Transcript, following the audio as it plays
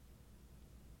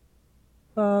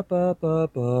Ba, ba, ba,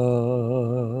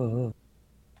 ba.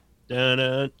 Dun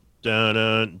dun dun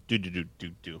dun do do do do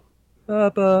do. Ba,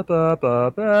 ba, ba,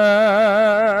 ba, ba.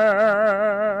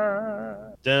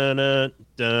 Dun dun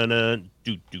dun dun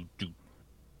do do do.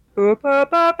 Boo, ba,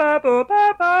 ba, ba, boo,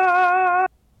 ba, ba. Ba,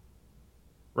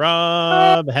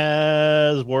 Rob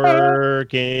has ba,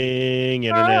 working ba,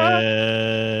 internet,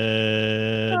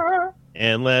 ba.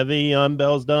 and Le'Veon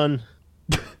Bell's done.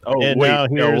 Oh, And wait, now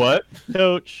no, here's what?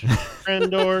 Coach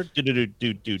Frendor. Do do do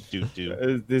do do do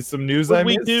do. There's some news What I do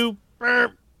we missed? do?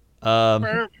 Burp, Um,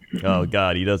 burp, oh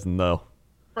God, he doesn't know.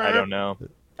 I don't burp, know.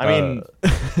 I mean,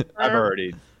 I've burp.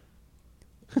 already.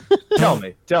 Tell me.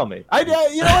 You know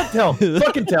what? Tell me.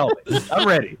 Fucking tell me. I'm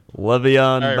ready.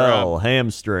 Le'Veon All right, Bell, Rob.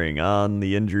 hamstring on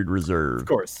the injured reserve. Of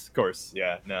course.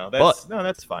 Yeah, But-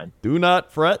 that's fine. Do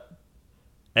not fret.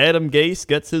 Adam Gase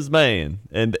gets his man,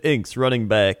 and Inks running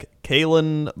back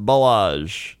Kalen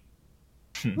Balaj.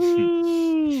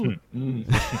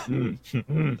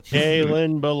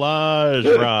 Kalen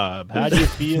Balaj, Rob. How do you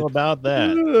feel about that?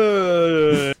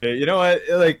 You know what?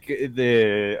 Like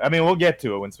I mean, we'll get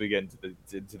to it once we get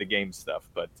into the game stuff.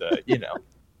 But you know,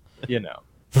 you know.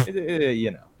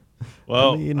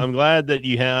 Well, I mean- I'm glad that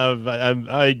you have.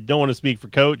 I don't want to speak for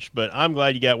Coach, but I'm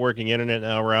glad you got working internet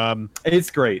now, Rob. It's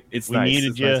great. It's We nice.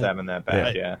 needed It's nice you. having that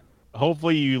back. Yeah.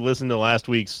 Hopefully, you listened to last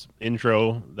week's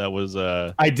intro. That was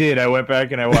I did. I went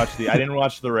back and I watched I didn't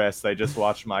watch the rest. I just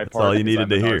watched my part. all you because needed I'm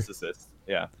to a hear. narcissist.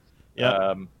 Yeah.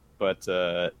 yeah. But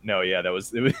no, yeah,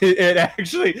 it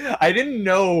actually. I didn't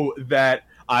know that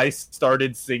I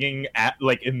started singing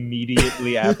like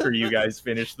immediately after you guys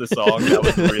finished the song. That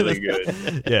was really good.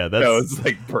 Yeah, That that's was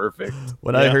like perfect.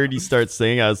 when I Yeah. heard you start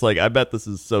singing. I was like, I bet this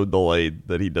is so delayed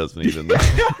that he doesn't even.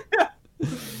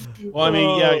 Well, I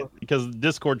mean, yeah, because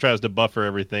Discord tries to buffer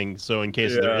everything, so in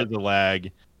case there Yeah. is a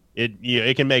lag,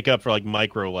 it can make up for like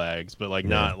micro lags, but like Yeah.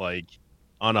 not like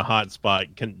on a hot spot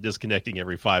disconnecting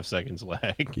every 5 seconds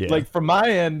lag. Yeah. Like from my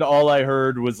end, all I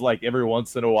heard was like every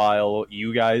once in a while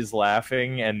you guys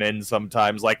laughing, and then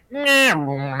sometimes like.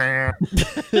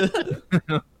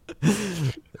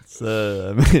 It's,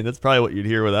 I mean, that's probably what you'd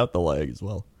hear without the lag as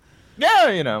well. Yeah,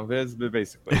 you know, it's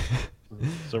basically.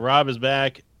 So Rob is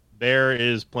back. Bear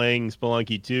is playing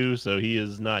Spelunky 2, so he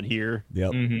is not here.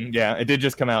 Yep, Yeah, it did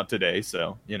just come out today,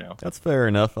 so you know. that's fair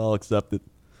enough. I'll accept it.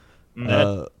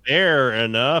 That's fair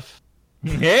enough.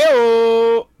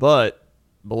 Hey, But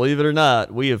believe it or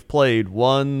not, we have played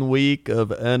 1 week of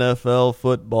NFL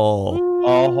football.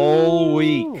 a whole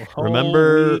week.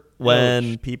 Remember Holy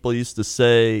when coach. people used to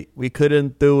say we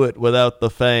couldn't do it without the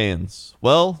fans?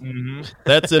 Well,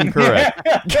 that's incorrect.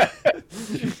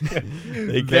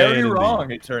 They can Very indeed. wrong.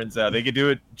 It turns out they could do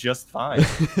it just fine.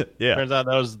 Yeah, Turns out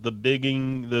that was the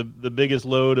biggest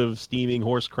load of steaming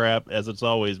horse crap, as it's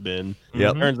always been.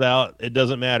 Yep. Turns out it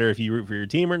doesn't matter if you root for your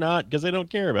team or not, because they don't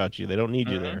care about you. They don't need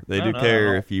you there. they do No.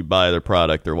 care if you buy their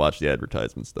product or watch the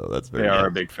advertisements, though. That's very They are good.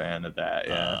 a big fan of that.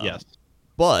 Yeah. Yes.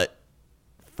 But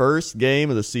first game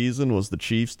of the season was the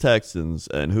Chiefs Texans,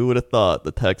 and who would have thought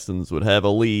the Texans would have a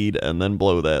lead and then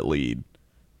blow that lead?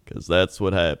 Because that's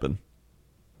what happened.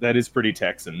 That is pretty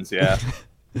Texans. Yeah.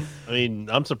 I mean,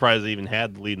 I'm surprised they even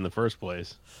had the lead in the first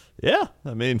place. Yeah,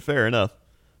 I mean, fair enough.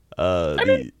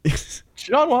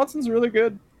 Sean Watson's really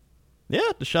good.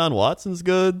 Yeah, Deshaun Watson's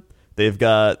good. They've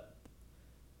got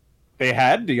They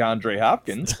had DeAndre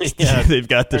Hopkins. Yeah. they've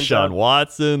got Turns Deshaun out-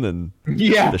 Watson and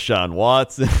Yeah. Deshaun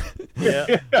Watson. Yeah.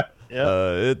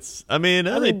 Yeah. It's. I mean,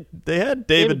 I mean, they had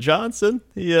David Johnson.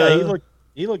 He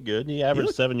he looked good. He averaged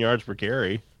looked- 7 yards per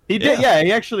carry. He did. Yeah,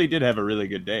 he actually did have a really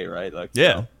good day, right? Like,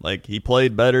 yeah, like he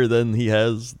played better than he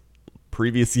has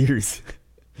previous years.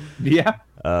 Yeah.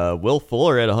 Will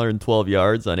Fuller had 112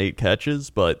 yards on 8 catches,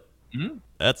 but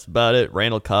that's about it.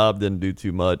 Randall Cobb didn't do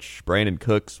too much. Brandon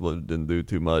Cooks didn't do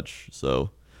too much.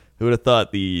 So, who would have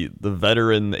thought the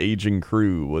veteran aging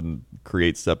crew wouldn't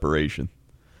create separation?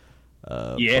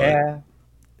 Yeah.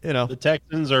 But, you know, The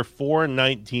Texans are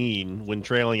 4-19 when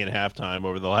trailing at halftime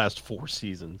over the last 4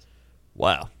 seasons.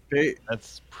 wow.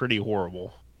 That's pretty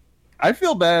horrible. I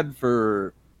feel bad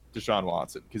for Deshaun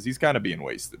Watson because he's kind of being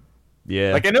wasted.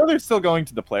 Yeah, Like, I know they're still going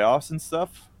to the playoffs and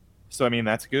stuff, so I mean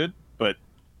that's good. But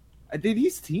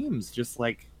these teams just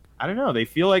like I don't know, they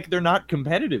feel like they're not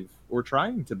competitive or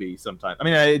trying to be. Sometimes, I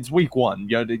mean, it's week 1.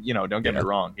 You know, don't get me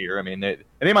wrong here. I mean,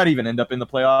 they might even end up in the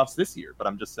playoffs this year. But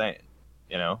I'm just saying,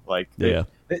 you know, like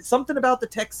something about the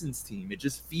Texans team. It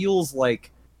just feels like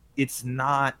it's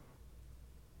not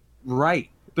right.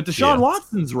 But Deshaun Yeah.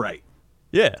 Watson's right.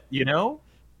 yeah. You know.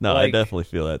 No, I Like- definitely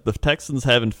feel that. The Texans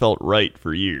haven't felt right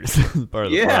for years. Part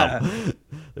of the Yeah. problem.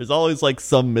 There's always like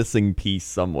some missing piece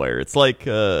somewhere. It's like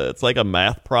a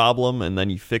math problem, and then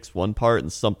you fix one part,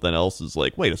 and something else is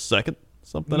like, wait a second,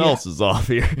 something else is off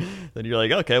here. Then you're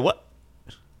like, okay, what?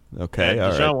 Okay,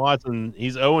 all Deshaun right. Watson,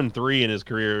 he's 0-3 in his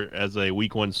career as a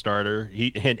Week 1 starter.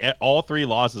 He and all 3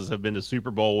 losses have been to Super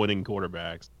Bowl winning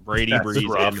quarterbacks: Brady, That's Breeze,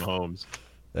 rough. and Mahomes.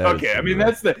 That Okay, is I mean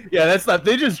rough. that's not.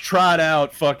 They just trot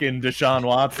out fucking Deshaun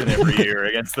Watson every year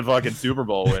against the fucking Super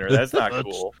Bowl winner. That's not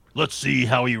cool. Let's see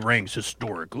how he ranks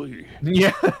historically.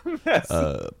 Yeah, that's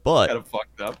But kind of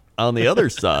fucked up. on the other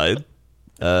side,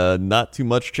 not too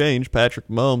much change. Patrick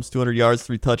Mahomes, 200 yards,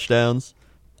 3 touchdowns.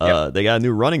 They got a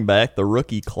new running back, the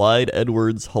rookie Clyde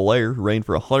Edwards-Helaire, who ran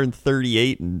for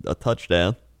 138 and a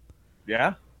touchdown.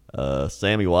 Yeah,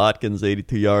 Sammy Watkins,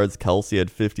 82 yards. Kelsey had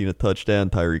 50 and a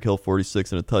touchdown. Tyreek Hill,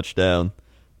 46 and a touchdown.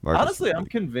 honestly, I'm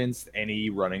convinced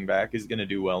any running back is going to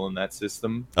do well in that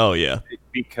system Oh, yeah.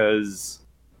 because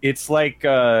it's like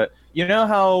you know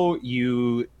how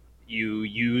you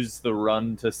use the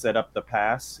run to set up the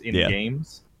pass in Yeah.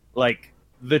 games. Like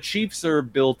the Chiefs are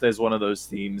built as one of those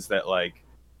teams that like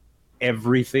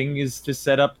everything is to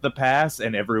set up the pass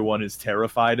and everyone is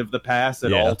terrified of the pass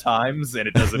at Yeah. all times, and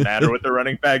it doesn't matter what the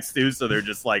running backs do, so they're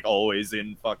just like always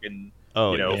in fucking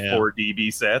Oh, yeah. 4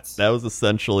 DB sets. That was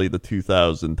essentially the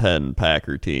 2010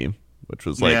 Packer team, which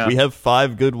was like, Yeah. we have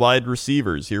 5 good wide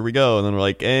receivers. Here we go. And then we're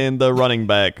like, and the running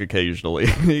back occasionally.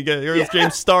 Here's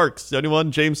James Starks.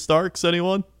 Anyone? James Starks?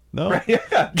 Anyone? No?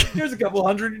 Yeah, here's a couple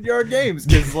 100-yard games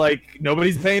because like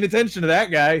nobody's paying attention to that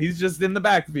guy. He's just in the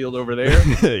backfield over there.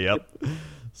 Yep. Like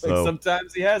So,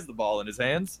 sometimes he has the ball in his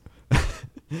hands.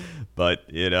 but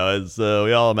as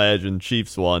we all imagine,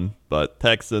 Chiefs won, but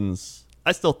Texans,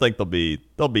 I still think they'll be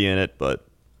in it, but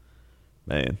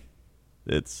man,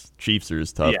 it's Chiefs are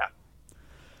tough. Yeah,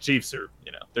 Chiefs are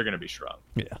they're gonna be strong.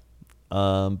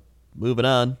 Yeah. Moving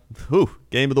on. Whew,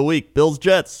 game of the week, Bills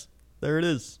Jets. There it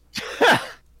is.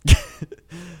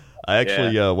 I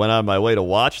actually went on my way to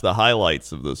watch the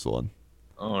highlights of this one.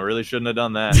 Oh, I really shouldn't have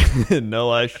done that.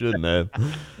 No, I shouldn't have.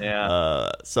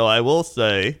 Yeah, So I will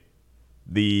say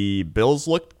the Bills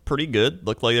looked pretty good.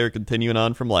 Looked like they were continuing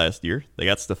on from last year. They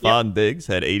got Stephon Diggs,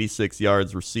 had 86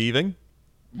 yards receiving.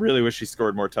 really wish he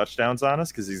scored more touchdowns on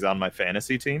us because he's on my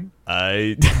fantasy team.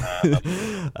 I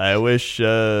wish.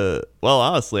 Well,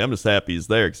 honestly, I'm just happy he's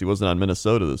there because he wasn't on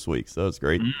Minnesota this week, so that's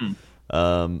great.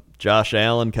 Josh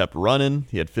Allen kept running.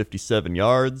 He had 57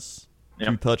 yards,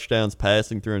 2 touchdowns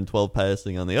passing, 312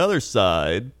 passing. On the other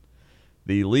side,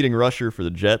 the leading rusher for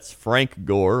the Jets, Frank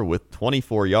Gore, with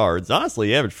 24 yards. Honestly,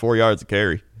 he averaged 4 yards a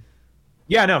carry.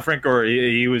 Yeah, no, Frank Gore,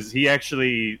 he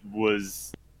actually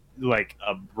was like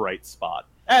a bright spot,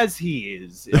 as he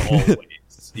is always,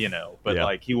 but Yeah.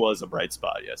 like he was a bright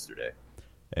spot yesterday.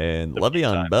 And The Le'Veon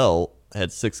meantime. Bell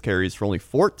had 6 carries for only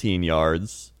 14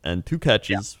 yards and 2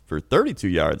 catches for 32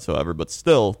 yards, however, but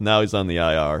still, now he's on the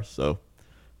IR, so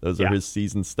those are his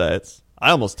season stats.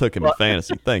 I almost took him in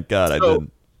fantasy. Thank God I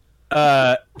didn't.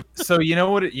 So you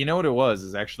know what it was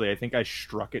is actually I think I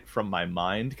struck it from my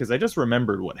mind because I just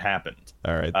remembered what happened.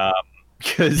 All right.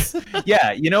 Because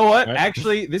you know what? Right.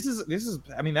 Actually, this is.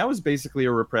 I mean, that was basically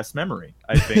a repressed memory.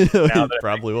 I think. now that I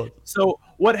Probably was. So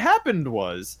what happened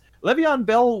was Le'Veon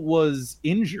Bell was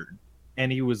injured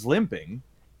and he was limping,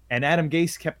 and Adam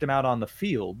Gase kept him out on the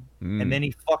field, and then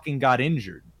he fucking got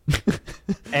injured,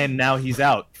 and now he's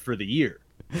out for the year.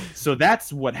 So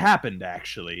that's what happened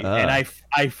actually, and I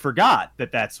forgot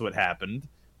that that's what happened.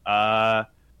 And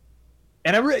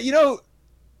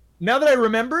now that I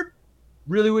remembered,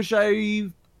 really wish I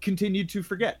continued to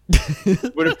forget.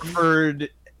 Would have preferred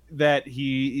that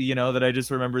that I just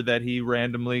remembered that he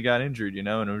randomly got injured, and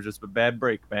it was just a bad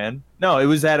break, man. No, it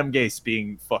was Adam Gase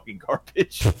being fucking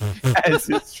garbage, as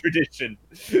his tradition.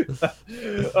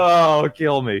 Oh,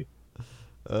 kill me.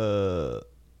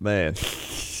 Man.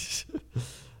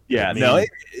 Yeah, I no, mean-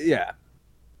 yeah.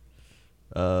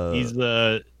 He's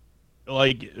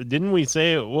didn't we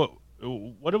say what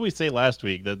did we say last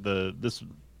week that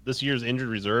this year's injured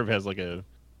reserve has like a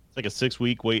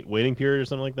 6-week waiting period or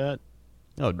something like that?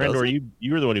 Oh, does Brandor, it?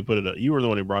 you were the one who put it up. You were the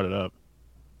one who brought it up.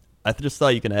 I just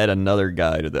thought you can add another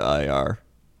guy to the IR.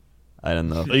 I don't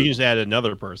know. So you just add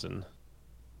another person.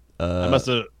 I must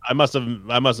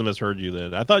have misheard you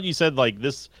then. I thought you said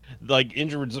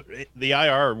injured. The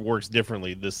IR works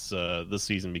differently this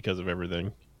season because of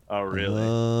everything. Oh, really?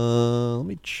 Let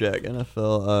me check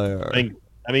NFL IR.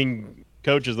 I mean,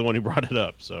 coach is the one who brought it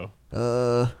up. So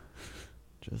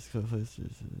Jessica,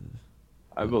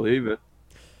 I believe it.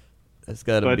 it's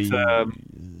got to But, be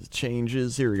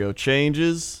changes. Here we go.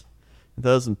 Changes.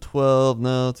 2012.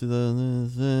 No,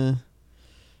 2000.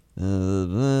 I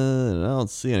don't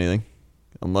see anything.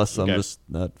 unless I'm Okay. just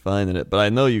not finding it. But I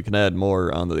know you can add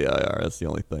more onto the IR. That's the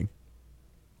only thing.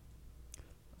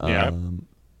 Yeah.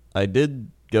 I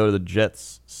did go to the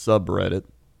Jets subreddit,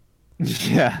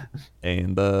 Yeah.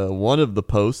 and one of the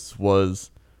posts was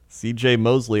CJ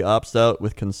Mosley opts out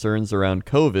with concerns around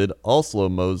COVID. Also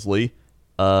Mosley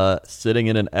sitting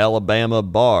in an Alabama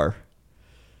bar.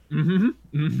 Yeah.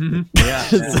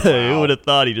 Who would have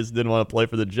thought he just didn't want to play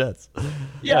for the Jets?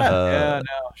 Yeah.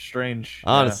 No. Strange.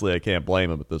 Yeah. Honestly, I can't blame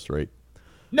him at this rate.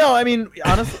 No, I mean,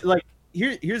 honestly, like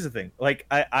here's the thing. Like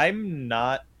I'm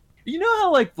not. You know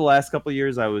how like the last couple of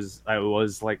years I was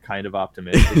like kind of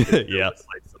optimistic. There Yeah. was,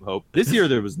 like, some hope. This year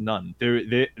there was none.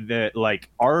 There like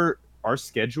our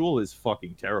schedule is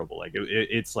fucking terrible. Like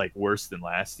it's like worse than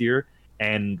last year,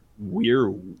 and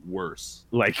we're worse.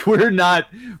 Like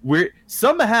we're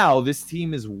somehow this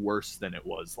team is worse than it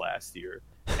was last year,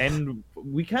 and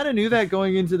we kind of knew that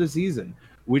going into the season,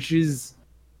 which is,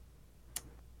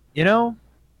 you know,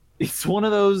 it's one of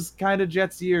those kind of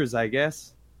Jets years, I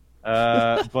guess.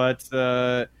 But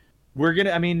we're gonna.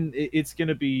 I mean, it's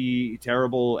gonna be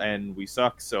terrible, and we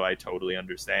suck. So I totally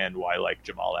understand why like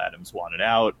Jamal Adams wanted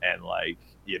out, and like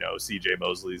CJ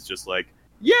Mosley's just like,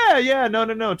 yeah,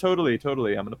 no, totally.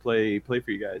 I'm gonna play for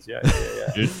you guys. Yeah.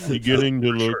 It's beginning to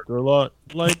look a lot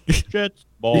like Jets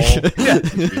ball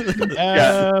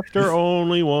Yeah. after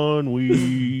only 1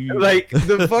 week. Like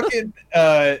the fucking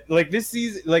like this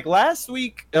season, like last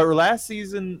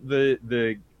season,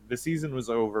 the season was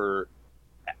over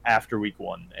after week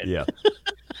 1. And Yeah.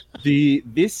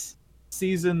 this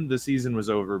season, the season was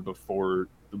over before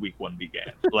the week 1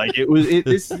 began. Like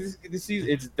this season,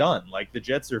 it's done. Like the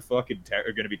Jets are fucking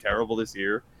are going to be terrible this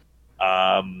year.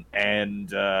 And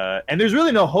there's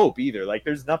really no hope either. Like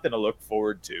there's nothing to look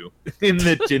forward to in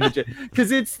the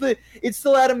because it's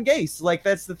still Adam Gase. Like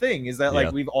that's the thing, is that like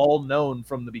Yeah. we've all known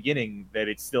from the beginning that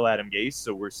it's still Adam Gase,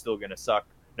 so we're still going to suck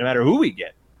no matter who we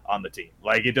get on the team.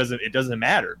 Like it doesn't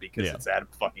matter because Yeah. it's Adam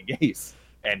fucking Gase,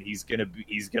 and he's gonna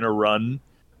run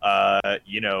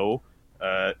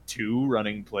 2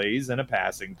 running plays and a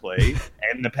passing play.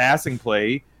 And the passing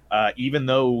play, even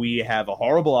though we have a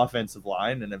horrible offensive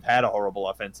line and have had a horrible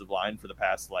offensive line for the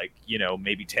past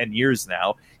maybe 10 years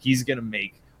now, he's gonna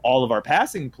make all of our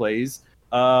passing plays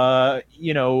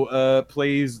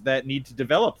plays that need to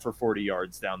develop for 40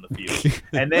 yards down the field.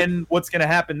 And then what's going to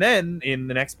happen then in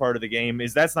the next part of the game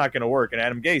is that's not going to work. And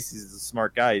Adam Gase, he's a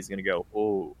smart guy. He's going to go,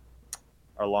 oh,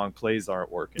 our long plays aren't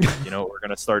working. You know what we're going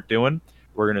to start doing?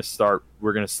 We're going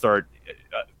to start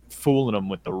fooling them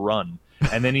with the run.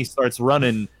 And then he starts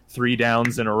running 3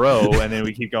 downs in a row, and then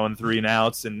we keep going 3 and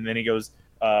outs, and then he goes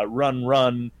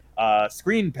run,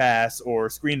 screen pass, or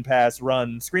screen pass,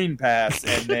 run, screen pass,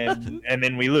 and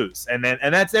then we lose, and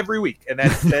that's every week, and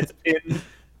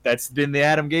that's been the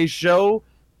Adam Gase show.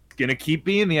 It's gonna keep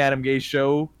being the Adam Gase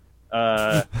show.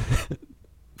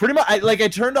 Pretty much, I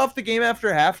turned off the game after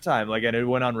halftime, like, and it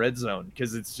went on Red Zone,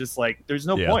 because it's just like there's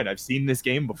no point. I've seen this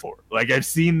game before. Like I've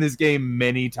seen this game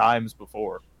many times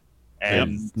before,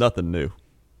 and It's nothing new.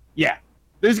 yeah.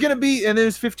 There's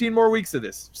there's 15 more weeks of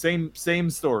this. Same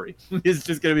story. It's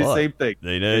just gonna be the same thing.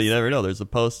 You never know. There's a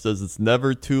post that says it's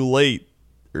never too late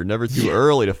or never too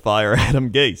early to fire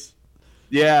Adam Gase.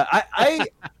 Yeah, I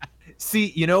see.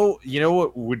 You know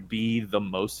what would be the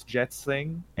most Jets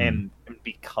thing, and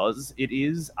because it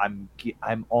is,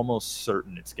 I'm almost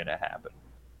certain it's gonna happen.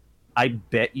 I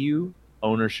bet you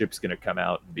ownership's gonna come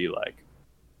out and be like,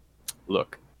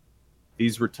 "Look,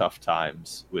 these were tough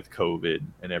times with COVID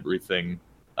and everything.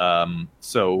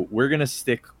 So we're going to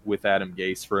stick with Adam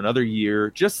Gase for another year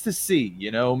just to see,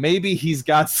 maybe he's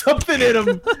got something in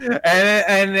him."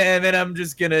 and then I'm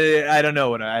just going to, I don't know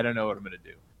what I'm going to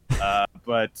do.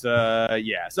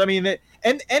 Yeah. So, I mean,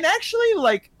 and actually,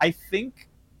 like, I think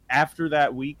after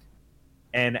that week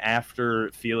and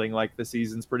after feeling like the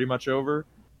season's pretty much over,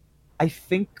 I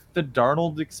think the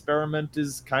Darnold experiment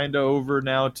is kind of over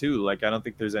now too. Like, I don't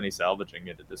think there's any salvaging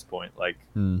it at this point. Like,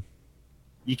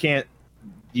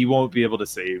 you won't be able to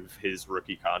save his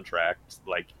rookie contract.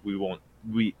 Like,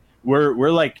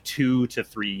 we're like 2 to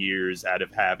 3 years out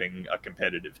of having a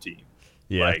competitive team.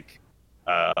 Yeah. Like,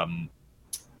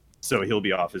 so he'll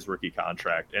be off his rookie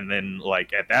contract, and then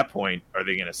like at that point, are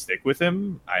they going to stick with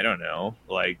him? I don't know.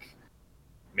 Like,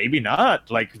 maybe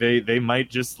not. Like they might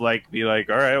just like be like,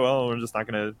 all right, well, we're just not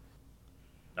gonna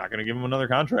give him another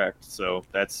contract. So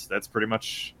that's pretty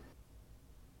much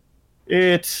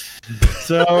it.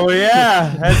 So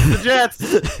yeah, that's the Jets.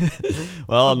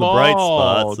 Well, on the bright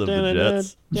spots of Ball.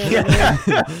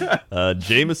 the Jets,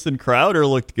 Jamison Crowder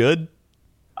looked good.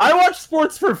 I watch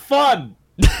sports for fun.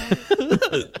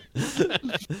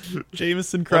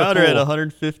 Jamison Crowder had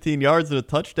 115 yards and a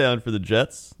touchdown for the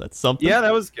Jets. That's something. Yeah,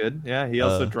 that was good. Yeah, he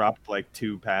also dropped like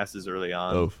 2 passes early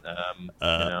on.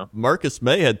 Marcus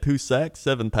May had 2 sacks,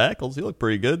 7 tackles. He looked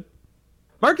pretty good.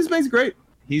 Marcus May's great.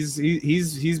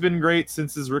 He's been great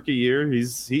since his rookie year.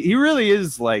 He really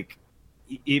is like,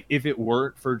 if it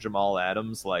weren't for Jamal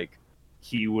Adams, like,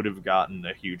 he would have gotten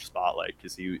a huge spotlight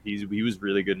because he was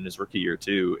really good in his rookie year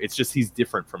too. It's just he's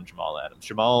different from Jamal Adams.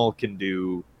 Jamal can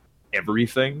do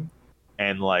everything,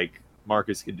 and like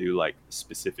Marcus can do like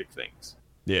specific things.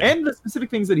 Yeah, and the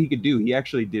specific things that he could do, he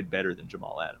actually did better than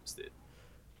Jamal Adams did.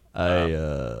 I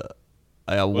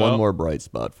got one more bright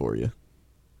spot for you.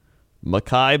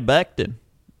 Mekhi Becton.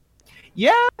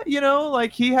 Yeah,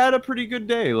 like he had a pretty good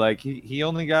day. Like he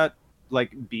only got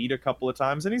like beat a couple of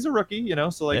times, and he's a rookie,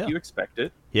 so like you expect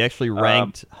it. He actually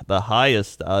ranked the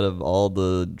highest out of all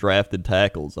the drafted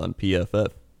tackles on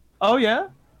PFF. Oh yeah,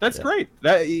 that's great.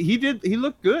 That he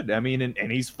looked good. I mean, and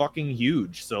he's fucking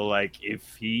huge. So like,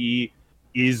 if he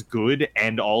is good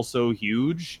and also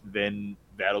huge, then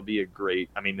that'll be a great.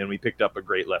 I mean, then we picked up a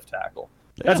great left tackle.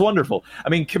 Yeah. That's wonderful. I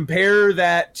mean, compare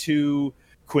that to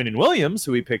Quinnen Williams,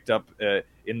 who we picked up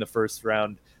in the first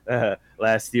round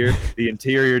last year, the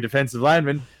interior defensive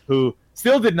lineman who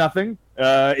still did nothing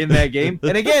in that game.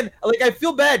 And again, like, I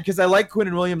feel bad because I like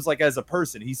Quinnen Williams, like, as a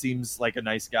person. He seems like a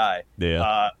nice guy.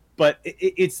 Yeah. But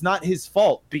it's not his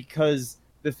fault, because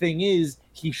the thing is,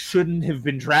 he shouldn't have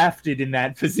been drafted in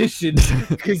that position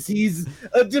because he's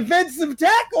a defensive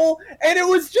tackle, and it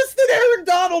was just that Aaron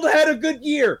Donald had a good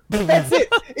year. That's it.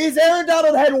 Aaron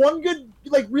Donald had one good,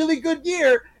 like, really good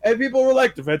year, and people were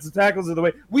like, defensive tackles are the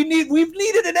way. We've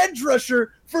needed an edge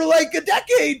rusher for like a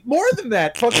decade, more than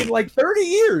that, fucking like 30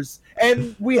 years.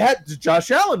 And we had Josh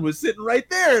Allen was sitting right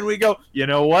there, and we go, you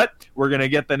know what? We're gonna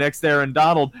get the next Aaron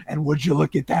Donald, and would you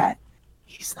look at that?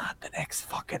 He's not the next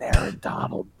fucking Aaron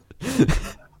Donald.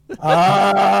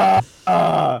 I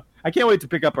can't wait to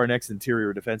pick up our next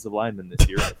interior defensive lineman this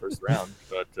year in the first round.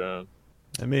 But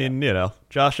I mean,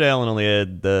 Josh Allen only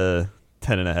had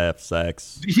 10.5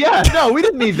 sacks. Yeah, no, we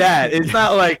didn't need that. It's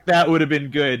not like that would have been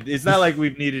good. It's not like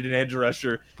we've needed an edge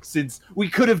rusher since we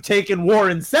could have taken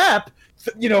Warren Sapp,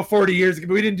 40 years ago.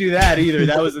 But we didn't do that either.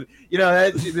 That was,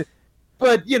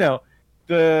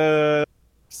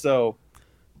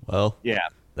 Well, yeah,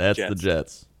 that's Jets. The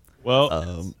Jets.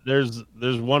 Well, there's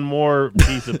one more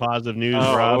piece of positive news,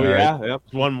 Rob. Yeah, right? Yep.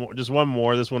 Just one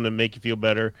more. This one to make you feel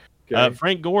better. Okay.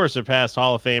 Frank Gore surpassed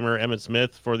Hall of Famer Emmitt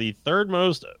Smith for the third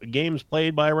most games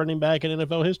played by a running back in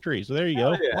NFL history. So there you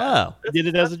go. Yeah. Wow, he did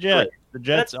it as a Jet. Great. The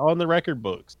Jets on the record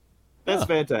books. That's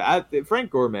fantastic. Frank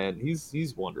Gore, man,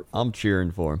 he's wonderful. I'm cheering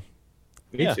for him.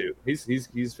 Me too.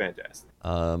 He's fantastic.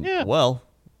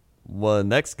 Well,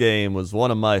 next game was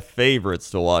one of my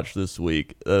favorites to watch this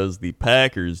week. It was the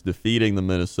Packers defeating the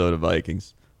Minnesota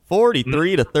Vikings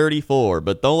 43-34.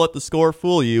 But don't let the score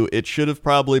fool you. It should have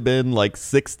probably been like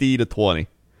 60-20.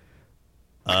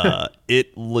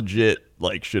 It legit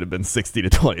should have been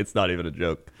 60-20. It's not even a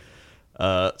joke.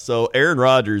 So Aaron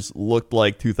Rodgers looked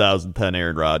like 2010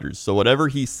 Aaron Rodgers. So whatever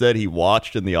he said he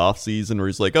watched in the offseason where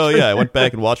he's like, oh yeah, I went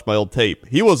back and watched my old tape.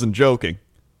 He wasn't joking.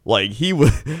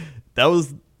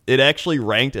 It actually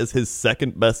ranked as his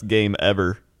second best game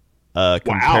ever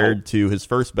compared to his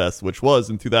first best, which was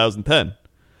in 2010.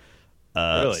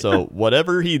 Really? So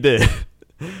whatever he did,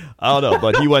 I don't know,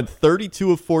 but he went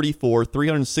 32 of 44,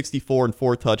 364 and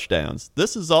 4 touchdowns.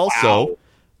 This is also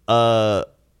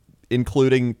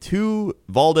including 2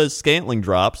 Valdez-Scantling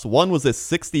drops. One was a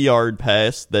 60-yard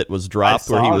pass that was dropped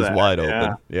where he was wide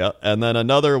open. Yeah. And then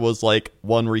another was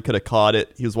one where he could have caught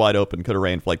it. He was wide open, could have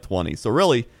ran for 20. So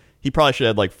really, he probably should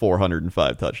have had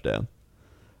 405 touchdowns.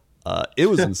 It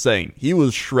was insane. He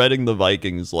was shredding the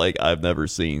Vikings like I've never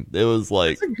seen. It was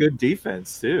That's a good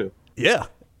defense, too. Yeah.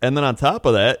 And then on top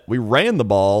of that, we ran the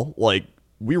ball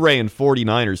we ran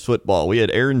 49ers football. We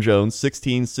had Aaron Jones,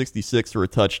 16-66 for a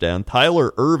touchdown.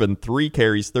 Tyler Ervin, 3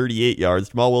 carries, 38 yards.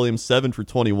 Jamal Williams, 7 for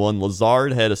 21.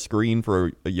 Lazard had a screen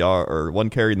for a yard, or 1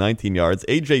 carry, 19 yards.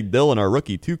 A.J. Dillon, our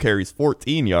rookie, 2 carries,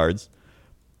 14 yards.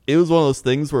 It was one of those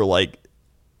things where,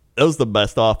 that was the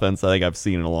best offense I think I've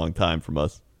seen in a long time from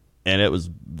us. And it was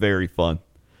very fun.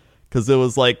 Because it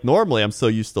was normally I'm so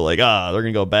used to they're going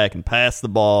to go back and pass the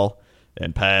ball.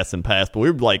 And pass. But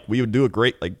we would do a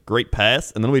great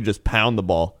pass, and then we'd just pound the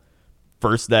ball,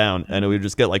 first down, and we'd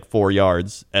just get 4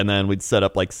 yards, and then we'd set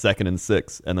up 2nd and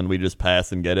 6, and then we'd just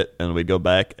pass and get it, and we'd go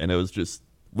back, and it was just,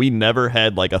 we never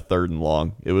had a 3rd and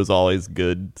long. It was always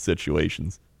good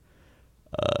situations.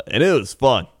 And it was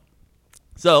fun.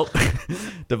 So,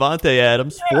 Devontae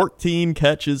Adams, 14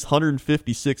 catches,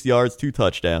 156 yards, 2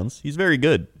 touchdowns. He's very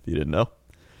good, if you didn't know.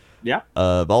 Yeah.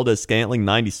 Valdez Scantling,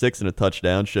 96 and a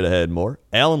touchdown. Should have had more.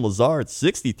 Alan Lazard,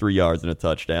 63 yards and a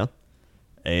touchdown.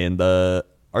 And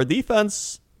our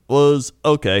defense was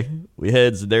okay. We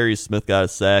had Zadarius Smith got a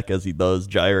sack, as he does.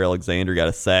 Jair Alexander got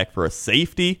a sack for a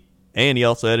safety, and he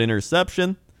also had an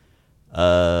interception.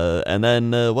 And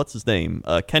then, what's his name?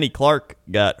 Kenny Clark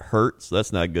got hurt, so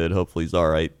that's not good. Hopefully he's all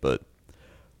right. But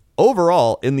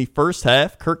overall, in the first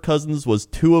half, Kirk Cousins was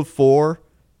 2 of 4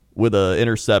 with an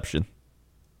interception.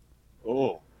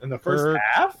 Oh, in the first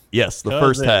half? Yes, the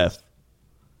first half.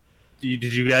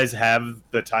 Did you guys have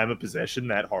the time of possession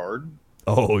that hard?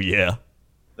 Oh, yeah.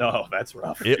 Oh, that's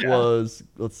rough. It was,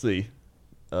 let's see.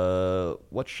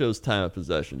 What shows time of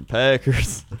possession?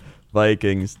 Packers,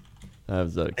 Vikings. I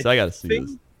gotta see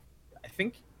this. I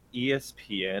think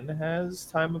ESPN has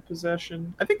time of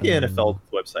possession. I think the NFL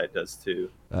website does too.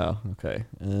 Oh, okay.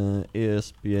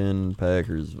 ESPN,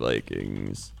 Packers,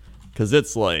 Vikings. Because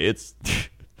it's like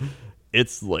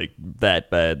it's like that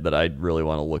bad that I really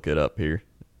want to look it up here.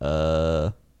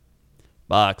 Box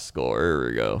score. Here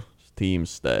we go. Team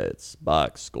stats.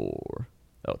 Box score.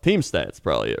 Oh, team stats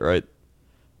probably it, right?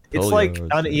 It's like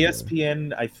on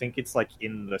ESPN, I think it's like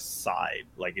in the side.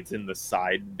 Like it's in the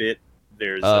side bit.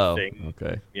 There's a thing.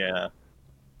 Okay. Yeah.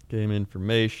 Game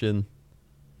information.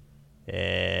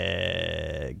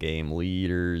 Game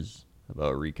leaders. How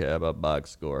about recap? How about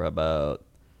box score? How about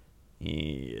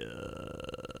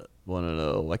want to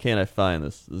know. Why can't I find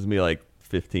this? This is going to be like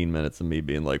 15 minutes of me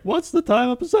being like, what's the time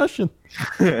of possession?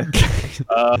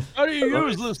 How do you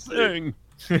use this thing?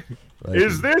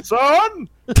 Is this on?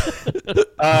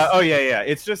 Yeah.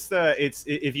 It's just it's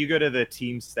if you go to the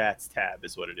team stats tab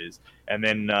is what it is, and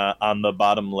then on the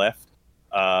bottom left,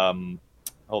 hold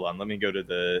on, let me go to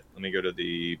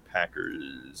the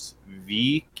Packers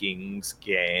Vikings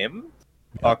game.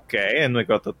 Okay, and we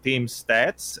got the team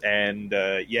stats, and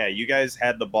you guys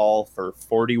had the ball for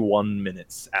 41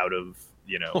 minutes out of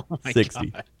 60.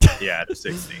 God. Yeah, to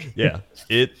 60. Yeah,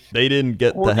 they didn't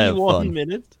get to have 41 fun.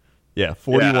 minutes? Yeah,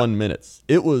 41 minutes.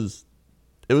 It was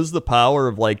the power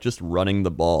of like just running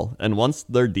the ball. And once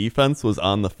their defense was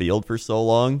on the field for so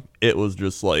long, it was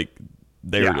just like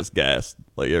they were just gassed.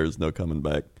 Like there was no coming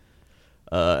back.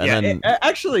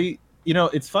 Actually,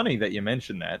 it's funny that you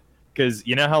mentioned that because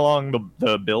you know how long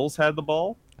the Bills had the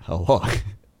ball? How long?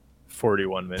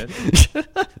 41 minutes.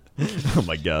 Oh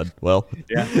my God. Well,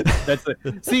 yeah, that's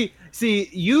it. See,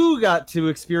 you got to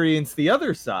experience the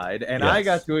other side, and I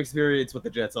got to experience what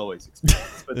the Jets always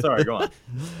experience. But sorry, go on.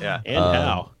 Yeah, and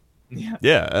how?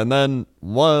 Yeah, and then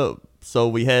so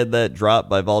we had that drop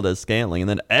by Valdez Scantling, and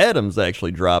then Adams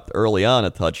actually dropped early on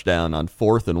a touchdown on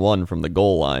 4th and 1 from the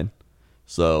goal line.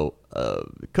 So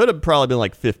it could have probably been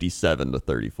like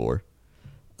 57-34.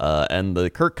 And the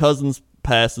Kirk Cousins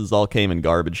passes all came in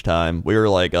garbage time. We were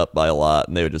like up by a lot,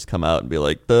 and they would just come out and be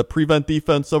like, the prevent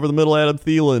defense over the middle, Adam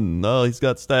Thielen. Oh, he's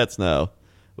got stats now,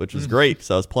 which was great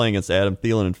because I was playing against Adam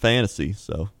Thielen in fantasy,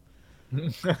 so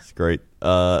it's great.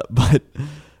 But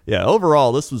yeah,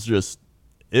 overall, this was just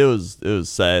it was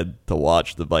sad to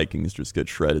watch the Vikings just get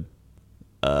shredded.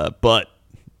 But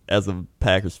as a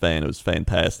Packers fan, it was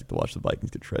fantastic to watch the Vikings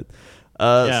get shredded.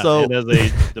 And as a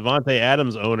Devontae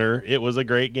Adams owner, it was a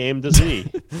great game to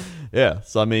see. Yeah,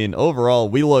 so I mean, overall,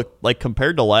 we look like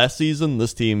compared to last season,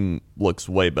 this team looks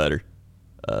way better.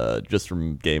 Just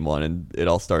from game one, and it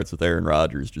all starts with Aaron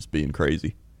Rodgers just being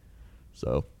crazy.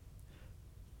 So,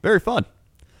 very fun.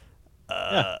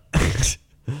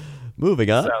 Moving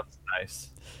on. Sounds nice.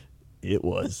 It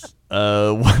was.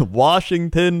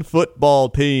 Washington football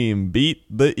team beat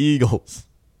the Eagles.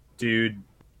 Dude,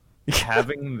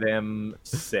 having them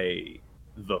say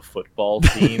the football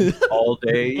team all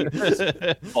day is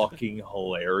fucking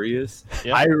hilarious.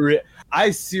 Yep.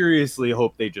 I seriously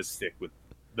hope they just stick with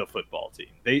the football team.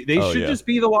 They should just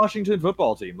be the Washington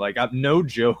football team. Like, I'm no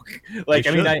joke. Like,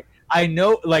 I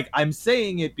know, like, I'm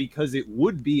saying it because it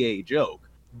would be a joke,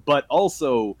 but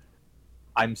also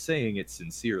I'm saying it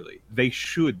sincerely. They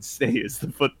should stay as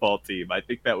the football team. I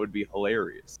think that would be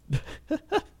hilarious.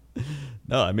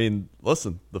 No, I mean,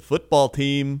 listen, the football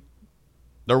team,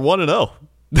 they're 1-0.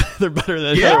 They're better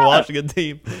than any other Washington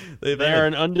team. They're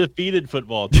an undefeated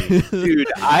football team.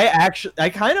 Dude, I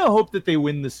kind of hope that they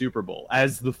win the Super Bowl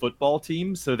as the football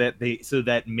team so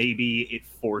that maybe it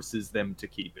forces them to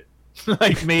keep it.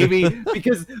 Like maybe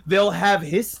because they'll have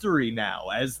history now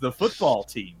as the football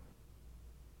team.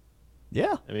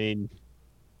 Yeah. I mean,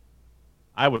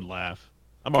 I would laugh.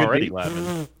 I'm already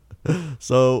laughing.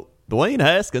 So, Dwayne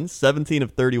Haskins, 17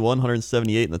 of 31,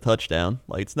 178 in the touchdown.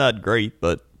 Like, it's not great,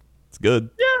 but It's good.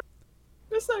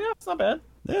 It's not bad.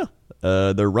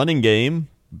 Yeah. Their running game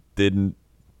didn't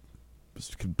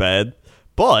was bad,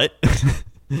 but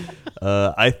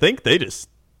I think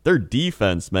their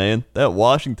defense, man, that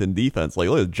Washington defense, like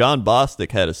look, John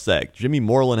Bostic had a sack, Jimmy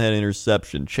Moreland had an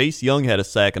interception, Chase Young had a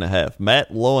sack and a half,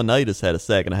 Matt Ioannidis had a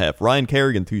sack and a half, Ryan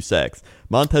Kerrigan 2 sacks,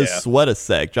 Montez Sweat a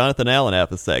sack, Jonathan Allen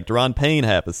half a sack, Deron Payne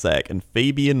half a sack, and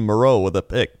Fabian Moreau with a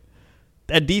pick.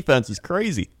 That defense is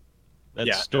crazy.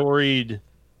 That storied,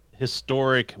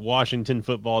 historic Washington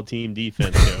football team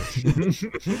defense coach.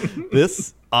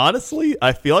 This, honestly,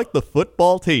 I feel like the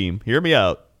football team, hear me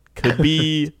out, could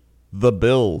be the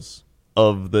Bills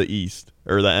of the East,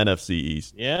 or the NFC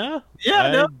East. Yeah?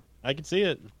 Yeah, I can see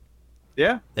it.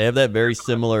 Yeah. They have that very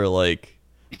similar, like,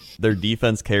 their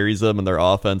defense carries them, and their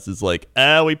offense is like,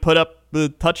 we put up the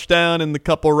touchdown and a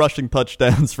couple rushing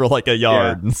touchdowns for like a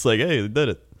yard. Yeah. And it's like, hey, they did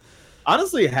it.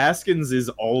 Honestly, Haskins is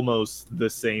almost the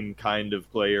same kind of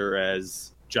player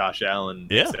as Josh Allen,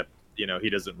 except he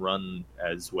doesn't run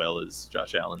as well as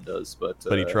Josh Allen does, but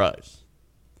he tries.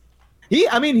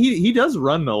 He does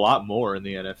run a lot more in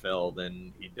the NFL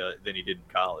than he did in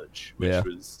college, which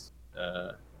was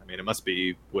it must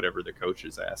be whatever the coach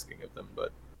is asking of them,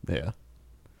 but yeah.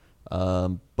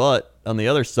 But on the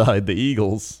other side, the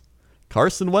Eagles,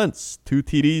 Carson Wentz, 2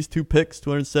 TDs, 2 picks,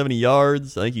 270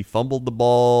 yards. I think he fumbled the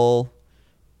ball.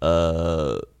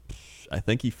 I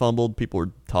think he fumbled. People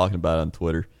were talking about it on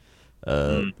Twitter.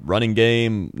 Running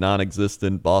game,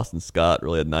 non-existent. Boston Scott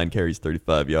really had 9 carries,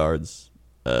 35 yards.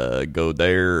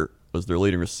 Goddard was their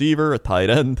leading receiver, a tight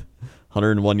end,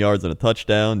 101 yards and a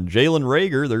touchdown. Jalen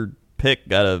Reagor, their pick,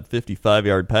 got a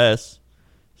 55-yard pass.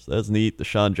 So that's neat.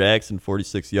 Deshaun Jackson,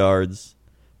 46 yards.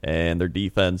 And their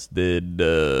defense did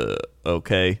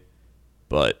okay.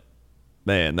 But,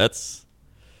 man, that's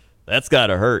got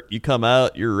to hurt. You come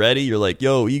out, you're ready. You're like,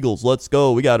 yo, Eagles, let's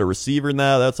go. We got a receiver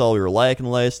now. That's all we were lacking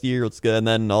last year. Let's go. And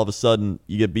then all of a sudden,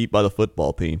 you get beat by the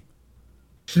football team.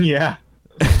 Yeah.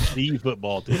 The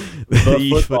football team.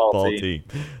 The football team.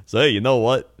 So, hey, you know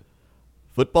what?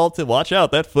 Football team, watch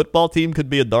out. That football team could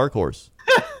be a dark horse.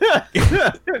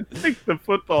 I think the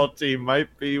football team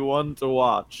might be one to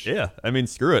watch. Yeah, I mean,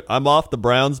 screw it. I'm off the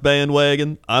Browns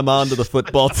bandwagon. I'm on to the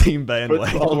football team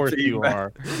bandwagon. Of course you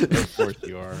are. Of course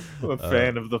you are. I'm a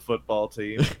fan of the football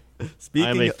team.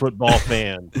 I'm a football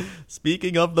fan.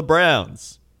 Speaking of the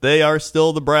Browns, they are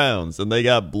still the Browns, and they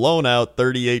got blown out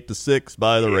 38-6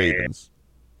 by the Ravens.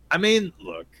 I mean,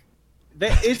 look,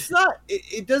 it's not.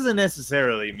 It doesn't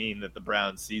necessarily mean that the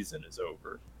Browns season is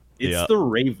over. It's the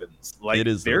Ravens. Like,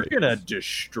 they're gonna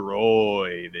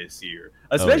destroy this year.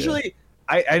 Especially,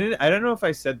 I don't know if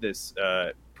I said this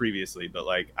previously, but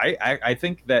like I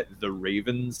think that the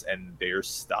Ravens and their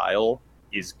style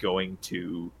is going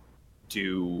to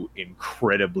do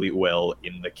incredibly well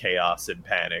in the chaos and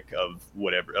panic of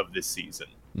this season.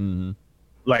 Mm-hmm.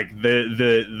 Like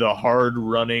the hard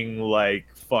running, like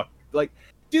fuck, like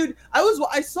dude,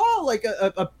 I saw like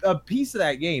a piece of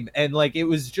that game, and like it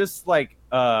was just like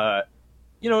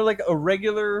like a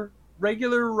regular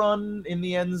run in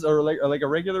the end, or like a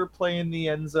regular play in the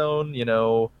end zone.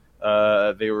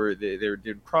 They were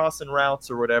doing crossing routes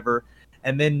or whatever,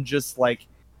 and then just like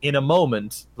in a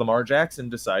moment, Lamar Jackson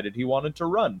decided he wanted to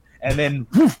run, and then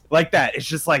like that, it's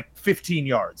just like 15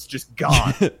 yards, just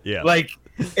gone. Yeah, like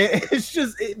it's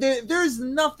just there's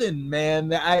nothing, man.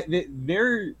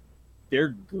 They're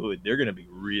good. They're gonna be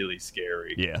really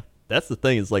scary. Yeah. That's the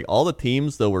thing, is like all the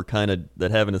teams that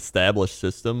have an established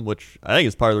system, which I think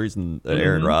is part of the reason that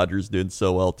Aaron Rodgers did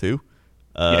so well too,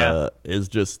 is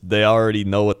just they already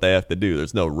know what they have to do.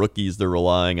 There's no rookies they're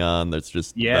relying on. There's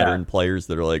just veteran players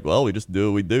that are like, well, we just do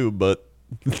what we do. But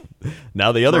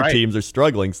now the other teams are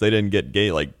struggling, so they didn't get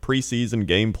preseason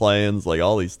game plans, like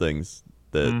all these things.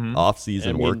 The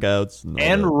off-season workouts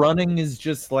and running is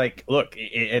just like, look,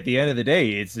 at the end of the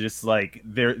day, it's just like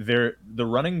the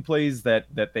running plays that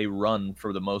they run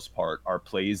for the most part are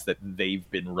plays that they've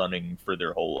been running for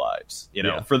their whole lives.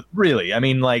 For really, I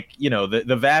mean, like,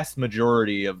 the vast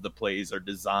majority of the plays are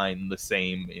designed the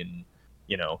same in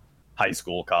high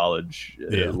school, college,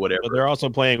 whatever. But they're also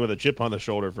playing with a chip on the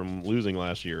shoulder from losing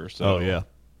last year. So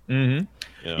no,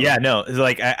 it's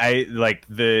like I like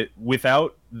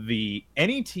without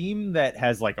any team that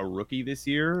has like a rookie this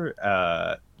year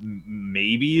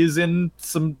maybe is in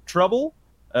some trouble,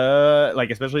 like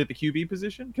especially at the QB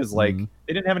position, because like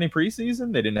they didn't have any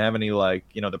preseason, they didn't have any like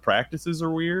the practices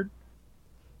are weird,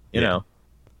 you know.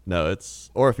 No,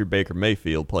 or if you're Baker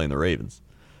Mayfield playing the Ravens.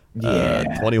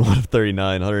 21 of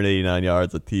 39, 189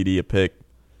 yards, a TD, a pick.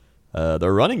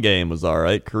 Their running game was all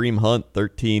right. Kareem Hunt,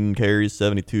 13 carries,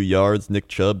 72 yards. Nick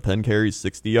Chubb, 10 carries,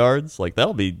 60 yards. Like,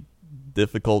 that'll be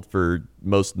difficult for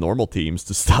most normal teams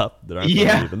to stop that aren't the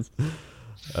Ravens.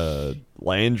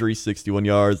 Landry 61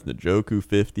 yards, Njoku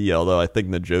 50. Although I think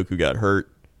Njoku got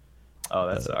hurt. Oh,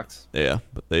 that sucks. Yeah,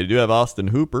 but they do have Austin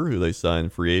Hooper, who they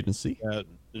signed free agency.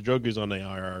 Njoku's on the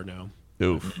IR now.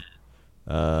 Oof.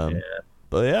 But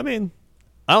yeah, I mean,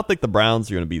 I don't think the Browns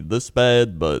are going to be this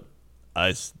bad, but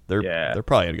they're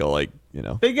probably going to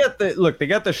go They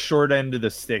got the short end of the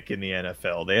stick in the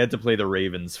NFL. They had to play the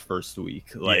Ravens first week.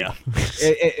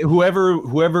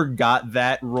 Whoever got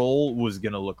that role was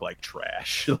going to look like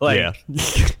trash. I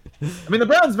mean, the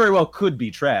Browns very well could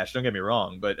be trash. Don't get me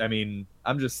wrong, but I mean,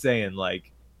 I'm just saying,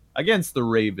 against the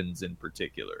Ravens in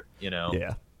particular,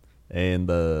 Yeah. And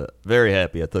very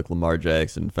happy I took Lamar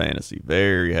Jackson in fantasy.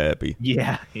 Very happy.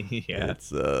 Yeah.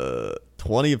 It's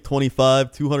 20 of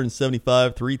 25,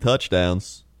 275, 3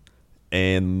 touchdowns.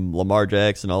 And Lamar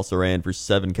Jackson also ran for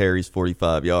 7 carries,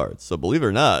 45 yards. So believe it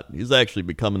or not, he's actually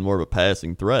becoming more of a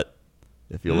passing threat,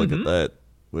 if you look at that,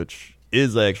 which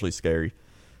is actually scary.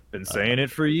 Been saying it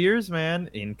for years, man.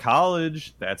 In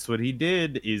college, that's what he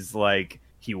did, is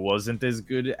he wasn't as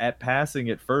good at passing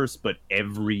at first, but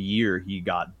every year he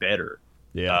got better.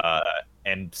 Yeah.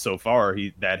 And so far,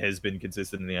 that has been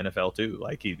consistent in the NFL too.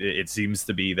 It seems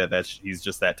to be he's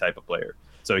just that type of player.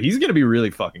 So he's going to be really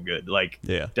fucking good.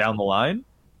 Down the line,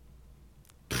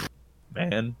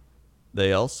 man.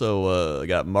 They also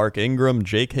got Mark Ingram,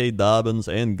 J.K. Dobbins,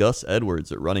 and Gus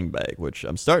Edwards at running back, which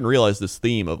I'm starting to realize this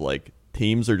theme of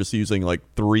teams are just using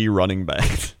 3 running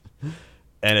backs,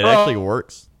 and it actually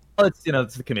works. It's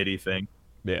it's the committee thing.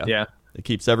 Yeah. It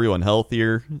keeps everyone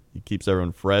healthier. It keeps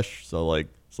everyone fresh. So as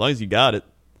long as you got it,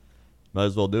 might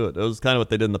as well do it. It was kind of what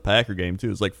they did in the Packer game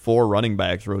too. It was 4 running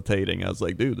backs rotating. I was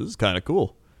like, dude, this is kind of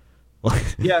cool.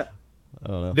 Yeah. I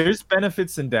don't know. There's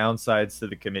benefits and downsides to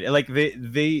the committee.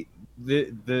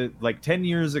 The 10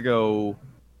 years ago,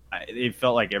 it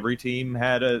felt like every team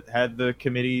had the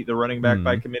committee, the running back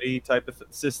by committee type of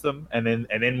system, and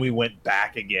then we went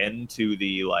back again to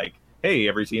the hey,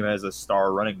 every team has a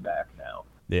star running back now.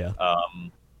 Yeah.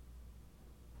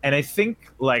 And I think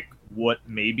what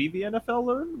maybe the NFL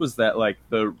learned was that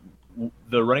the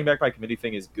running back by committee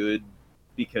thing is good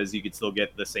because you could still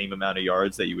get the same amount of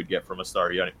yards that you would get from a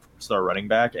star running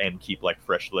back and keep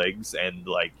fresh legs and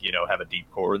have a deep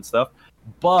core and stuff.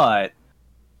 But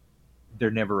they're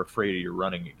never afraid of your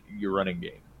running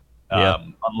game,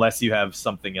 unless you have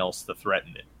something else to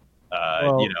threaten it.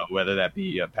 Whether that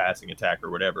be a passing attack or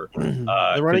whatever.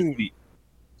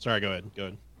 Sorry, go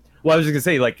ahead. Well, I was just gonna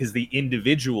say, because the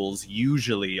individuals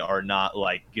usually are not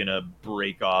gonna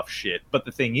break off shit. But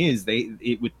the thing is,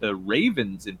 with the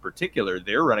Ravens in particular,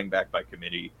 their running back by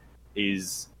committee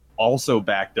is also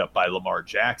backed up by Lamar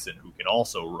Jackson, who can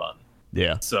also run.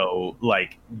 Yeah. So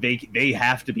they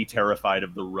have to be terrified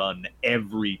of the run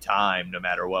every time, no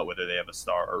matter what, whether they have a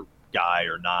star guy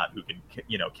or not who can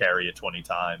carry it 20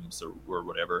 times or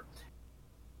whatever.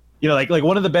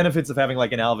 One of the benefits of having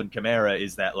an Alvin Kamara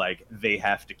is that they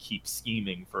have to keep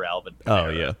scheming for Alvin Kamara.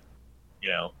 Oh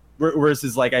yeah.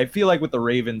 Whereas I feel with the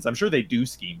Ravens, I'm sure they do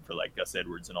scheme for Gus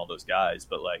Edwards and all those guys,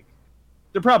 but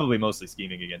they're probably mostly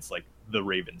scheming against the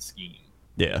Ravens scheme.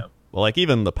 Yeah. Well,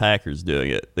 even the Packers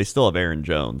doing it, they still have Aaron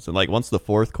Jones, and once the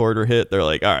fourth quarter hit, they're all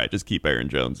right, just keep Aaron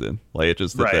Jones in. It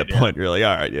just at that point, you're all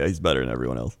right, yeah, he's better than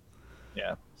everyone else.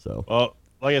 Yeah. So. Well,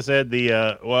 like I said,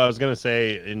 I was going to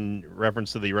say in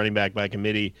reference to the running back by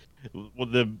committee,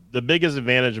 the biggest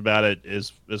advantage about it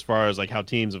is as far as how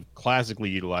teams have classically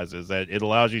utilized it, is that it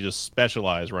allows you to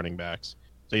specialize running backs.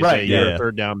 So you say you're a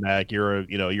third down back, you're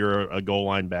a goal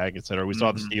line back, etc. We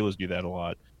saw the Steelers do that a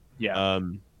lot. Yeah.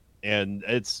 And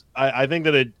I think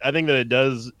that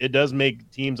it does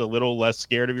make teams a little less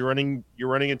scared of your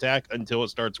running attack until it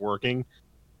starts working.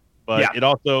 But it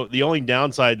also, the only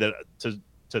downside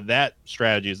to that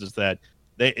strategy is that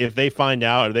if they find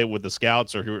out, or they with the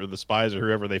scouts or the spies or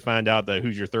whoever, they find out that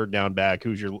who's your third down back,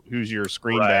 who's your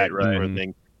screen back, sort of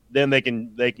thing, then they can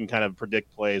kind of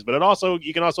predict plays. But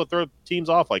you can also throw teams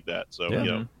off like that. So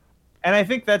and I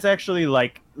think that's actually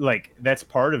that's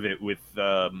part of it with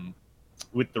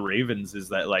the Ravens, is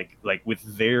that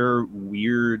with their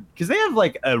weird, because they have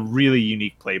a really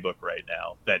unique playbook right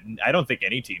now that I don't think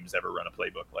any team's ever run a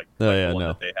playbook the one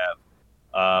that they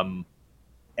have.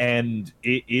 And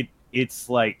it's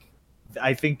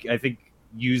I think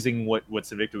using what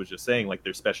Sinvicta was just saying,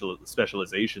 their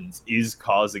specializations is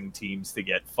causing teams to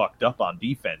get fucked up on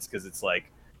defense, because it's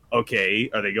okay,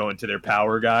 are they going to their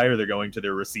power guy? Are they going to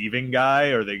their receiving guy?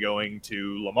 Are they going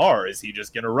to Lamar? Is he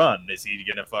just gonna run? Is he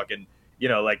gonna fucking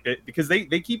because they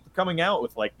keep coming out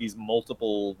with these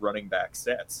multiple running back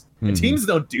sets, and teams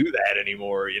don't do that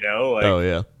anymore. Oh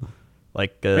yeah.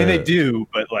 Like I mean, they do,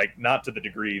 but like not to the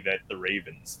degree that the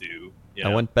Ravens do. You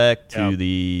know? I went back to Yeah.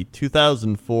 the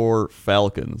 2004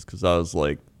 Falcons because I was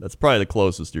like, that's probably the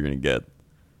closest you're going to get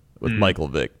with Michael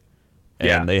Vick. And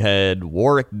Yeah. they had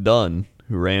Warwick Dunn,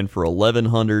 who ran for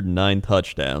 1,109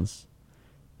 touchdowns.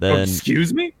 Oh, Then,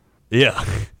 excuse me? yeah.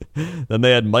 Then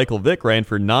they had Michael Vick ran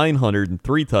for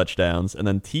 903 touchdowns. And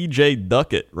then TJ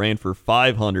Duckett ran for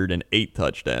 508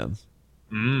 touchdowns.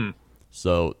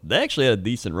 So they actually had a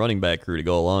decent running back crew to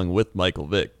go along with Michael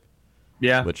Vick,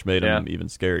 Yeah. which made him even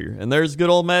scarier. And there's good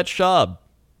old Matt Schaub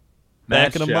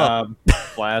backing him up.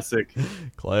 Classic.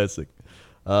 Classic.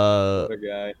 What a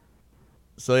guy.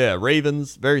 So yeah,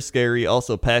 Ravens, very scary.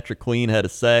 Also, Patrick Queen had a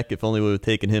sack. If only we would have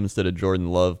taken him instead of Jordan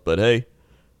Love. But hey,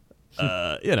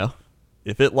 you know,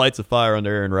 if it lights a fire under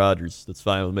Aaron Rodgers, that's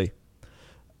fine with me.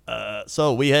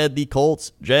 So we had the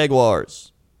Colts,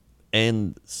 Jaguars,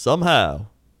 and somehow,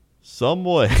 some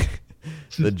way,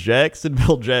 the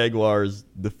Jacksonville Jaguars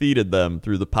defeated them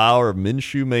through the power of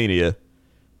Minshew Mania,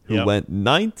 who went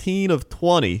 19 of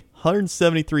 20,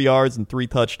 173 yards and 3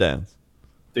 touchdowns.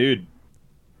 Dude,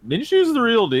 Minshew's the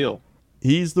real deal.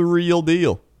 He's the real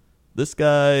deal. This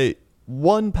guy,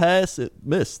 one pass, it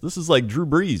missed. This is like Drew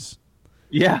Brees.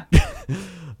 Yeah.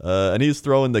 And he was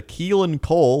throwing to Keelan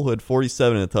Cole, who had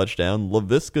 47 and a touchdown.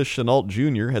 Laviska Shenault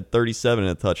Jr. had 37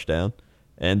 and a touchdown.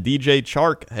 And DJ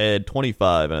Chark had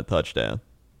 25 and a touchdown.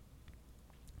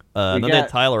 And then they had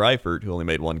Tyler Eifert, who only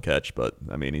made 1 catch, but,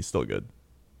 I mean, he's still good.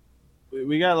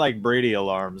 We got like Brady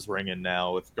alarms ringing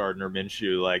now with Gardner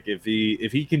Minshew. Like if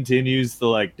he continues to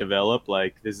like develop,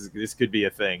 like this could be a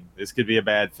thing. This could be a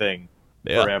bad thing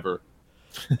forever.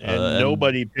 And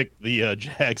nobody picked the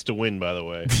Jags to win, by the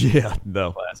way. Yeah,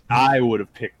 no. I would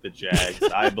have picked the Jags.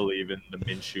 I believe in the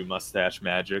Minshew mustache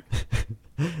magic.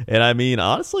 And I mean,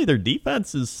 honestly, their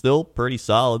defense is still pretty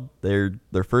solid. Their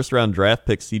first round draft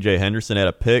pick, C.J. Henderson, had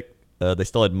a pick. They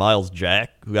still had Miles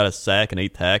Jack, who got a sack and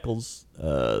 8 tackles.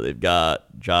 They've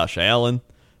got Josh Allen,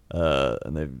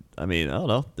 and I don't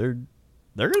know. They're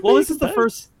gonna be This is the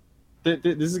first. This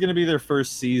is going to be their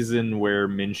first season where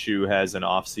Minshew has an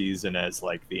off season as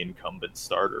like the incumbent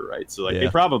starter, right? So like they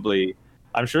probably,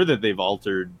 I'm sure that they've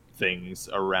altered things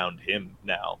around him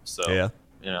now. So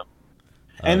you know,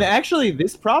 and actually,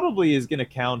 this probably is going to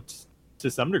count to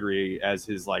some degree as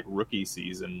his like rookie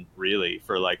season, really,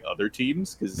 for like other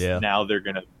teams because now they're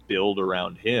going to build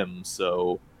around him.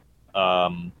 So,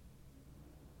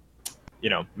 you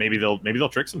know, maybe they'll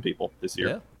trick some people this year.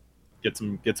 Yeah. Get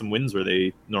some wins where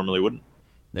they normally wouldn't.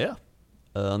 Yeah.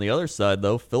 On the other side,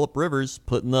 though, Phillip Rivers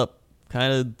putting up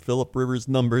kind of Phillip Rivers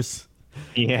numbers.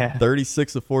 Yeah.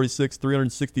 36 of 46,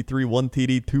 363, 1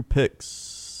 TD, 2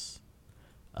 picks.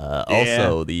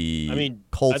 Also, the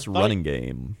Colts running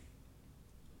game.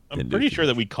 I'm pretty sure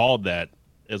that we called that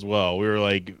as well. We were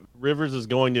like, Rivers is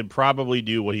going to probably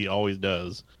do what he always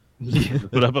does.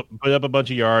 put up a bunch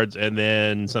of yards and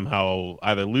then somehow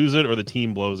either lose it or the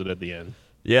team blows it at the end.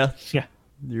 Yeah. Yeah.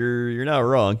 You're not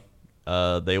wrong.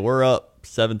 They were up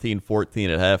 17-14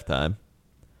 at halftime.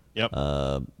 Yep.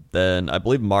 Then I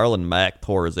believe Marlon Mack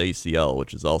tore his ACL,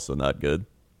 which is also not good.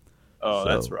 Oh,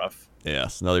 that's rough. Yeah,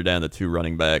 so now they're down to 2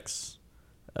 running backs.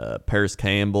 Paris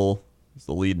Campbell is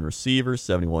the leading receiver,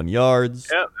 71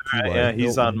 yards. Yep.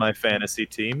 He's on my fantasy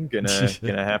team. Gonna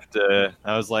have to.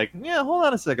 I was like, hold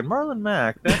on a second, Marlon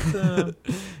Mack. That's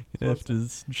you have to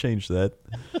change that.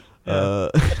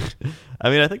 I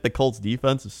mean, I think the Colts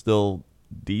defense is still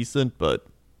decent, but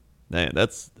man,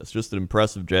 that's just an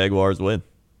impressive Jaguars win.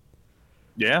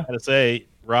 Yeah. I gotta say,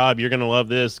 Rob, you're gonna love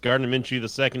this. Gardner Minshew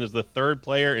II is the 3rd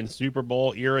player in Super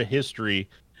Bowl era history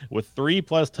with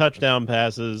 3+ touchdown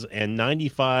passes and a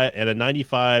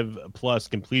 95+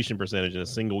 completion percentage in a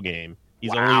single game.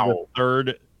 He's only the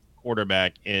 3rd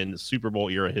quarterback in Super Bowl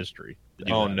era history.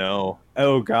 Oh no!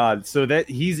 Oh god! So that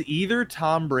he's either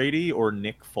Tom Brady or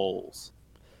Nick Foles.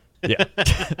 Yeah,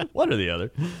 one or the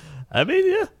other. I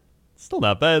mean, still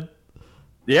not bad.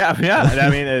 Yeah. I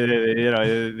mean, you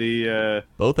know, the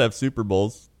both have Super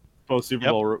Bowls. Both Super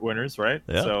Bowl winners, right?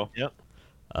 Yeah. So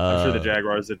I'm sure the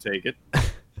Jaguars would take it.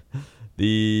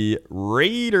 The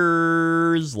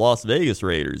Raiders, Las Vegas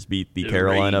Raiders, beat the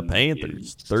Carolina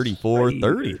Panthers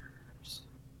 34-30.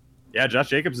 Yeah, Josh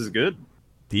Jacobs is good.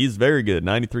 He's very good.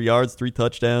 93 yards, 3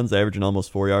 touchdowns, averaging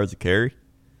almost 4 yards a carry.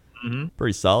 Mm-hmm.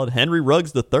 Pretty solid. Henry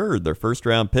Ruggs III, their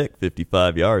first-round pick,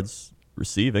 55 yards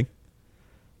receiving.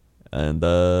 And,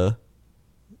 I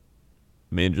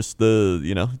mean, just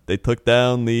they took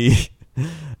down the...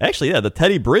 Actually, the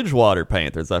Teddy Bridgewater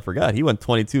Panthers. I forgot. He went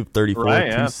 22 of 34,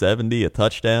 270, a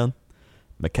touchdown.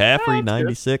 McCaffrey,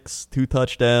 96, 2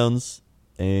 touchdowns.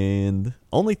 and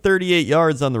only 38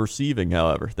 yards on the receiving,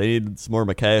 however. They needed some more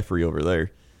McCaffrey over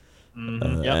there.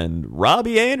 Yep. And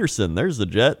Robbie Anderson, there's the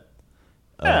Jet.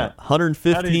 Yeah.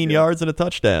 115 yards and a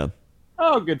touchdown.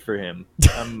 Oh, good for him.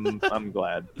 I'm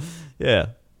glad. Yeah.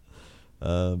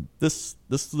 This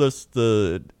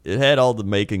it had all the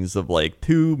makings of like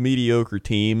two mediocre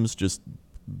teams just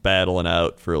battling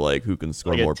out for like who can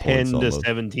score Like more a 10 points. to Almost.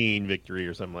 17 victory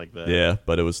or something like that. Yeah,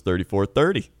 but it was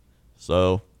 34-30.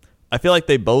 So I feel like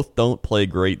they both don't play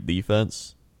great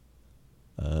defense.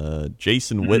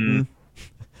 Jason Witten,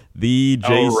 the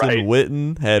Jason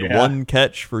Witten, had one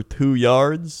catch for 2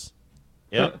 yards.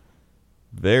 Yep.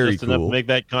 Very Just enough cool. to make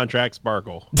that contract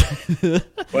sparkle.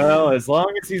 Well, as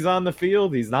long as he's on the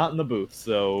field, he's not in the booth.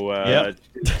 So Yep.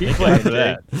 keep Glad playing for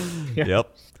that. Yeah.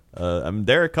 Yep. I'm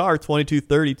Derek Carr, 22-30,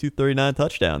 239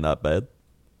 touchdown. Not bad.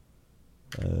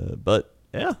 But,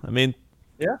 yeah, I mean,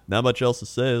 not much else to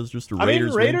say. It was just a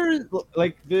Raiders win. Raiders,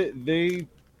 like, the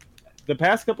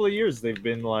past couple of years, they've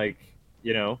been like,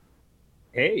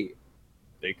 hey,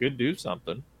 they could do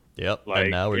something. Yep. like,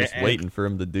 and now we're just and- waiting for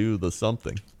him to do the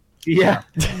something. Yeah.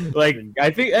 Like,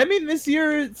 I mean, this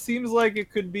year it seems like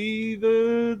it could be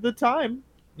the time,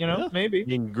 maybe. I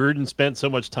mean, Gruden spent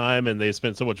so much time and they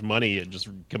spent so much money at just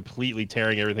completely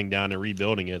tearing everything down and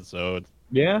rebuilding it. So it's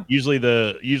Yeah. usually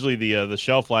the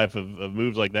shelf life of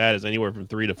moves like that is anywhere from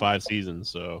 3 to 5 seasons.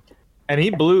 So And he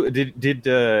blew.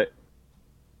 Do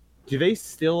they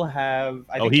still have?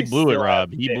 he blew it,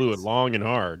 Rob. He blew it long and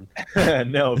hard.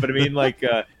 No, but I mean, like,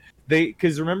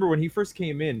 because remember when he first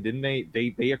came in, didn't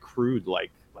they accrued like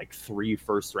 3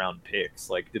 first-round picks?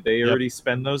 Like, did they already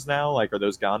spend those now? Like, are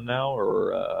those gone now,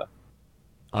 or?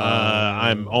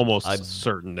 I'm almost I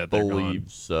certain that they're believe gone.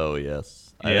 so,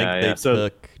 yes. I Yeah, think they yeah. So-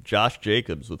 took Josh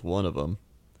Jacobs with one of them.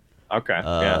 Okay.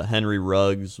 Yeah. Henry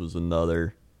Ruggs was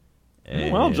another.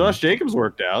 Well, And- Josh Jacobs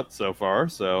worked out so far,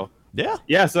 so. Yeah.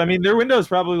 Yeah, so I mean, their window is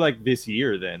probably like this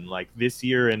year. Then, like this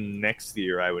year and next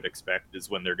year, I would expect is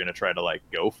when they're going to try to like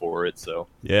go for it. So,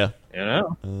 Yeah.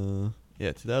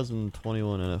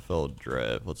 2021 NFL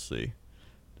draft. Let's see.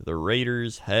 Do the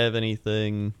Raiders have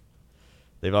anything?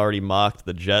 They've already mocked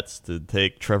the Jets to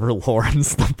take Trevor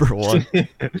Lawrence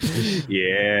 #1.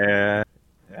 Yeah,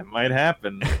 that might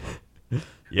happen.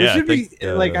 Yeah, Which would I think,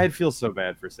 be like I'd feel so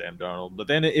bad for Sam Darnold, but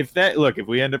then if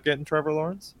we end up getting Trevor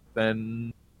Lawrence,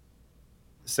 then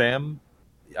Sam,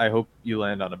 I hope you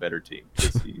land on a better team.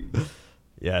 'Cause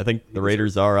yeah, I think the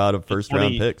Raiders are out of first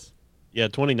round 20 picks. Yeah,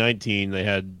 2019 they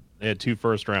had 2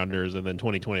 first rounders, and then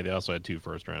 2020 they also had 2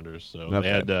 first rounders. So Okay. they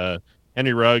had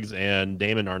Henry Ruggs and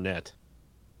Damon Arnett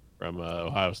from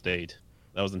Ohio State.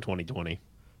 That was in 2020.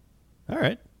 All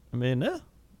right. I mean, yeah.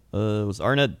 Was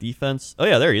Arnett defense? Oh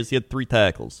yeah, there he is. He had 3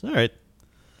 tackles. All right.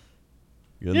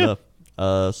 Good Yeah.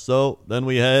 enough. So then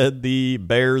we had the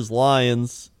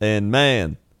Bears-Lions, and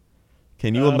man,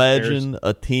 can you imagine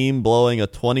a team blowing a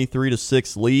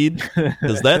 23-6 lead?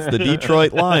 Because that's the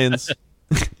Detroit Lions.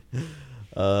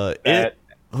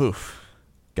 Oof,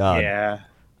 God, yeah,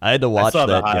 I had to I watch saw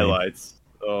that the game. highlights.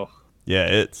 Oh,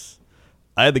 Yeah,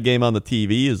 I had the game on the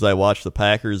TV as I watched the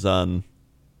Packers on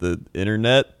the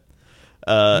internet.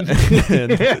 It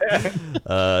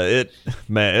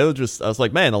was just, I was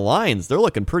like, man, the Lions, they're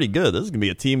looking pretty good. This is gonna be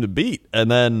a team to beat. And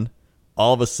then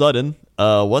all of a sudden,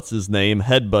 what's his name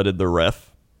headbutted the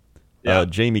ref,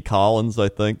 Jamie Collins, I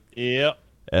think. Yep.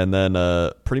 And then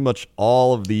pretty much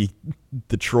all of the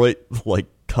Detroit like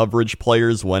coverage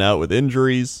players went out with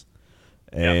injuries.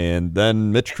 And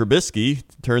then Mitch Trubisky,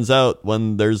 turns out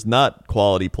when there's not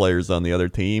quality players on the other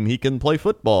team, he can play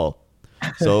football.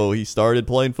 So he started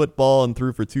playing football and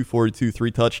threw for 242,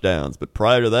 3 touchdowns. But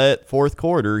prior to that, fourth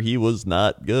quarter, he was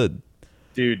not good.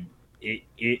 dude, it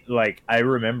like I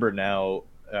remember now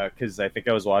because I think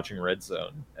I was watching Red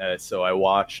Zone, so I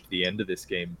watched the end of this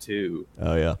game too.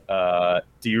 Oh, yeah.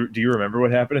 Do you remember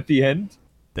what happened at the end?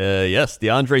 Yes,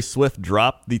 DeAndre Swift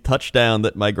dropped the touchdown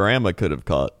that my grandma could have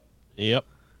caught. Yep.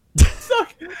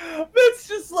 That's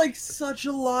just like such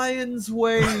a Lions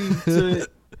way to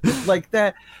like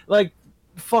that, like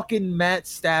fucking Matt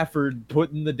Stafford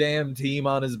putting the damn team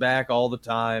on his back all the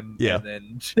time. Yeah. And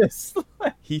then just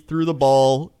like, He threw the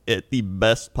ball at the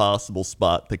best possible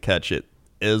spot to catch it.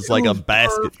 It was like a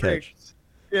basket catch.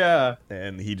 Yeah.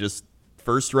 And he just,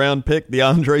 first round pick,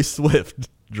 DeAndre Swift,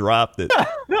 dropped it.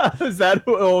 Is that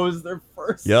who was their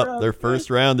first Yep, round their pick?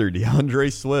 first rounder,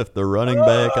 DeAndre Swift, the running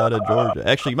back out of Georgia.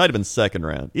 Actually, he might have been second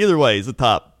round. Either way, he's a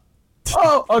top.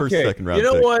 Oh, First, okay. second round You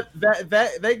know pick. what?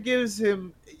 That gives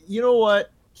him. You know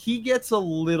what? He gets a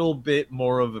little bit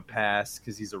more of a pass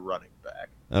because he's a running back.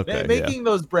 Okay, Making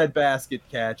those breadbasket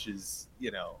catches,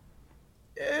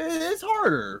 it's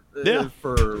harder. Yeah.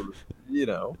 For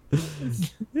Yeah.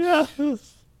 But,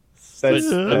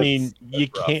 I mean,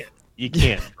 that's rough. you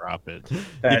can't drop it.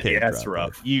 That's drop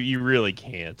rough. You really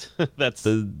can't. That's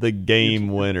the game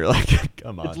winner. Like,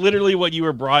 come on. it's literally what you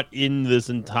were brought in this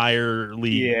entire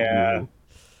league. Yeah. to do.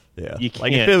 Yeah, You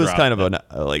like if can't it was drop kind of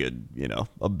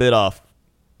a bit off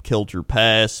kilter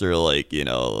pass, or like he's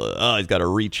got to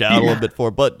reach out a little bit for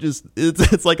it, but just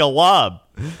it's like a lob.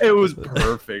 It was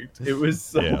perfect. It was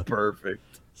so Yeah. perfect.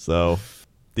 So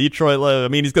Detroit, I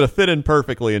mean, he's going to fit in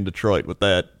perfectly in Detroit with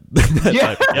that. that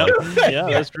Yeah. type of play. Yeah,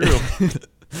 that's true.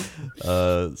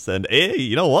 And hey,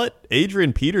 you know what?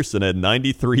 Adrian Peterson had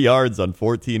 93 yards on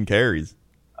 14 carries.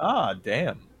 Ah,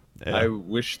 damn. Yeah. I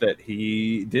wish that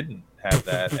he didn't have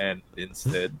that and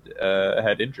instead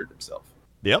had injured himself.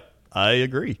 Yep, I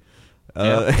agree.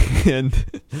 And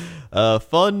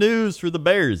fun news for the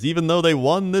Bears. Even though they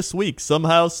won this week,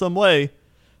 somehow, some way,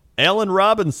 Allen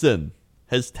Robinson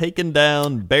has taken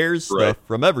down Bears stuff Right.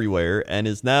 from everywhere and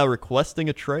is now requesting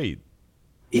a trade.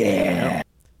 Yeah.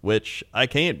 Which I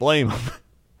can't blame him.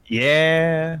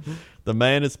 Yeah. The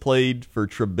man has played for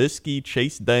Trubisky,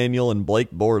 Chase Daniel, and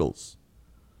Blake Bortles.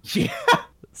 Yeah.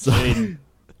 So, I mean,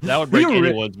 that would break We were-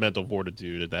 anyone's mental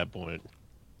fortitude at that point.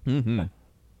 mhm.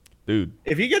 Dude,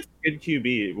 If he gets a good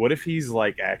QB, what if he's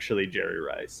like actually Jerry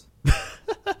Rice?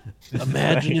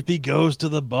 Imagine if he goes to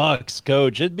the Bucks,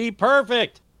 coach. It'd be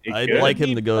perfect. It I'd could like him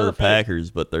be to go to the perfect. Packers,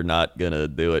 but they're not going to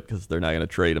do it because they're not going to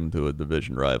trade him to a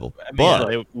division rival. I mean, But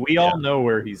like, we all know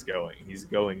where he's going. He's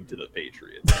going to the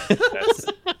Patriots.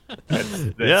 That's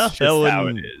Yeah, just that how it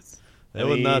wouldn't- is. that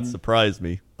would not mean- surprise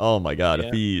me. Oh my God.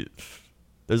 Yeah.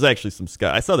 There's actually some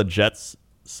I saw the Jets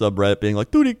subreddit being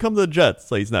like, dude, he'd come to the Jets.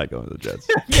 So he's not going to the Jets.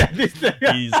 Yeah,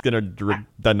 He's going to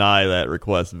deny that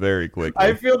request very quickly.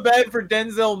 I feel bad for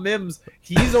Denzel Mims.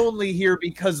 He's only here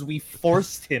because we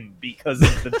forced him because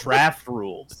of the draft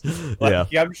rules. Like,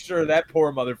 I'm sure that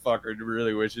poor motherfucker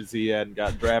really wishes he hadn't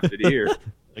got drafted here.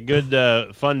 A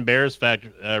good fun Bears fact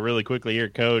really quickly here,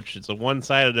 coach. It's a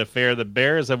one-sided affair. The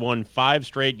Bears have won 5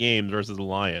 straight games versus the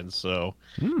Lions. So,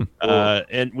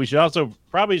 and we should also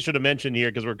probably should have mentioned here,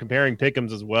 because we're comparing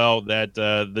pick'ems as well, that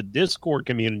the Discord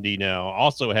community now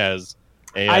also has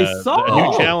I saw.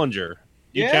 a new challenger.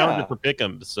 New Yeah. challenger for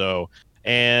pick'ems. So,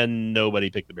 and nobody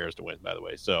picked the Bears to win, by the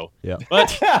way. So, Yeah.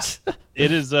 but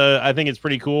it is. I think it's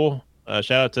pretty cool.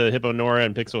 Shout out to Hippo Nora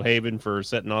and Pixel Haven for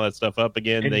setting all that stuff up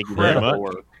again. Thank you very much. Incredible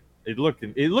work.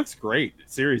 It looks great.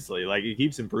 Seriously, like it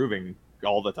keeps improving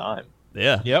all the time.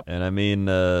 Yeah. Yep. And I mean,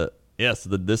 so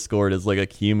the Discord is like a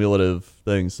cumulative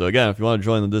thing. So again, if you want to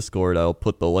join the Discord, I'll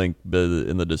put the link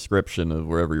in the description of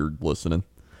wherever you're listening.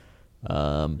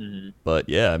 But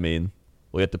yeah, I mean,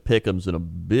 we have to pick'ems in a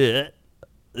bit.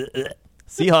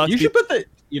 Seahawks. You should put the.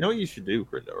 You know what you should do,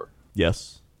 Grindor?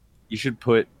 Yes. You should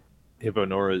put Hippo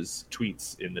Nora's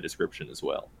tweets in the description as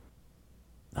well.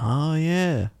 Oh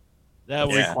yeah. That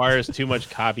Yeah. requires too much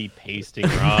copy pasting,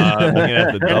 Rob. I'm gonna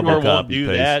have to double Grindor won't copy do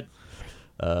paste.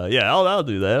 that. Yeah, I'll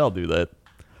do that. I'll do that.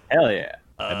 Hell yeah!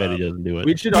 I bet he doesn't do it.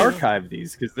 We should archive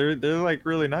these because they're like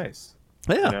really nice.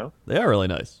 Yeah, You know? they are really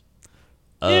nice.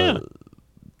 Yeah.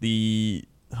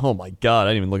 Oh my God,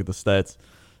 I didn't even look at the stats.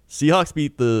 Seahawks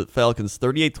beat the Falcons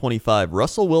 38-25.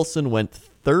 Russell Wilson went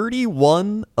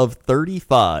 31 of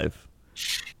 35,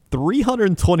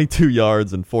 322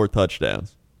 yards and 4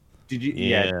 touchdowns. Did you?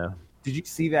 Yeah. Did you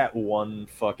see that one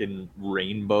fucking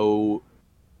rainbow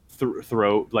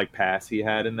throw like pass he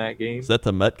had in that game? Is that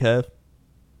to Metcalf?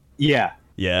 Yeah,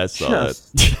 Yeah, I saw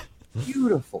Just that.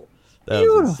 beautiful. That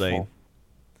was insane.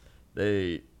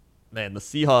 The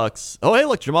Seahawks. Oh, hey,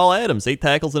 look, Jamal Adams, 8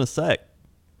 tackles and a sack.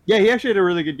 Yeah, he actually had a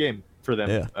really good game for them.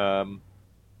 Yeah.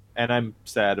 And I'm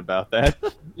sad about that,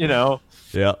 you know.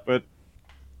 Yeah. But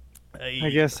I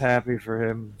guess happy for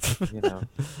him, you know.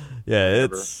 Yeah,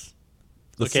 whatever. it's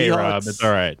the Okay, Seahawks. Rob. It's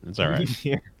all right. It's all right.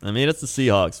 Yeah. I mean, it's the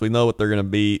Seahawks. We know what they're going to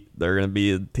be. They're going to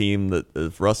be a team that,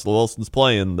 if Russell Wilson's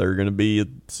playing, they're going to be a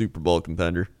Super Bowl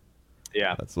contender.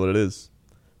 Yeah. That's what it is.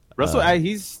 Russell,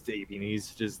 he's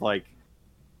just like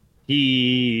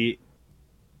he.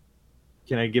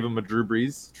 Can I give him a Drew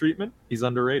Brees treatment? He's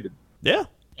underrated. Yeah.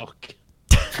 Okay.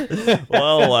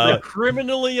 Well, The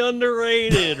criminally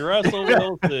underrated Russell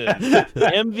Wilson,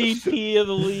 MVP of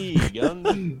the league.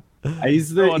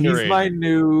 He's So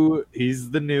underrated. He's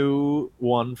the new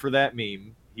one for that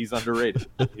meme. He's underrated.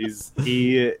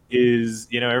 He is,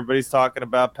 you know, everybody's talking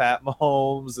about Pat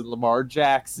Mahomes and Lamar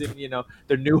Jackson, you know,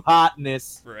 their new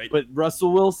hotness. Right. But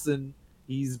Russell Wilson,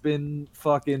 he's been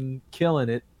fucking killing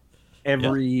it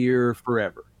every year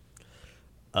forever.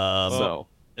 So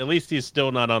At least he's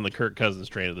still not on the Kirk Cousins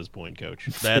train at this point, Coach.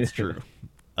 That's true.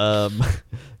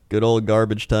 Good old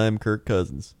garbage time Kirk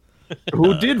Cousins.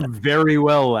 Who did very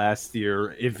well last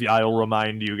year, if I'll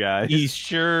remind you guys. He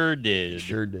sure did.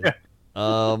 Sure did. Hey,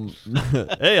 on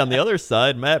the other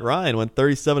side, Matt Ryan went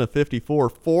 37 of 54,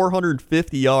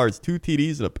 450 yards, 2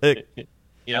 TDs and a pick.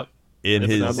 Yep. In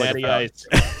his Natty Ice.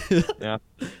 Yeah.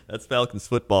 That's Falcons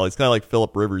football. He's kind of like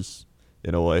Phillip Rivers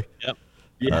in a way. Yep.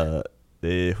 Yeah.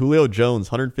 The Julio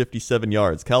Jones, 157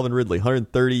 yards. Calvin Ridley,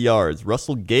 130 yards.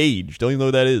 Russell Gage, don't even know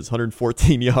who that is,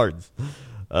 114 yards.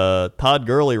 Todd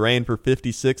Gurley ran for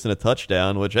 56 and a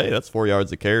touchdown, which, hey, that's 4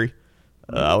 yards a carry.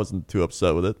 I wasn't too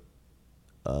upset with it.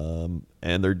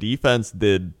 And their defense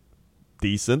did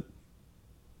decent.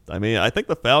 I mean, I think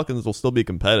the Falcons will still be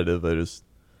competitive.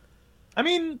 I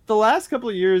mean, the last couple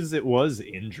of years it was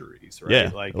injuries,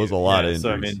 right? Yeah, it was a lot of injuries.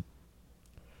 So, I mean,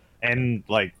 and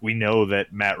like we know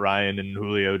that Matt Ryan and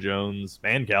Julio Jones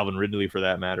and Calvin Ridley, for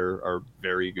that matter, are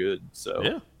very good.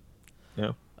 So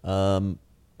yeah.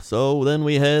 So then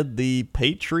we had the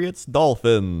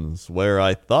Patriots-Dolphins, where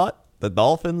I thought the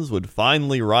Dolphins would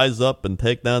finally rise up and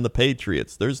take down the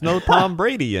Patriots. There's no Tom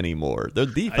Brady anymore. Their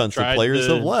defensive players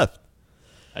have left.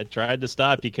 I tried to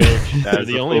stop you, Coach. You're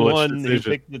the only one who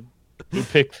decision.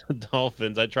 picked the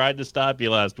Dolphins. I tried to stop you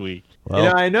last week.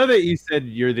 Well, I know that you said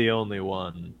you're the only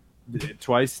one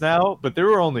twice now, but there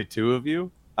were only 2 of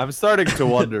you. I'm starting to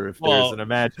wonder if there's an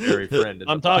imaginary friend.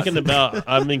 I'm talking about.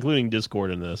 I'm including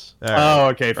Discord in this. all right. Oh,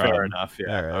 okay, fair enough.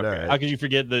 Yeah. All right. How could you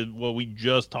forget what we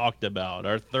just talked about?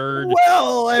 Our third,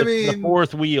 Well, I the mean,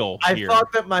 fourth wheel. I here.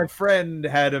 thought that my friend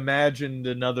had imagined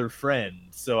another friend,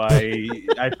 so I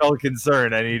felt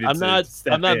concerned. I needed. I'm not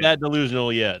in. that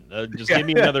delusional yet. Just give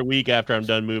me another week after I'm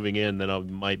done moving in, then I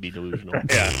might be delusional.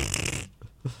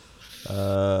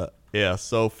 Yeah.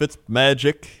 So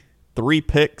Fitzmagic, 3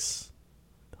 picks,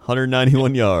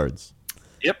 191 yards.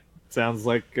 Yep. Sounds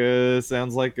like a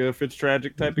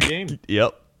Fitztragic type of game.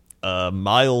 Yep.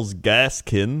 Myles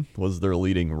Gaskin was their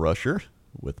leading rusher,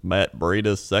 with Matt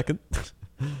Breida second.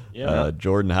 Yeah.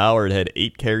 Jordan Howard had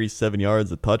 8 carries, 7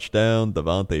 yards, a touchdown.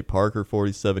 Devontae Parker,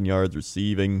 47 yards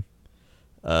receiving.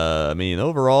 I mean,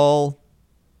 overall,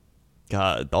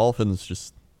 God, Dolphins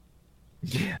just...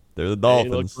 Yeah. They're the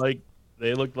Dolphins.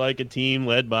 They looked like a team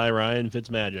led by Ryan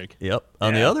Fitzmagic. Yep.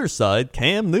 On the other side,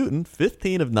 Cam Newton,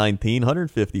 15 of 19,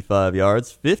 155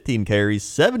 yards, 15 carries,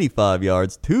 75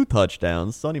 yards, 2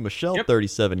 touchdowns. Sonny Michel,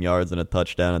 37 yards and a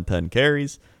touchdown and 10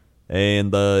 carries.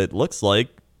 And it looks like,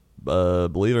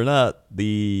 believe it or not,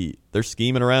 they're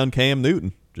scheming around Cam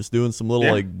Newton, just doing some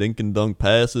little like dink and dunk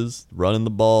passes, running the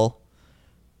ball.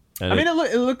 And I mean,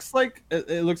 it looks like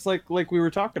we were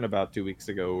talking about 2 weeks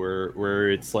ago, where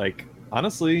it's like,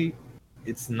 honestly,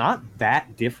 it's not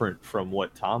that different from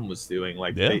what Tom was doing.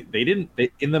 Like they didn't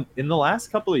in the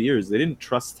last couple of years, they didn't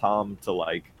trust Tom to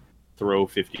like throw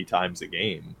 50 times a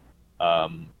game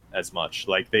as much.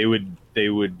 Like they would he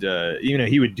would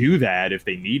do that if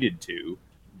they needed to,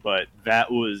 but that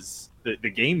was the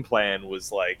game plan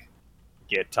was like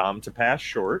get Tom to pass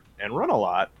short and run a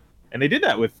lot. And they did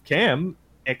that with Cam,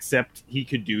 except he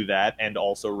could do that and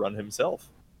also run himself.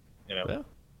 Yeah.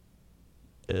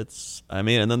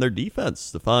 And then their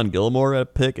defense. Stephon Gilmore at a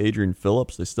pick, Adrian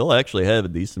Phillips. They still actually have a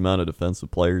decent amount of defensive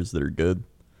players that are good.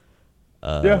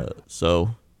 So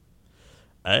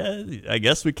I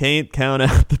guess we can't count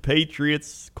out the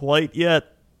Patriots quite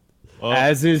yet. Well,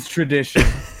 as is tradition.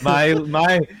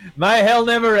 my hell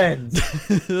never ends.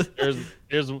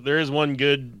 There is one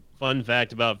good fun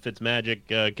fact about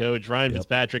Fitzmagic, Coach. Ryan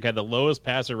Fitzpatrick had the lowest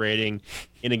passer rating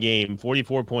in a game,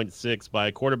 44.6, by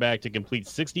a quarterback to complete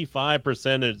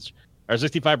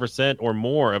 65% or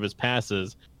more of his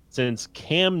passes since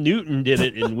Cam Newton did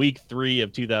it in Week 3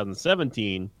 of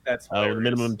 2017. That's with a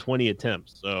minimum 20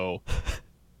 attempts. So,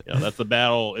 that's the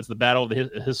battle. It's the battle of the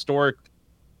historic,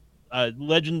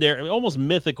 legendary, almost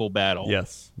mythical battle.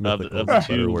 Yes, of the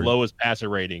 2 lowest passer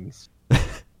ratings.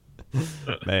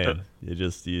 Man,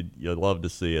 you'd love to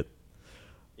see it.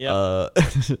 Yeah.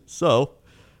 So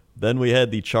then we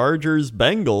had the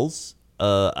Chargers-Bengals.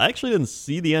 I actually didn't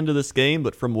see the end of this game,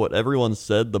 but from what everyone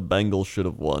said, the Bengals should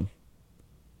have won.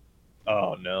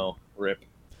 Oh no, rip.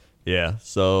 Yeah.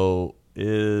 So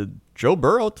Joe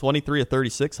Burrow, 23 of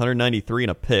 36, 193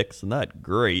 and a pick, so not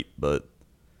great, but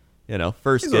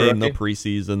first He's game, no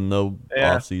preseason, no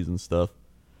Yeah. off-season stuff.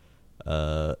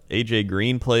 AJ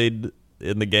Green played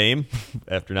in the game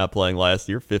after not playing last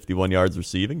year, 51 yards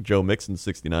receiving. Joe Mixon,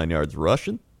 69 yards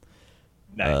rushing.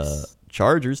 Nice.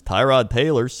 Chargers, Tyrod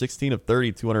Taylor, 16 of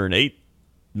 30, 208.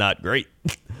 Not great.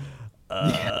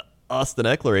 Austin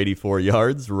Eckler, 84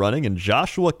 yards running, and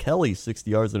Joshua Kelly, 60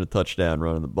 yards and a touchdown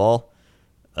running the ball.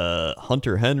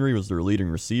 Hunter Henry was their leading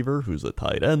receiver, who's a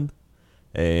tight end.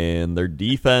 And their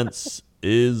defense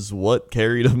is what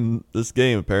carried them this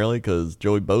game, apparently, because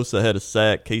Joey Bosa had a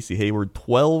sack, Casey Hayward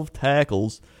 12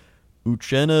 tackles,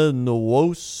 Uchenna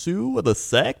Nwosu with a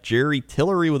sack, Jerry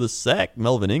Tillery with a sack,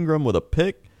 Melvin Ingram with a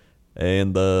pick,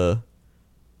 and let's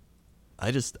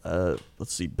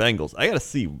see, Bengals. I gotta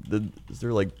see, is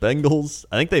there like Bengals?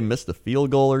 I think they missed a field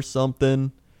goal or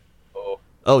something.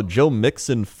 Oh, Joe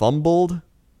Mixon fumbled.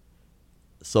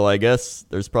 So I guess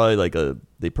there's probably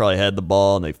they probably had the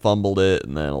ball and they fumbled it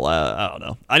and then I don't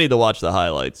know. I need to watch the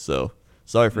highlights, so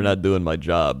sorry for not doing my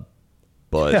job.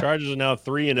 But Chargers are now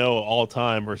 3-0 all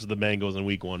time versus the Bengals in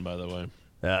Week 1. By the way,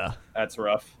 yeah, That's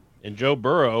rough. and Joe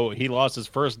Burrow, he lost his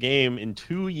first game in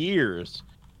 2 years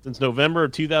since November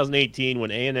of 2018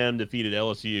 when A&M defeated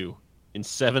LSU in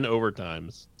 7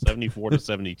 overtimes,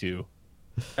 74-72.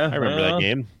 I remember that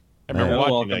game. I remember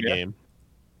watching that game.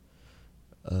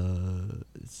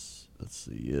 let's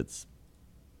see. It's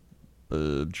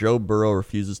Joe Burrow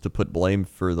refuses to put blame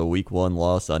for the Week 1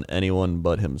 loss on anyone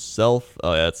but himself.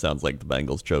 Oh, yeah, that sounds like the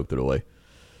Bengals choked it away.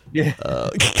 Yeah.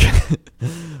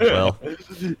 Well,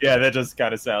 yeah, that does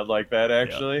kind of sound like that,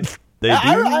 actually. they do.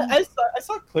 I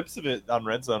saw clips of it on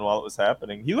Red Zone while it was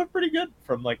happening. He looked pretty good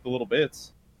from like the little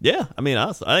bits. Yeah, I mean,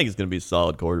 honestly, I think he's going to be a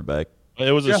solid quarterback.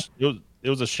 It was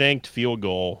a shanked field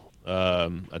goal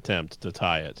attempt to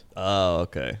tie it. Oh,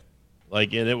 okay.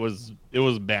 And it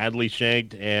was badly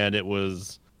shanked, and it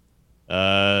was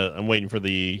I'm waiting for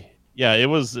the it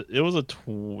was like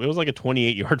a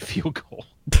 28-yard field goal.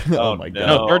 Oh my god.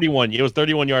 No, 31. It was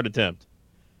 31-yard attempt.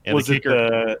 And Was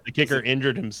the kicker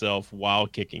injured himself while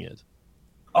kicking it.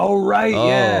 Oh right,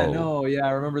 yeah, Oh. no, yeah,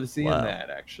 I remember seeing Wow. that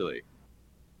actually.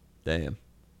 Damn.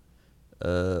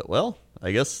 Well,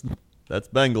 I guess that's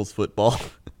Bengals football.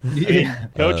 Yeah,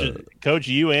 Coach,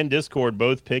 you and Discord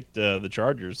both picked the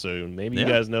Chargers, so maybe you Yeah.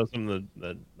 guys know something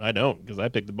that I don't, because I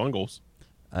picked the Bengals.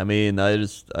 I mean, I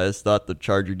just thought the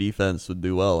Charger defense would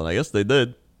do well, and I guess they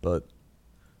did, but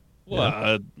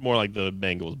Well, more like the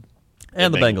Bengals.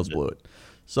 and the Bengals did. blew it.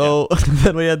 So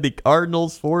then we had the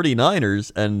Cardinals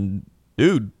 49ers, and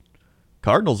dude,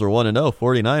 Cardinals are 1-0,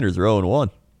 49ers are 0-1.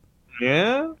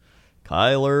 yeah.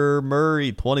 Kyler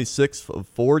Murray, 26 of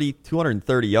 40,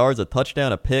 230 yards, a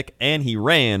touchdown, a pick, and he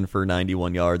ran for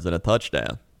 91 yards and a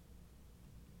touchdown.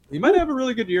 He might have a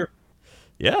really good year.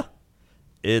 Yeah.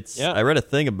 I read a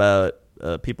thing about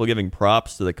people giving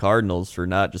props to the Cardinals for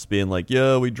not just being like,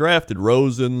 yeah, we drafted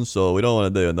Rosen, so we don't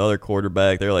want to do another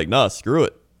quarterback. They're like, nah, screw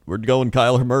it. We're going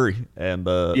Kyler Murray. And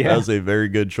that was a very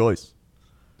good choice.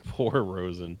 Poor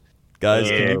Rosen. Guys,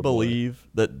 can you boy. believe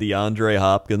that DeAndre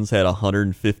Hopkins had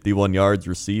 151 yards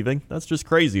receiving? That's just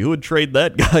crazy. Who would trade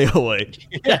that guy away?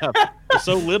 Yeah, for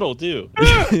so little, too.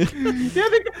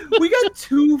 We got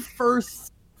 2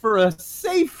 firsts for a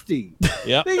safety.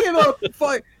 Yeah. They gave up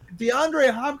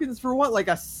DeAndre Hopkins for what, like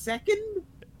a second?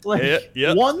 Like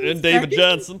one and David second?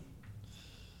 Johnson.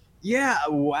 Yeah,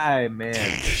 why,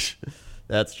 man?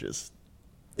 That's just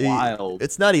Wild.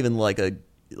 It's not even like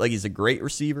he's a great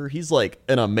receiver. He's like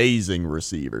an amazing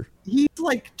receiver. He's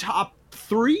like top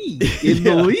 3 in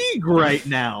the league right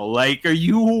now. Like, are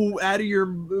you out of your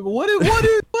what?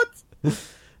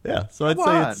 Yeah, so I'd Come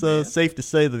say on, it's man. safe to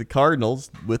say that the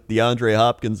Cardinals, with DeAndre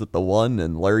Hopkins at the 1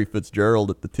 and Larry Fitzgerald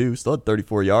at the 2, still had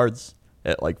 34 yards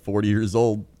at like 40 years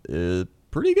old.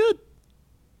 Pretty good.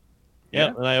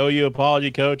 Yeah, and I owe you an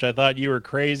apology, Coach. I thought you were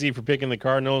crazy for picking the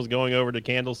Cardinals going over to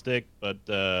Candlestick, but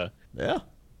Yeah,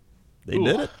 they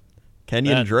did it.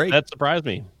 Kenyon Drake, that surprised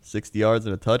me. 60 yards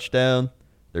and a touchdown.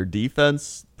 Their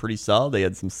defense, pretty solid. They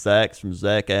had some sacks from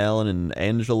Zach Allen and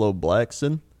Angelo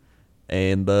Blackson.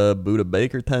 And Buda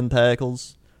Baker, 10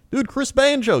 tackles. Dude, Chris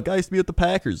Banjo, guy used to be with the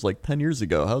Packers like 10 years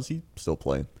ago. How's he still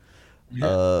playing?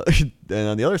 Yeah. And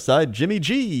on the other side, Jimmy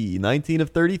G, 19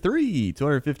 of 33,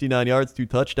 259 yards, 2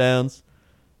 touchdowns.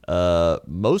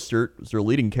 Mostert was their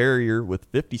leading carrier with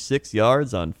 56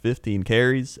 yards on 15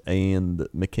 carries, and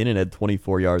McKinnon had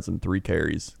 24 yards and 3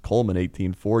 carries. Coleman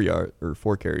 18, 4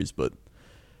 carries, but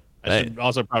I should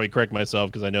also probably correct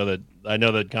myself because I know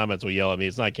that comments will yell at me.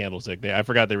 It's not Candlestick. I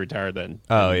forgot they retired then.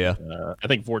 Oh yeah, I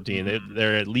think 14.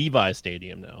 They're at Levi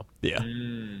Stadium now. yeah.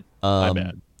 My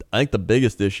bad. I think the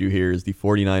biggest issue here is the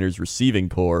 49ers receiving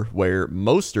core, where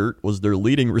Mostert was their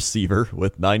leading receiver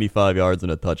with 95 yards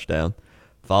and a touchdown,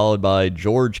 followed by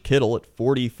George Kittle at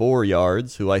 44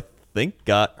 yards, who I think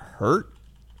got hurt.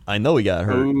 I know he got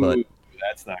hurt, but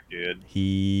that's not good.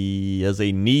 he has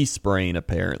a knee sprain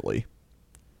apparently.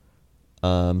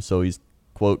 So he's,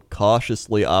 quote,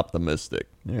 cautiously optimistic.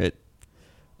 All right.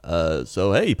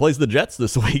 So, hey, he plays the Jets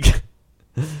this week.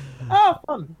 Oh,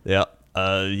 fun. Yeah.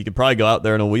 You could probably go out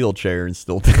there in a wheelchair and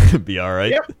still be all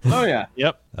right. Yep. Oh yeah.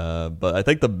 Yep. But I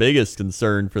think the biggest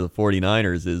concern for the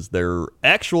 49ers is their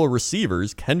actual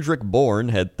receivers. Kendrick Bourne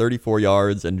had 34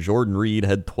 yards and Jordan Reed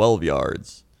had 12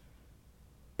 yards.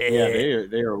 Yeah,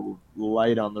 they are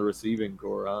light on the receiving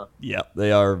core, huh? Yeah,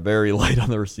 they are very light on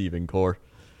the receiving core.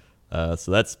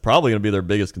 So that's probably going to be their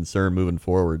biggest concern moving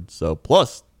forward. So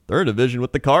plus, they're in a division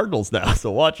with the Cardinals now,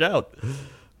 so watch out.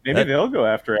 Maybe they'll go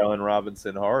after Allen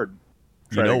Robinson hard.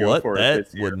 You know what? That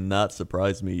would not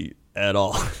surprise me at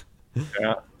all.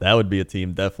 Yeah. That would be a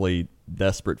team definitely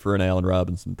desperate for an Allen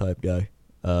Robinson type guy.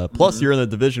 Plus, you're in the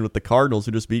division with the Cardinals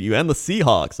who just beat you, and the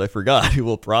Seahawks. I forgot who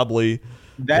will probably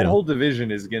that whole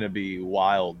division is going to be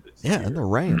wild. This year. and the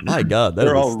Rams. My God, that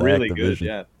they're is a all stacked really division.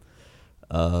 good.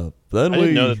 Yeah. Then I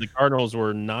didn't know that the Cardinals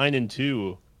were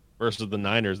 9-2 versus the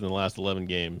Niners in the last 11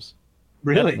 games.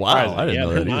 Really? Wow, I didn't know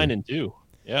they're that either. 9-2.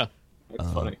 Yeah.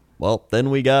 That's funny. Well, then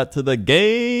we got to the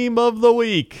game of the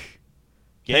week.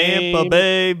 Tampa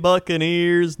Bay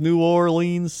Buccaneers, New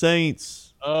Orleans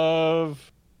Saints.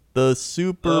 Of The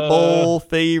Super Bowl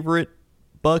favorite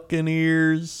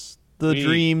Buccaneers, the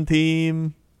dream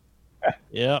team.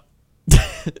 Yep.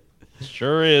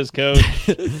 Sure is, Coach.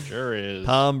 Sure is.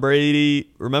 Tom Brady.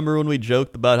 Remember when we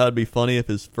joked about how it'd be funny if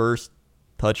his first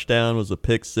touchdown was a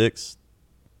pick six?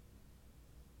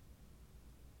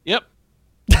 Yep.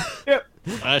 Yep.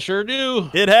 I sure do.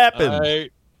 It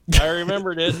happened. I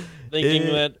remembered it,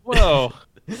 thinking that, whoa,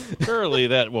 surely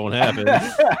that won't happen.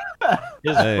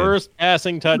 His first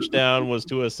passing touchdown was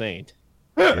to a Saint.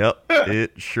 Yep,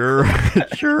 it sure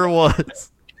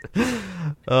was.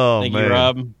 Oh, Thank man. you,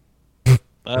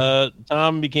 Rob.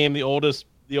 Tom became the oldest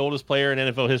player in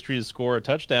NFL history to score a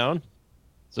touchdown,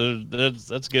 so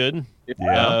that's good.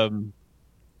 Yeah.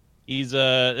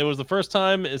 It was the first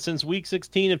time since Week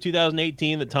 16 of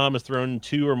 2018 that Tom has thrown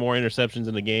 2 or more interceptions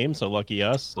in a game. So lucky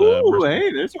us. Ooh,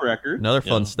 hey, there's a record. Another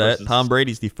fun stat. Tom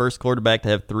Brady's the first quarterback to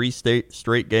have 3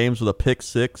 straight games with a pick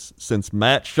six since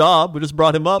Matt Schaub, who just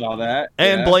brought him up, Saw that.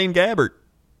 and Blaine Gabbert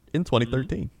in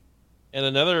 2013. And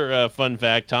another fun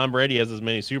fact: Tom Brady has as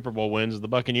many Super Bowl wins as the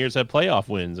Buccaneers have playoff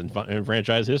wins in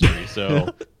franchise history.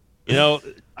 So,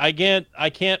 I can't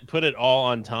put it all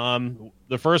on Tom.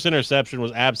 The first interception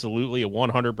was absolutely a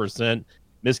 100%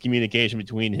 miscommunication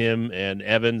between him and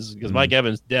Evans, because Mike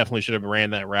Evans definitely should have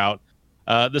ran that route.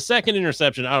 The second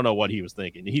interception, I don't know what he was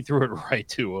thinking. He threw it right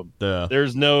to him. Yeah.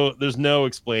 There's no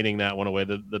explaining that one away.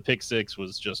 The pick six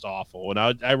was just awful.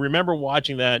 And I remember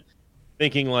watching that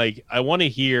thinking, like, I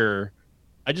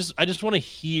just want to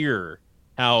hear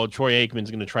how Troy Aikman's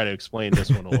going to try to explain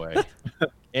this one away.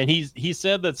 And he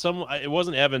said that it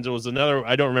wasn't Evans, it was another,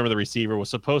 I don't remember the receiver, was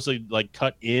supposed to like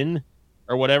cut in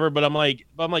or whatever. But I'm like,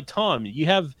 Tom, you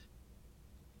have,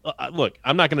 look,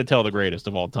 I'm not going to tell the greatest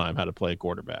of all time how to play a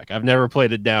quarterback. I've never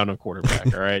played it down a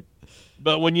quarterback. All right.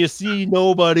 But when you see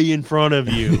nobody in front of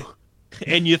you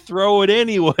and you throw it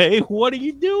anyway, what are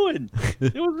you doing?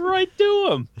 It was right to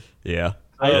him. Yeah.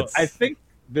 I think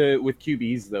with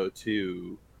QBs though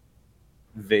too,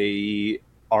 they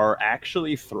are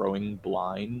actually throwing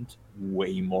blind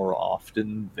way more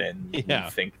often than you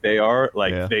think they are.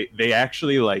 Like they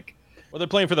actually like. Well, they're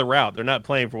playing for the route. They're not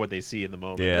playing for what they see in the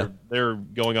moment. Yeah. They're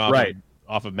going off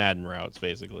off of Madden routes,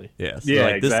 basically. Yeah.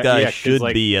 So this guy should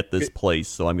be at this place,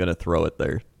 so I'm going to throw it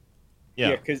there.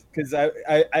 Yeah, because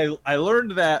I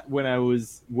learned that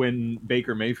when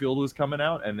Baker Mayfield was coming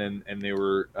out, and they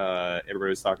were everybody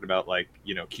was talking about like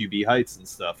QB heights and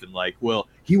stuff, and like, well,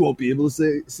 he won't be able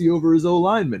to see over his O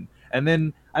lineman, and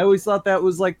then I always thought that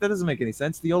was like, that doesn't make any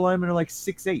sense. The O linemen are like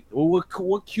 6'8". Well, what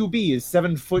QB is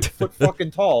 7 foot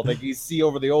fucking tall that you see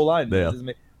over the O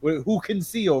lineman? Who can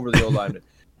see over the O lineman?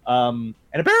 And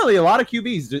apparently a lot of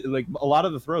QBs, like a lot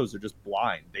of the throws are just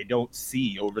blind. They don't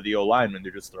see over the O lineman.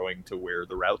 They're just throwing to where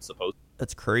the route's supposed to.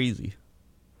 That's crazy.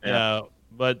 Yeah,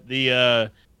 but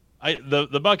the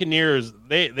Buccaneers,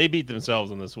 they beat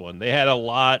themselves on this one. They had a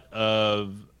lot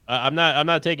of I'm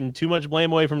not taking too much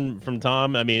blame away from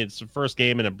Tom. I mean, it's the first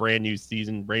game in a brand new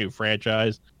season, brand new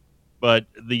franchise. But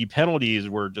the penalties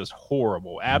were just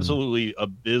horrible, absolutely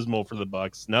abysmal for the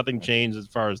Bucs. Nothing changed as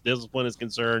far as discipline is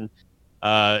concerned.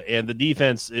 And the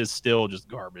defense is still just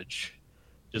garbage,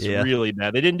 really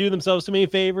bad. They didn't do themselves too many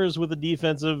favors with the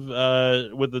defensive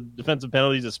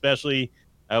penalties, especially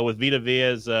with Vita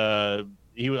Vea's. I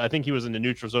think he was in the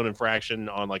neutral zone infraction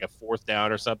on like a 4th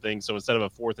down or something. So instead of a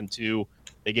 4th and 2,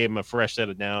 they gave him a fresh set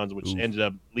of downs, which ended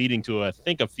up leading to I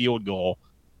think a field goal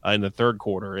in the third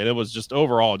quarter, and it was just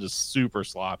overall just super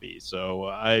sloppy.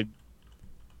 So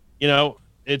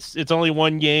it's only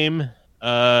one game.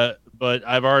 But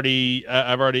I've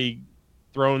already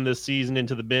thrown this season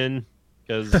into the bin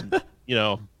because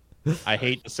I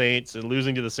hate the Saints, and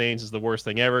losing to the Saints is the worst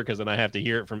thing ever because then I have to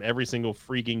hear it from every single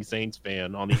freaking Saints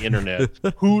fan on the internet.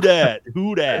 Who dat?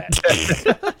 Who dat?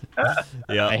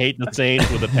 Yeah. I hate the Saints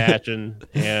with a passion,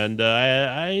 and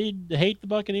I hate the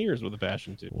Buccaneers with a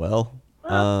passion too. Well,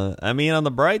 I mean, on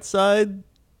the bright side,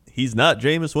 he's not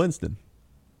Jameis Winston.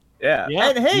 Yeah. Yeah,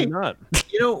 And hey, he's not.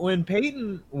 when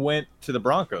Peyton went to the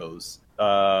Broncos,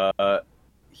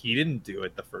 he didn't do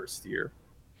it the first year.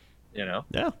 Yeah.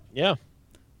 Yeah.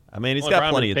 I mean, he's Well, got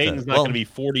Brown plenty and of Peyton's time. not going to be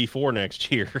 44 next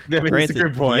year. I mean, Granted, it's a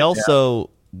good point. he also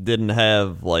didn't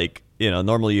have, like,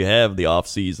 normally you have the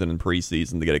offseason and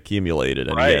preseason to get accumulated,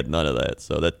 and he Right. had none of that.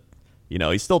 So that,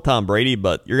 he's still Tom Brady,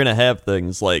 but you're going to have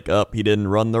things like, he didn't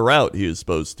run the route he was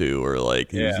supposed to, or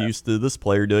like, he was used to this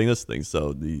player doing this thing.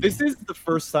 So This is the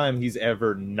first time he's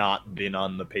ever not been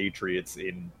on the Patriots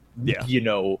in,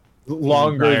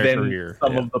 longer entire than career.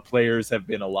 some of the players have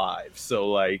been alive. So,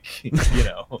 like,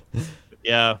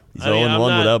 Yeah. he's I mean,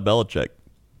 0-1 without Belichick.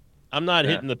 I'm not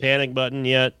hitting the panic button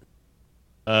yet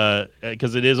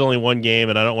because it is only one game,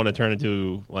 and I don't want to turn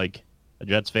into like a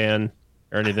Jets fan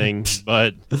or anything.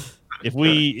 But if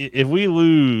we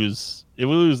lose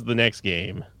the next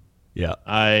game, Yeah.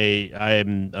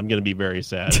 I'm going to be very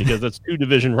sad because that's two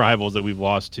division rivals that we've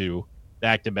lost to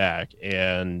back to back,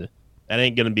 and that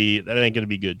ain't gonna be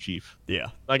good, Chief. Yeah.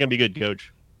 Not gonna be good,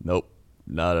 Coach. Nope.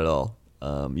 Not at all.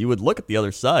 You would look at the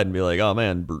other side and be like, oh,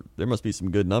 man, there must be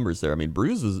some good numbers there. I mean,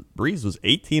 Breeze was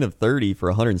 18 of 30 for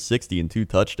 160 and 2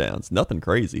 touchdowns. Nothing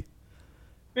crazy.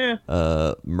 yeah.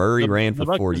 Murray ran The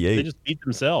for Bucs 48. They just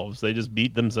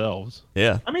beat themselves.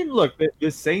 Yeah. I mean, look,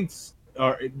 the Saints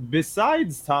are,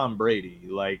 besides Tom Brady,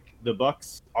 like, the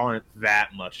Bucks aren't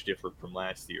that much different from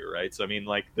last year, right? So, I mean,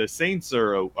 like, the Saints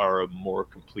are a more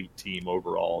complete team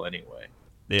overall anyway.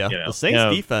 Yeah. The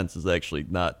Saints defense is actually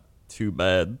not too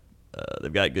bad.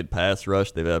 They've got good pass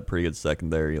rush. They've had pretty good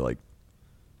secondary. Like,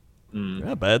 they're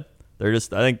not bad. They're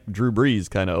just, I think Drew Brees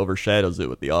kind of overshadows it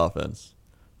with the offense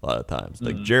a lot of times.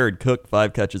 Like Jared Cook,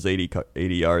 5 catches, 80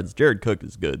 yards. Jared Cook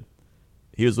is good.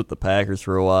 He was with the Packers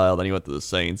for a while. Then he went to the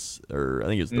Saints, or I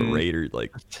think it was the Raiders.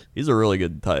 Like, he's a really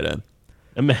good tight end.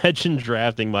 Imagine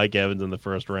drafting Mike Evans in the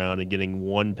first round and getting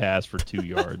one pass for 2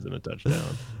 yards and a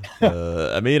touchdown.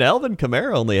 I mean, Alvin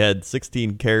Kamara only had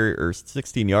 16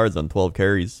 yards on 12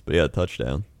 carries, but he had a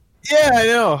touchdown. Yeah, I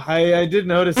know. I did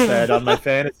notice that on my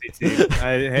fantasy team.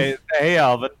 Hey,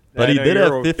 Alvin. But I he know did you're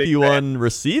have a big fan. 51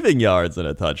 receiving yards and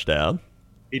a touchdown.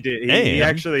 He did. And- He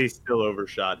actually still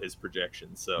overshot his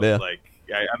projections. So, Yeah. like,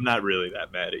 I'm not really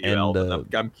that mad at you, And, Alvin.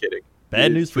 I'm kidding.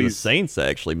 Bad news for the Please. Saints,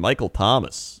 actually. Michael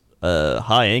Thomas,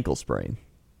 high ankle sprain.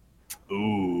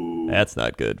 Ooh. That's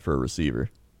not good for a receiver.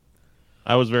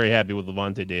 I was very happy with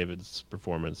Levante David's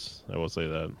performance. I will say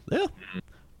that. Yeah.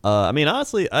 I mean,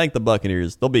 honestly, I think the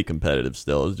Buccaneers, they'll be competitive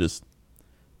still.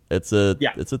 It's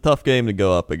a tough game to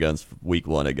go up against week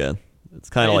 1 again. It's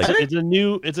kind of like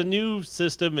It's a new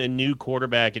system and new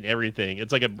quarterback and everything.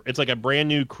 It's like a brand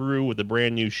new crew with a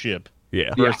brand new ship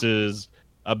yeah. versus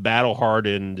a battle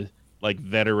hardened like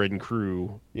veteran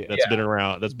crew that's been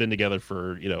around, that's been together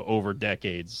for over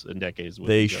decades and decades with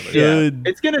They each other. should.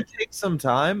 It's gonna take some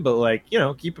time, but like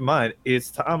keep in mind, it's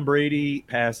Tom Brady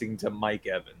passing to Mike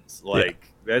Evans. Like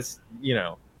that's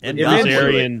And Bruce eventually-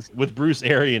 Arians with Bruce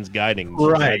Arians guiding.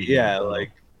 right? Yeah,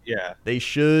 like yeah. They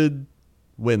should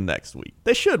win next week.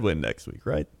 They should win next week,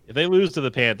 right? If they lose to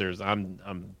the Panthers, I'm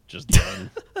just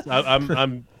done.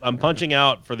 I'm punching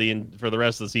out for the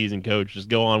rest of the season, Coach. Just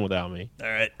go on without me. All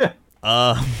right.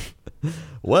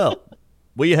 Well,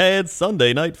 we had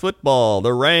Sunday Night Football.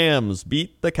 The Rams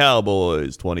beat the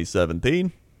Cowboys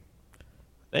 2017.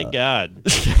 Thank God.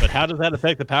 But how does that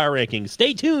affect the power rankings?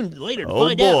 Stay tuned later to Oh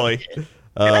find boy. out.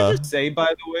 Can I just say, by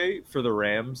the way, for the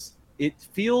Rams, it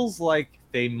feels like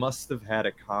they must have had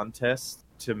a contest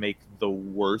to make the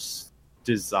worst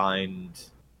designed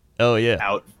Oh yeah.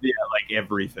 like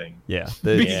everything. Yeah.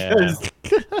 Because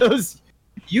those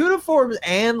uniforms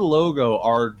and logo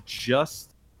are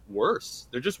just worse.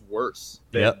 They're just worse.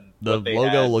 than Yep. The what they logo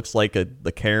had. looks like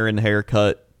the Karen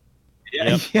haircut,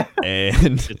 Yeah, Yep.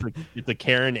 and It's a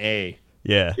Karen A.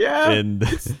 yeah. yeah. And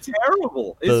It's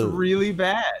terrible. It's The- really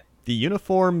bad. the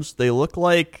uniforms, they look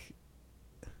like,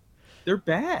 They're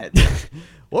bad.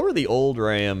 what were the old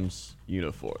Rams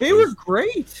uniforms? They were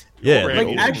great. Yeah. Right. Like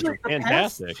Old actually, ones the are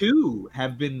past fantastic. 2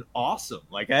 have been awesome.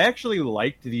 Like I actually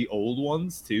liked the old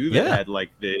ones too. That Yeah. had like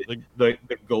the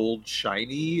gold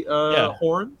shiny Yeah.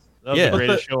 horns. That was Yeah. the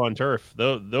greatest show on turf.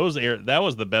 That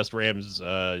was the best Rams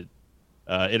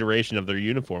iteration of their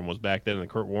uniform was back then in the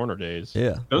Kurt Warner days.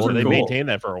 Yeah. Those So are they cool. maintained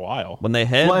that for a while. When they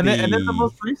had Well, and, the, then, and then the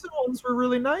most recent ones were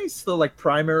really nice. The like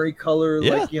primary color,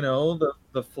 Yeah. like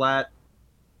the flat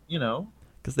you know.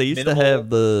 Because they used Minimal- to have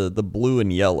the blue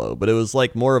and yellow, but it was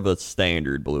like more of a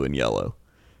standard blue and yellow.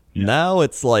 Yeah. Now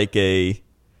it's like a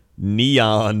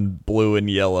neon blue and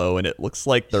yellow, and it looks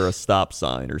like they're a stop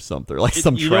sign or something, like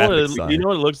some You know traffic what sign. you know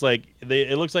what it looks like?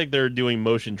 It looks like they're doing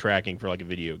motion tracking for like a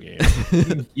video game.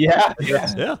 Yeah.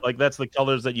 Yeah. Like that's the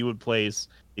colors that you would place.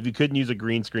 If you couldn't use a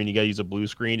green screen, you got to use a blue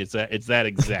screen. It's that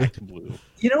exact blue.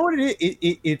 You know what it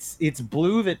is? It's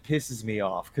blue that pisses me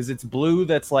off because it's blue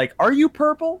that's like, are you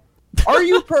purple? Are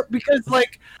you purple? Because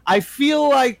like I feel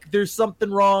like there's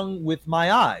something wrong with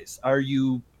my eyes. Are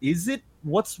you? Is it?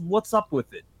 What's up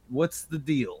with it? What's the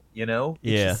deal? You know?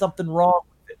 It's Yeah. just something wrong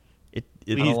with it.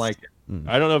 I don't like it.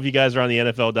 I don't know if you guys are on the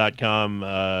NFL.com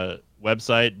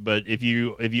website, but if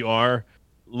you are,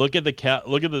 go to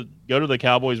the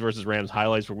Cowboys versus Rams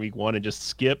highlights for Week 1 and just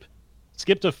skip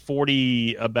to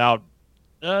 40 about.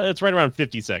 It's right around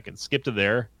 50 seconds. Skip to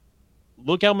there.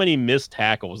 Look how many missed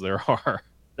tackles there are.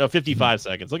 No, 55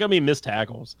 seconds. Look how many missed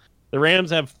tackles. The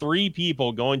Rams have 3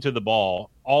 people going to the ball.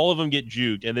 All of them get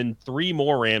juked, and then 3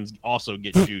 more Rams also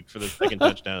get juked for the second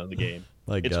touchdown of the game.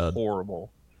 My It's God,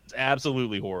 horrible. It's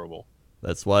absolutely horrible.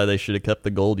 that's why they should have kept the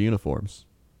gold uniforms.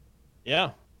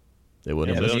 Yeah. They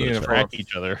wouldn't Yeah, They have the don't missed uniform. track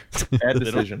each other. Bad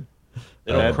decision.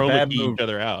 They don't Bad chroma key move. each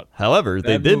other out. However,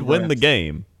 they Bad did move, win the Rams.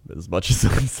 game, as much as I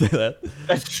can say that.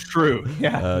 That's true.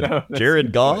 Yeah. no, that's a Jared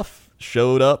good Goff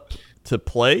showed up to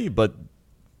play, but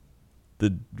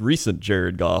the recent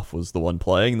Jared Goff was the one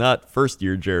playing, not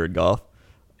first-year Jared Goff.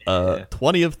 Yeah.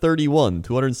 20 of 31,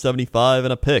 275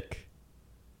 and a pick.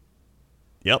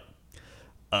 Yep.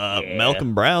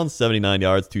 Malcolm Brown, 79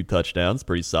 yards, 2 touchdowns,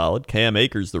 pretty solid. Cam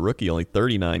Akers, the rookie, only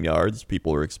 39 yards.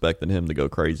 People were expecting him to go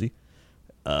crazy.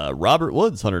 Robert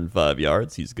Woods, 105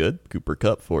 yards. He's good. Cooper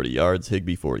Kupp, 40 yards.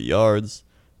 Higbee, 40 yards.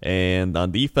 And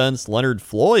on defense, Leonard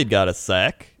Floyd got a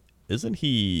sack. Isn't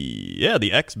he? Yeah,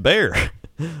 the ex-Bear.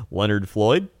 Leonard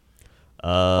Floyd.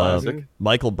 Classic.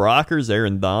 Michael Brockers,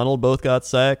 Aaron Donald both got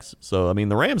sacks. So, I mean,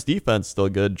 the Rams' defense still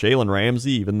good. Jalen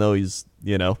Ramsey, even though he's,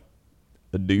 a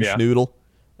douche Yeah. noodle,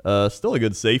 still a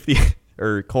good safety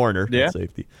or corner, not Yeah.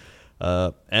 safety.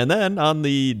 And then on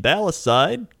the Dallas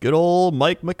side, good old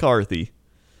Mike McCarthy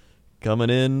coming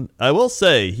in. I will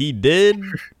say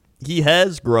he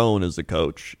has grown as a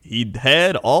coach. He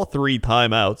had all 3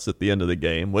 timeouts at the end of the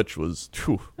game, which was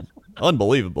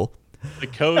unbelievable. The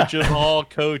coach of all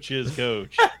coaches,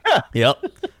 coach. Yep.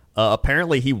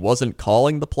 Apparently he wasn't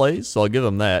calling the plays, so I'll give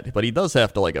him that. But he does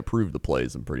have to approve the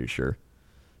plays, I'm pretty sure.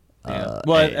 Well,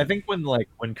 and- I think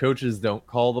when coaches don't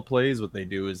call the plays, what they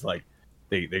do is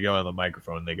they go on the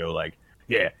microphone and they go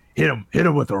yeah, hit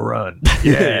him with a run.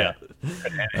 Yeah.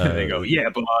 And they go, yeah,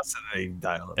 boss, and they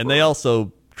dial it. And they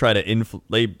also try to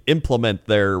they implement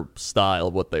their style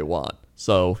of what they want.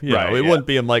 So, Right, it yeah. wouldn't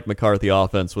be a Mike McCarthy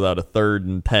offense without a 3rd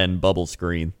and 10 bubble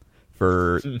screen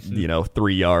for,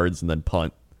 3 yards and then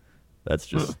punt. That's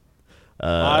just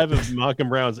 5 of Malcolm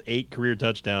Brown's 8 career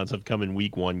touchdowns have come in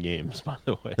Week 1 games, by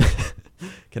the way.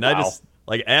 Can I just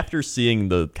after seeing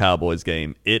the Cowboys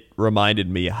game, it reminded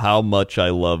me how much I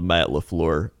love Matt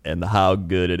LaFleur and how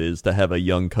good it is to have a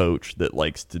young coach that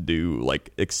likes to do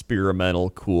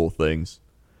experimental cool things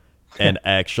and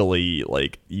actually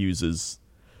uses.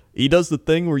 He does the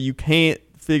thing where you can't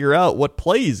figure out what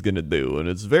play he's going to do, and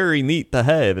it's very neat to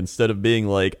have instead of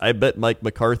being I bet Mike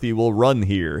McCarthy will run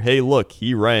here. Hey, look,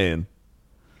 he ran.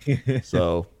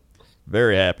 So,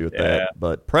 very happy with Yeah. that.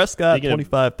 But Prescott, Speaking of-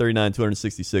 25, 39,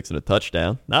 266 and a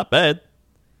touchdown. Not bad.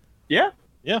 Yeah.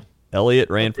 Yeah. Elliott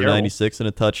ran for terrible. 96 and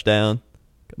a touchdown.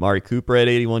 Amari Cooper had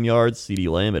 81 yards. CeeDee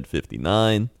Lamb had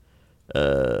 59.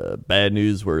 Bad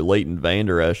news where Leighton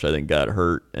Vander Esch, I think, got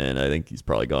hurt, and I think he's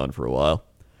probably gone for a while.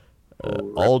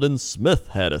 Alden Smith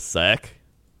had a sack.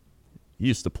 He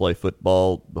used to play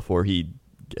football before he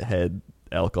had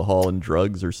alcohol and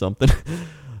drugs or something.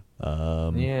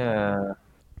 Yeah.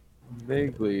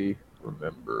 Vaguely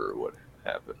remember what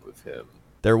happened with him.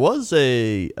 There was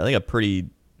I think a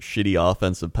pretty shitty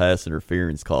offensive pass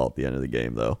interference call at the end of the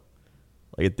game, though.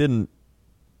 It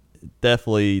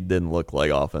definitely didn't look like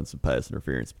offensive pass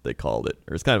interference, but they called it.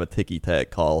 It was kind of a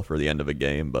ticky-tack call for the end of a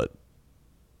game, but,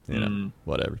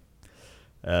 whatever.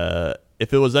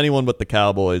 If it was anyone but the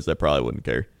Cowboys, I probably wouldn't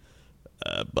care.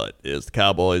 But it was the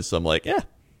Cowboys, so I'm like, yeah.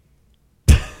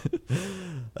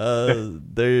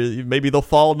 Maybe they'll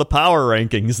fall in the power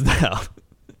rankings now.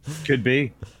 Could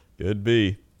be. Could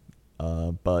be.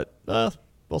 But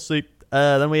we'll see.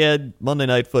 Then we had Monday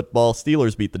Night Football.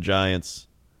 Steelers beat the Giants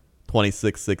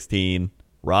 26-16.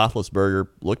 Roethlisberger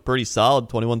looked pretty solid,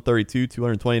 21-32,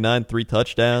 229, 3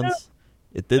 touchdowns.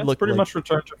 It did That's look pretty like, much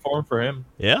return to form for him.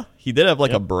 Yeah, he did have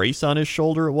a brace on his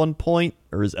shoulder at one point,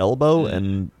 or his elbow,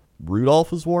 and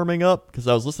Rudolph was warming up, because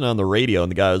I was listening on the radio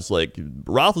and the guy was like,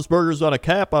 Roethlisberger's in a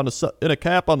cap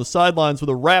on the sidelines with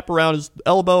a wrap around his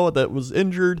elbow that was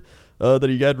injured, that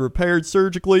he had repaired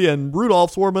surgically, and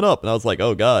Rudolph's warming up. And I was like,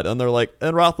 oh God. And they're like,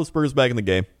 and Roethlisberger's back in the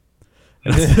game.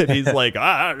 And he's like,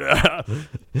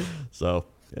 So,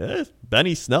 yeah,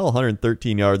 Benny Snell,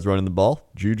 113 yards running the ball.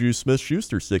 Juju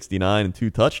Smith-Schuster, 69 and 2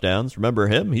 touchdowns. Remember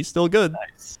him? He's still good.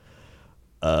 Nice.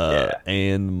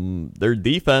 And their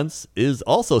defense is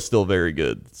also still very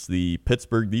good. The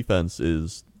Pittsburgh defense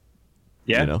is,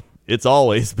 it's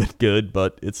always been good,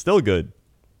 but it's still good.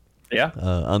 Yeah.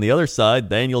 On the other side,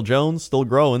 Daniel Jones still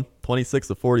growing,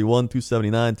 26 of 41,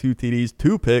 279, 2 TDs,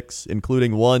 2 picks,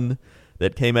 including one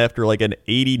that came after like an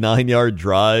 89-yard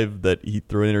drive that he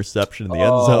threw an interception in the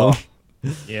end zone.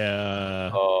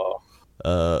 Yeah.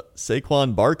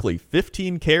 Saquon Barkley,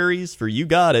 15 carries for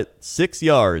 6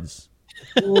 yards.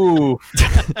 Ooh.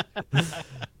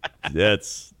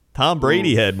 That's Tom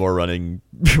Brady had more rushing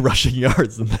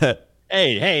yards than that.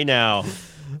 Hey now.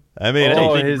 I mean,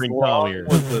 his long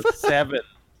was a 7.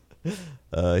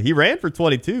 He ran for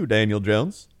 22, Daniel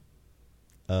Jones.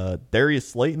 Darius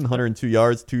Slayton, 102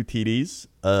 yards, 2 TDs.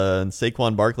 And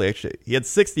Saquon Barkley, actually, he had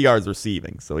 60 yards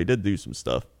receiving, so he did do some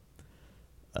stuff.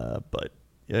 But,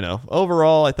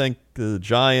 overall, I think the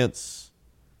Giants,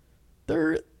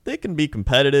 they can be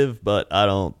competitive, but I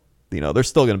don't, they're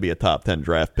still going to be a top 10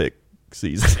 draft pick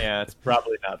season. Yeah, it's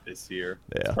probably not this year.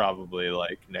 Yeah. It's probably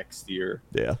like next year.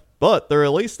 Yeah. But they're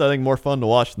at least, I think, more fun to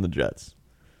watch than the Jets.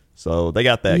 So they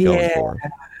got that going for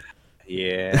them.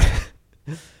 Yeah.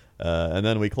 And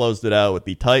then we closed it out with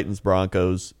the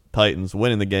Titans-Broncos. Titans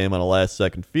winning the game on a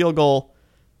last-second field goal.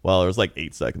 Well, there was like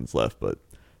 8 seconds left, but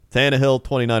Tannehill,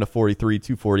 29 of 43,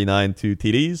 249, 2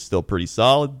 TDs, still pretty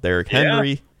solid. Derrick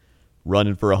Henry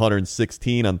running for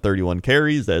 116 on 31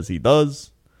 carries, as he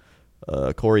does.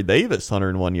 Corey Davis,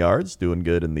 101 yards, doing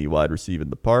good in the wide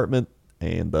receiving department.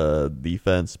 And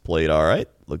defense played all right,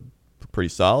 looked pretty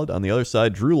solid. On the other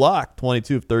side, Drew Lock,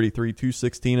 22 of 33,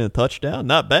 216 and a touchdown.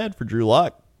 Not bad for Drew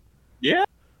Lock. Yeah.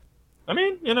 I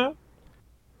mean,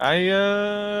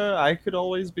 I could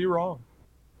always be wrong.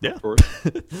 Yeah. Of course.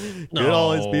 Could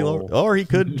always be lower. Or he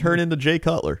could turn into Jay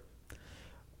Cutler.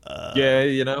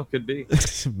 Yeah, could be.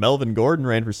 Melvin Gordon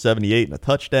ran for 78 and a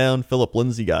touchdown. Phillip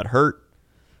Lindsay got hurt.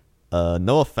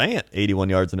 Noah Fant, 81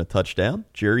 yards and a touchdown.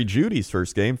 Jerry Jeudy's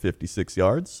first game, 56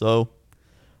 yards. So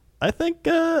I think,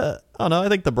 I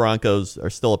think the Broncos are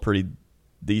still a pretty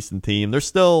decent team. They're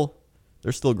still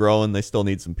growing. They still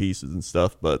need some pieces and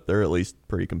stuff, but they're at least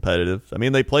pretty competitive. I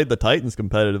mean, they played the Titans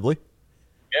competitively.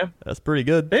 Yeah. That's pretty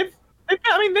good. They've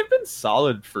been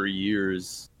solid for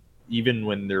years, even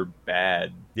when they're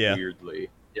bad. Yeah. Weirdly,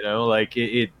 like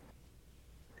it.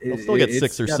 They'll still get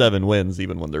 6 or 7 wins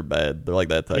even when they're bad. They're like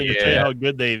that type of Tell team. you how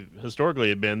good they historically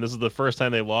have been. This is the first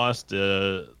time they've lost.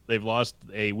 They've lost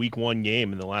a Week 1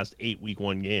 game in the last 8 Week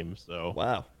 1 games. So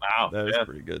Wow, that is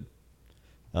pretty good.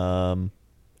 And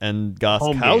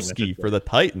Gostkowski for the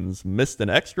Titans missed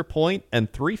an extra point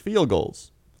and 3 field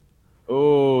goals.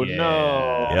 Oh Yeah.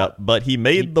 no! Yep, but he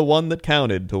made the one that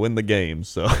counted to win the game.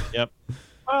 So Yep.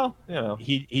 Well,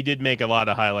 He did make a lot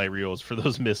of highlight reels for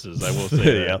those misses. I will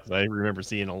say that. Yep. I remember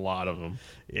seeing a lot of them.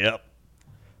 Yep,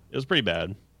 It was pretty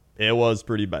bad. it was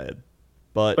pretty bad.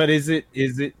 But is it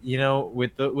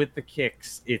with the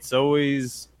kicks? It's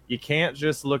always, you can't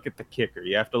just look at the kicker.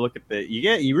 You have to look at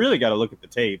you really got to look at the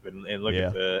tape and look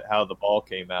at how the ball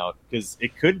came out, because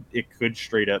it could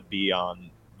straight up be on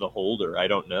the holder. I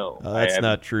don't know. that's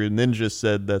not true. Ninja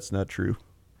said that's not true.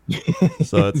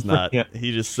 So it's not. Yeah.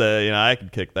 He just said, I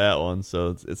could kick that one. So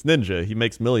it's Ninja. He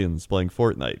makes millions playing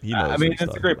Fortnite. He knows. I mean,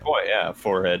 that's a great point. Yeah,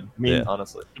 forehead. I mean,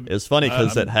 honestly, it's funny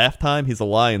because at halftime he's a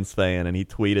Lions fan and he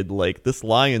tweeted like, "This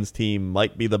Lions team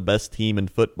might be the best team in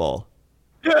football."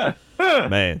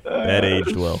 Man, that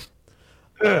aged well.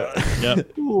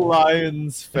 Yep.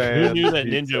 Lions fan. Who knew that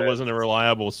Ninja wasn't a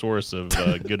reliable source of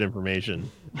good information?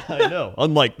 I know.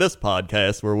 Unlike this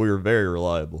podcast where we were very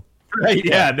reliable. Right?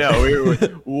 Yeah, no, we were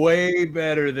way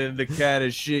better than the kind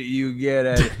of shit you get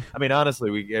at. I mean, honestly,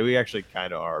 we actually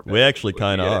kind of are. We actually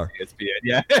kind of are. ESPN.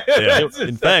 Yeah. Yeah.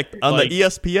 In fact, on the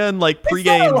ESPN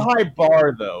pregame, it's not a high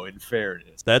bar though. In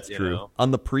fairness, that's true.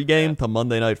 On the pregame to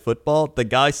Monday Night Football, the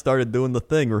guy started doing the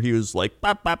thing where he was like,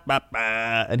 bah, bah, bah,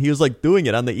 bah, and he was like doing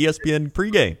it on the ESPN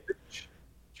pregame.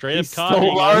 Straight up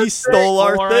stole He stole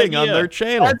our thing on their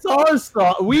channel. That's our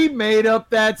song. We made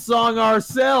up that song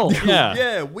ourselves. Yeah.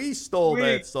 Yeah, we stole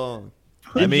that song.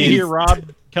 I mean, you hear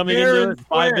Rob coming into it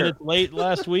 5 minutes late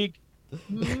last week.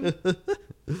 So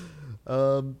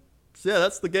yeah,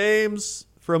 that's the games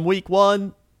from week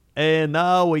 1. And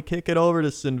now we kick it over to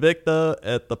Sinvicta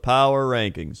at the power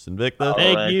rankings. Sinvicta.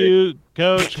 Thank you,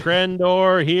 Coach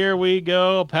Krendor. Here we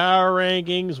go. Power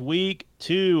rankings week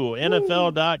 2.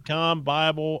 NFL.com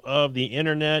Bible of the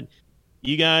internet.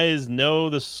 You guys know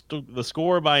the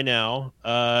score by now.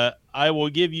 I will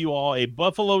give you all a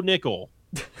Buffalo nickel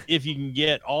if you can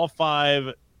get all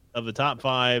 5 of the top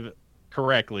 5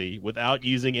 correctly without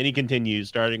using any continues,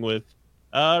 starting with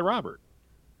Robert.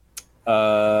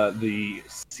 The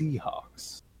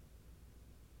Seahawks.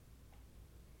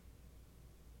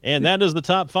 And that is the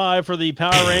top 5 for the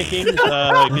power rankings.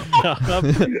 Good job.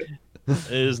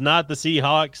 It is not the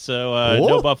Seahawks, so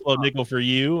no Buffalo nickel for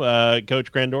you,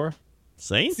 Coach Krendor.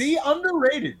 Saints? See,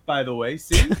 underrated, by the way.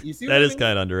 See, you see That is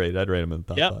kind of underrated. I'd rate them in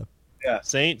the top 5. Yeah.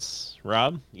 Saints.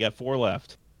 Rob, you got 4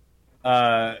 left.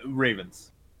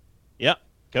 Ravens. Yep.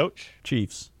 Coach.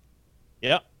 Chiefs.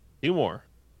 Yep. 2 more.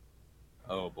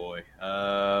 Oh boy.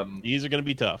 These are going to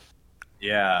be tough.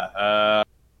 Yeah.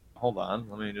 Hold on.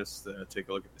 Let me just take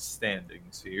a look at the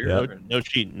standings here. Yep. No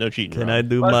cheating. No cheating. Can Rob. I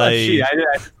do Well, my? I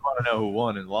just want to know who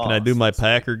won and lost. Can I do my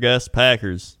Packer guess?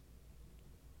 Packers.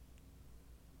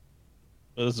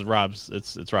 Well, this is Rob's.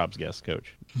 It's Rob's guess,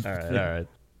 Coach. All right.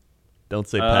 Don't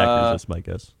say Packers. That's my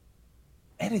guess.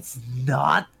 And it's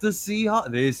not the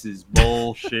Seahawks. This is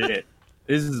bullshit.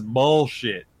 This is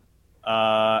bullshit.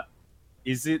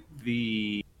 Is it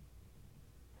the...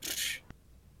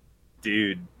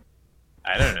 Dude,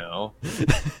 I don't know.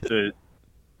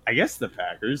 I guess the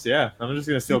Packers, yeah. I'm just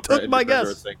going to steal took my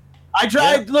guess. I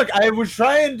tried, look, I was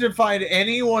trying to find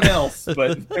anyone else,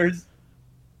 but there's...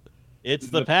 It's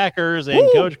the Packers and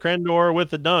Woo! Coach Krendor with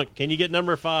the dunk. Can you get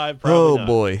number 5? Probably not.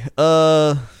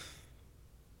 Boy.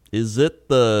 Is it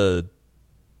the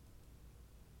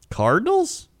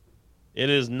Cardinals?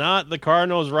 It is not the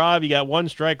Cardinals, Rob. You got 1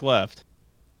 strike left.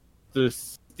 The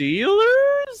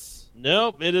Steelers?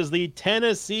 Nope, it is the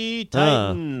Tennessee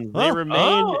Titans. They Oh.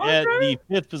 remained at okay.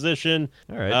 the 5th position.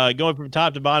 All right. Going from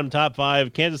top to bottom, top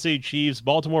 5, Kansas City Chiefs,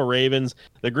 Baltimore Ravens,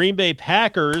 the Green Bay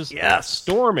Packers,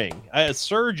 storming,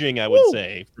 surging, I would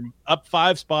say, from up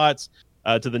 5 spots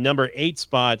to the number 8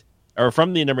 spot, or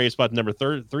from the number 8 spot to number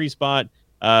 3 spot.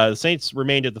 The Saints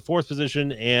remained at the 4th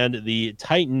position, and the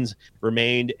Titans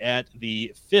remained at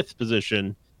the 5th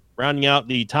position. Rounding out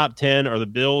the top 10 are the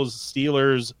Bills,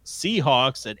 Steelers,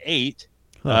 Seahawks at 8.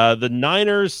 The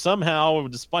Niners somehow,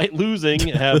 despite losing,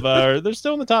 have they're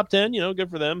still in the top 10. Good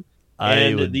for them.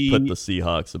 I would put the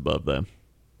Seahawks above them.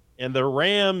 And the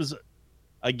Rams,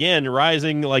 again,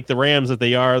 rising like the Rams that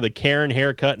they are, the Karen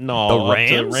haircut and all. The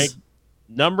Rams? Up to rank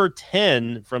number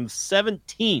 10 from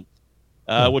 17th,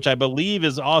 which I believe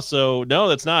is also... No,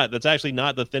 that's not. That's actually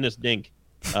not the thinnest dink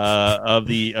of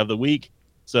the week.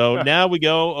 So now we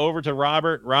go over to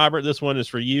Robert. Robert, this one is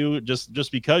for you.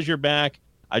 Just because you're back,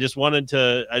 I just wanted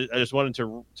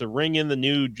to ring in the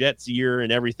new Jets year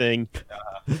and everything.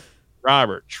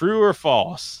 Robert, true or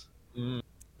false?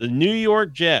 The New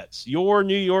York Jets, your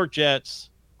New York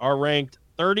Jets, are ranked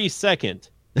 32nd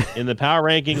in the power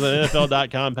rankings of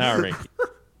NFL.com power rankings.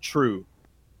 True.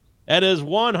 That is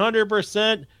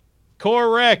 100%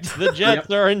 correct. The Jets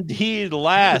are indeed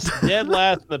last, dead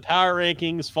last in the power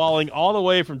rankings, falling all the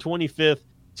way from 25th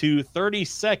to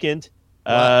 32nd.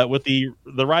 With the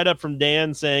write-up from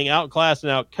Dan saying outclassed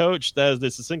and outcoached. That is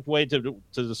the succinct way to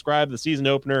describe the season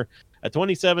opener. A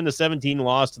 27-17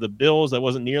 loss to the Bills that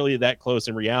wasn't nearly that close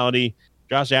in reality.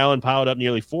 Josh Allen piled up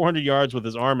nearly 400 yards with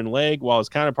his arm and leg, while his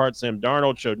counterpart Sam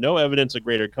Darnold showed no evidence of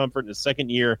greater comfort in his second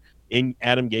year in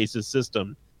Adam Gase's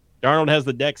system. Darnold has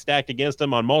the deck stacked against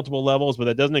him on multiple levels, but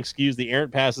that doesn't excuse the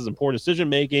errant passes and poor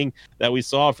decision-making that we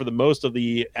saw for the most of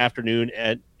the afternoon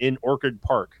in Orchard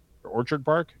Park. Orchard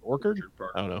Park? Orchard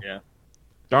Park. I don't know. Yeah.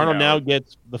 Darnold now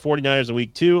gets the 49ers in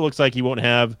week 2. Looks like he won't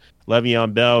have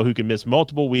Le'Veon Bell, who can miss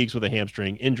multiple weeks with a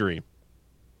hamstring injury.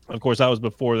 Of course, that was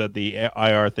before that the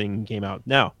IR thing came out.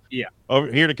 Now,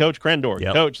 over here to Coach Krendor.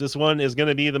 Yep. Coach, this one is going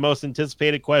to be the most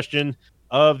anticipated question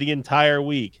of the entire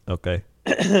week. Okay.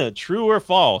 True or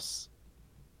false?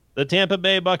 The Tampa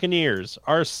Bay Buccaneers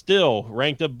are still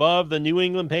ranked above the New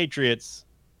England Patriots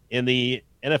in the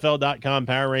NFL.com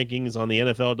power rankings on the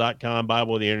NFL.com,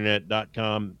 Bible of the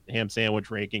Internet.com ham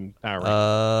sandwich ranking power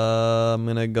rankings. I'm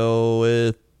going to go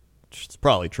with it's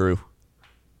probably true.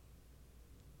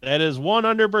 That is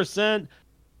 100%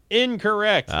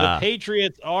 incorrect. The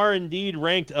Patriots are indeed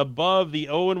ranked above the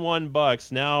 0-1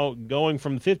 Bucks, now going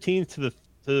from 15th to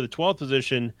the 12th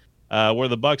position, where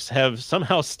the Bucks have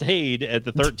somehow stayed at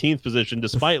the 13th position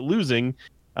despite losing.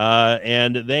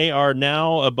 And they are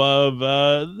now above.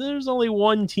 There's only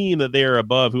one team that they are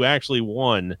above who actually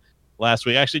won last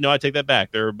week. Actually, no, I take that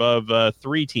back. They're above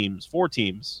 4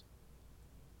 teams.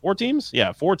 4 teams.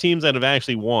 Yeah, 4 teams that have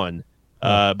actually won.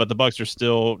 But the Bucks are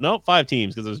still 5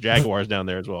 teams because there's Jaguars down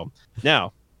there as well.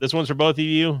 Now, this one's for both of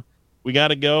you. We got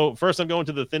to go. First, I'm going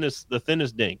to the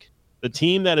thinnest dink. The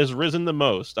team that has risen the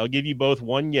most. I'll give you both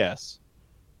one guess.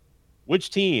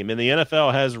 Which team in the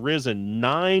NFL has risen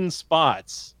 9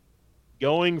 spots,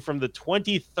 going from the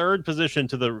 23rd position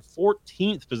to the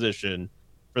 14th position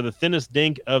for the thinnest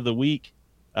dink of the week?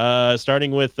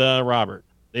 Starting with Robert.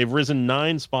 They've risen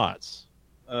 9 spots.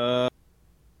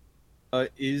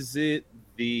 Is it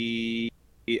the?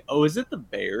 Oh, is it the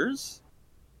Bears?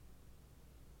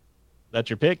 That's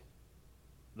your pick?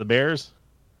 The Bears?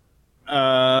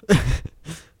 Or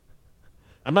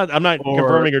I'm not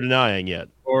confirming or denying yet.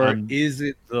 Or is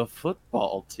it the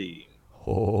football team?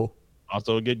 Oh.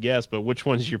 Also a good guess, but which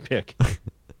one's your pick?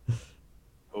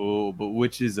 Oh, but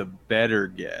which is a better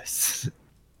guess?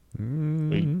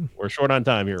 We're short on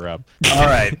time here, Rob. All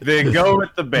right, then go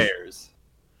with the Bears.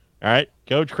 All right,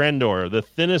 Coach Krendor, the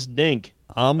thinnest dink.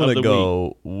 I'm going to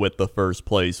go with the first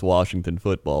place Washington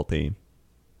football team.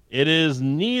 It is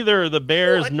neither the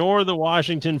Bears nor the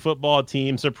Washington football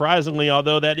team, surprisingly,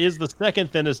 although that is the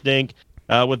second thinnest dink,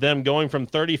 with them going from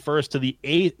 31st to the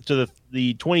 8th to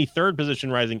the 23rd position,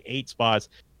 rising 8 spots.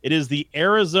 It is the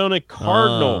Arizona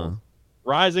Cardinals,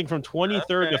 rising from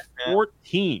 23rd to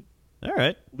 14th. All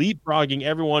right. Leapfrogging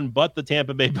everyone but the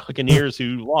Tampa Bay Buccaneers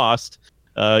who lost.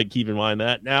 Keep in mind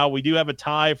that. Now we do have a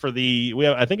tie for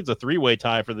I think it's a 3-way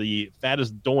tie for the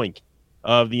fattest doink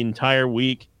of the entire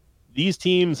week. These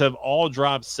teams have all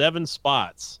dropped 7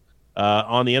 spots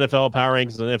on the NFL Power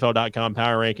Rankings and NFL.com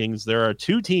Power Rankings. There are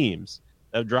 2 teams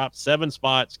that have dropped 7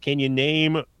 spots. Can you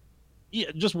name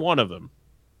just one of them?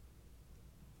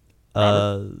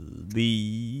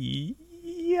 The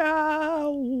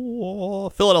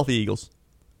Philadelphia Eagles.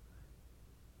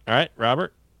 All right,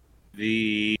 Robert.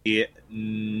 The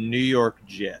New York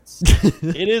Jets.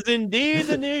 It is indeed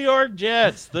the New York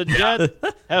Jets. The Jets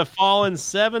have fallen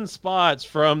 7 spots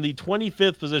from the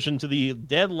 25th position to the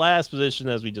dead last position,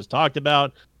 as we just talked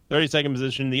about, 32nd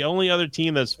position. The only other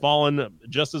team that's fallen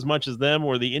just as much as them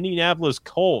were the Indianapolis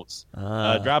Colts,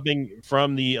 dropping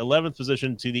from the 11th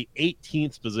position to the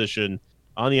 18th position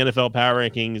on the NFL Power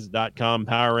Rankings.com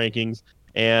Power Rankings.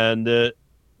 And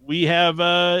we have,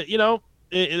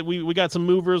 we got some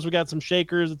movers, we got some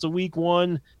shakers. It's a week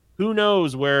 1. Who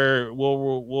knows where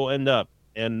we'll end up?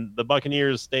 And the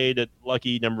Buccaneers stayed at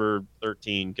lucky number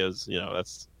 13 because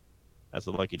that's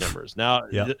the lucky numbers. Now,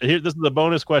 here, this is a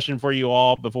bonus question for you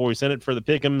all before we send it for the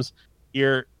pick'ems.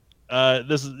 Here,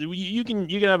 this is you can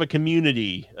have a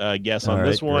community guess on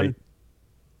this one. Great.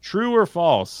 True or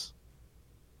false?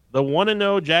 The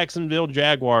 1-0 Jacksonville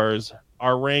Jaguars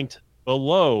are ranked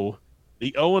below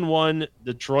the 0-1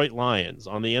 Detroit Lions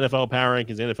on the NFL Power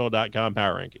Rankings, NFL.com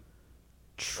Power Ranking.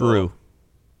 True.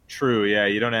 True, yeah.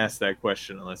 You don't ask that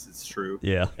question unless it's true.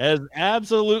 Yeah. As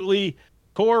absolutely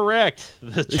correct.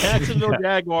 The Jacksonville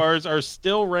Jaguars are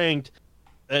still ranked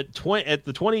at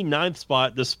the 29th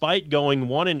spot, despite going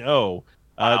 1-0,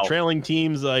 trailing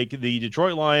teams like the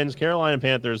Detroit Lions, Carolina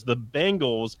Panthers, the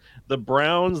Bengals, the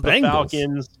Browns, the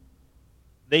Falcons.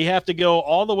 They have to go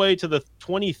all the way to the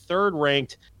 23rd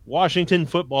ranked Washington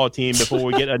football team before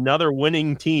we get another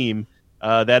winning team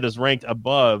that is ranked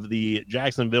above the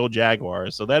Jacksonville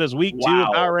Jaguars. So that is week 2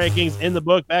 of Power Rankings in the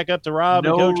book. Back up to Rob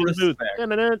and Coach in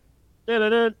the booth.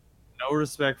 No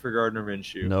respect for Gardner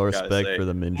Minshew. No respect for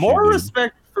the Minshew. More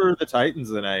respect for the Titans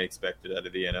than I expected out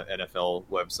of the NFL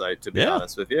website, to be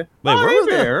honest with you. Wait,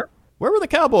 where were the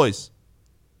Cowboys?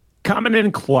 Coming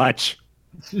in clutch.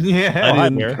 Yeah. I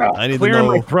need Clearing to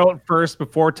know. my throat first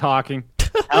before talking.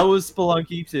 How was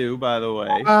Spelunky 2, by the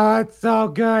way? Oh, it's so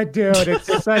good, dude.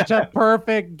 It's such a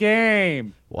perfect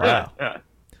game. Wow.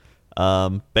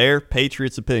 Bear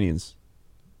Patriots opinions.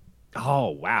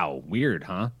 Oh, wow. Weird,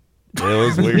 huh? It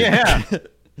was weird. Yeah.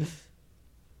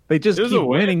 They just It was keep a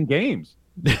win. winning games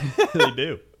They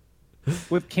do.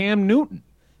 with Cam Newton.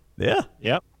 Yeah.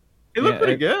 Yep. He looked Yeah,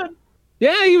 pretty good.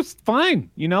 Yeah, he was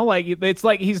fine. It's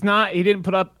like he didn't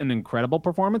put up an incredible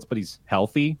performance, but he's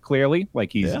healthy, clearly.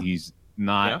 Like he's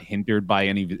not hindered by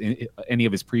any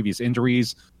of his previous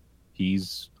injuries.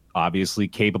 He's obviously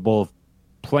capable of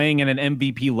playing at an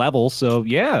MVP level. So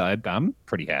yeah, I'm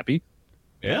pretty happy.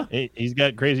 Yeah. He's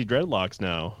got crazy dreadlocks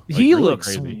now. Like, He really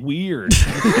looks crazy. weird.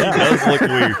 Yeah, He does look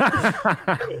weird.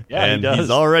 Yeah, And he does. he's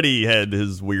already had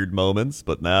his weird moments,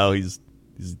 but now he's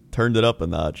turned it up a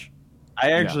notch.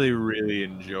 I actually really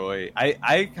enjoy.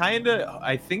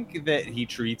 I think that he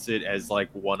treats it as like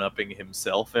one-upping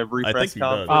himself every I press think he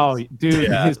does. conference. Oh, dude,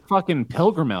 Yeah. his fucking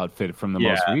pilgrim outfit from the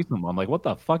most Yeah. recent one. Like, what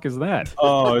the fuck is that?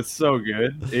 Oh, it's so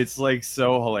good. It's like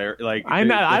so hilarious. Like I'm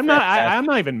the not fact that- I'm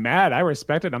not even mad. I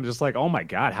respect it. I'm just like, oh my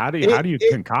god, how do you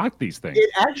It- concoct these things? It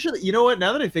actually, you know what?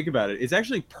 Now that I think about it, it's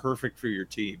actually perfect for your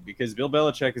team because Bill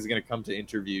Belichick is going to come to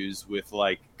interviews with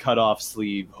like cut off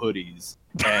sleeve hoodies,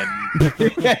 and,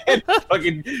 and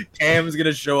fucking Cam's going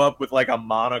to show up with like a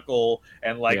monocle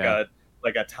and like Yeah.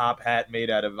 a top hat made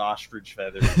out of ostrich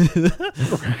feathers.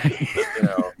 You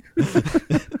know,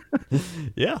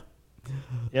 Yeah.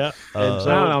 Yeah. Uh, And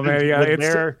so I don't know, man. Yeah, with it's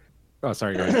Bear, oh,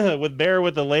 sorry, go ahead. with Bear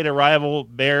with the late arrival,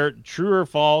 Bear, true or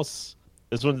false?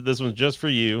 This one's just for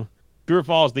you. True or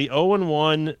false? The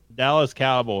 0-1 Dallas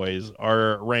Cowboys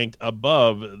are ranked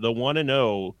above the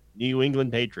 1-0 New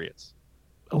England Patriots.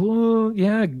 Oh,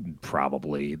 yeah,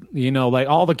 probably. You know, like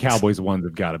all the Cowboys ones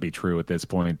have got to be true at this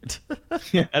point.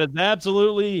 That is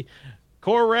absolutely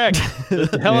correct. The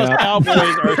Dallas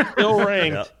Cowboys are still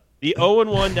ranked. Yeah. The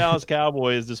 0-1 Dallas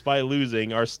Cowboys, despite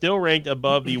losing, are still ranked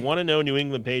above the 1-0 New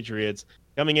England Patriots,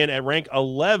 coming in at rank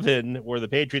 11, where the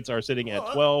Patriots are sitting at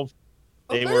 12.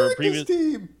 They were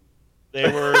previously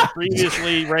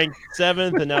ranked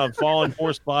 7th and now have fallen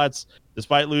 4 spots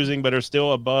despite losing, but are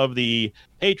still above the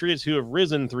Patriots, who have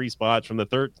risen 3 spots from the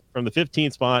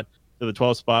 15th spot to the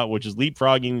 12th spot, which is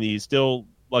leapfrogging the still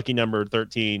lucky number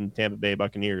 13 Tampa Bay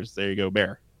Buccaneers. There you go,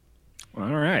 Bear.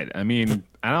 All right. I mean,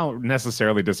 I don't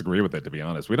necessarily disagree with it, to be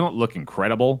honest. We don't look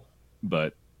incredible,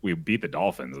 but we beat the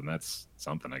Dolphins, and that's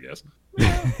something, I guess.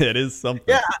 It is something.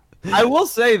 Yeah. I will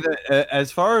say that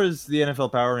as far as the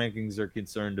NFL power rankings are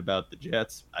concerned about the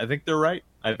Jets, I think they're right.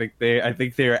 I think they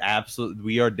are absolutely.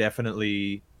 We are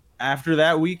definitely after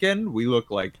that weekend. We look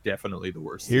like definitely the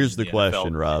worst. Here's team the in NFL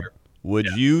question, this Rob. year. Would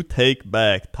you take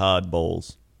back Todd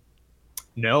Bowles?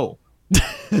 No,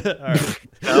 All right.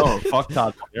 no, fuck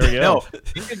Todd. There we go. No,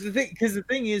 because the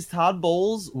thing is, Todd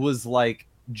Bowles was like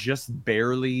just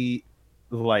barely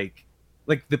like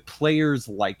the players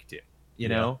liked him. You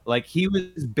know, like he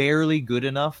was barely good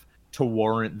enough to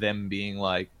warrant them being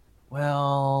like,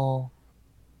 well,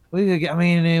 we could give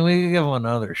him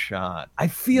another shot. I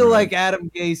feel like Adam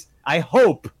Gase. I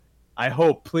hope,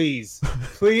 please,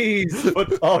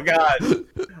 football God.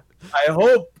 I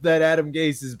hope that Adam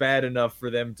Gase is bad enough for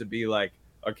them to be like,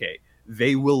 okay,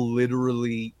 they will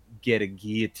literally get a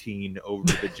guillotine over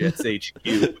the Jets HQ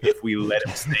if we let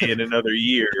him stay in another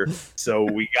year. So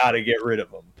we got to get rid of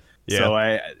him.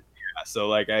 Yeah.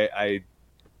 So I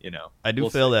do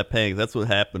feel that pain. That's what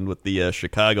happened with the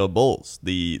Chicago Bulls.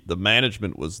 The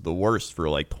management was the worst for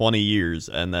like 20 years,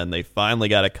 and then they finally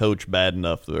got a coach bad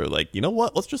enough. They're like, you know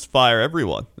what? Let's just fire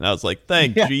everyone. And I was like,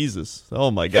 thank Jesus.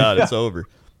 Oh my God, it's over.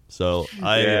 So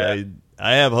I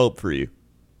have hope for you.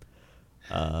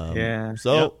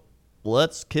 So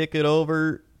let's kick it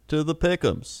over to the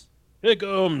Pick'ems.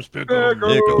 Pick'ems.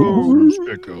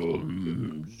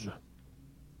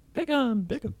 Pick 'em.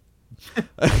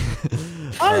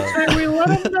 I say we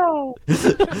let him know.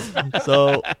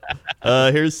 So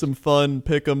here's some fun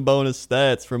Pick'em bonus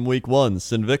stats from week 1.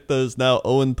 Sinvicta is now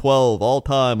 0-12 all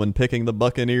time when picking the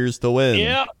Buccaneers to win.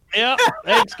 Yeah.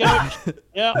 Thanks, Coach.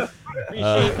 Yeah.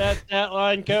 Appreciate that stat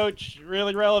line, Coach.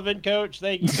 Really relevant, Coach.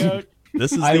 Thank you, Coach.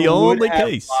 This is I the would only have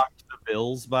case. locked the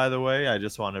Bills, by the way. I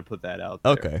just want to put that out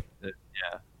there. Okay.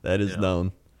 Yeah. That is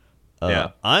known.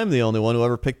 Yeah. I'm the only one who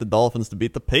ever picked the Dolphins to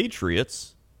beat the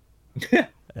Patriots.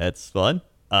 That's fun.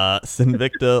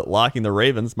 Sinvicta locking the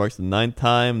Ravens marks the 9th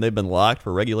time they've been locked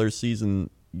for regular season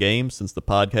games since the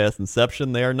podcast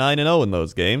inception. They are 9-0 in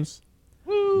those games.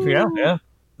 Yeah.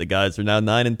 The guys are now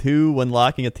 9-2 when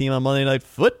locking a team on Monday Night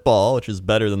Football, which is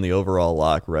better than the overall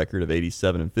lock record of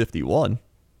 87-51.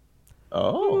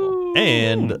 Oh.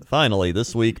 And finally,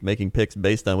 this week, making picks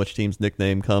based on which team's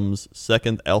nickname comes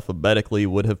second alphabetically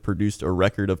would have produced a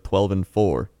record of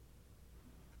 12-4.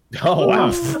 Oh,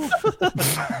 wow.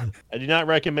 I do not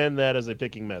recommend that as a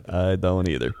picking method. I don't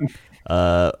either.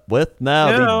 With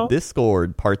now the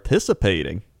Discord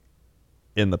participating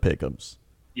in the pick'ems.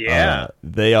 Yeah.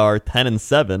 They are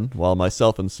 10-7, while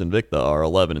myself and Sinvicta are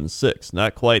 11-6.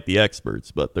 Not quite the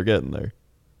experts, but they're getting there.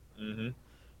 Mm-hmm.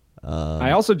 I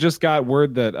also just got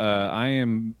word that I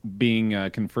am being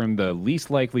confirmed the least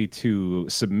likely to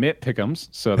submit pick'ems,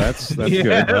 so that's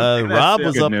Yeah. good. Rob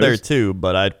was good up news. there too,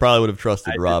 but I probably would have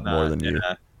trusted I did Rob not, more than you.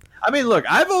 yeah. I mean, look,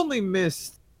 I've only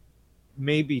missed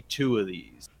maybe 2 of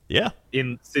these Yeah,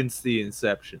 since the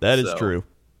inception. that is so, true.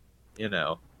 You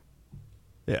know,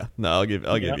 Yeah, no, I'll give you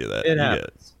that. it You get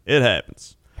happens. It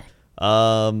happens.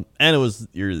 And it was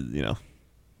your,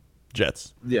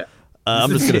 Jets. Yeah. I'm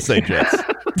just gonna say Jets.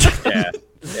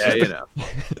 yeah, you know.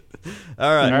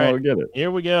 All right, All right. Get it.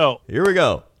 Here we go. here we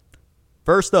go.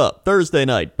 First up, Thursday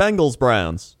night, Bengals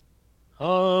Browns.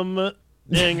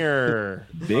 Dinger.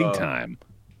 Big time.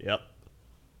 Yep.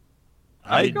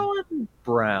 I'm going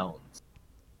Browns.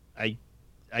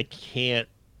 I can't.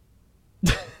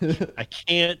 I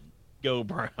can't go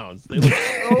Browns. They look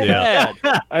so Yeah.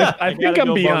 bad. I think gotta I'm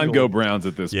go beyond Bungles. Go Browns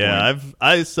at this Yeah, point.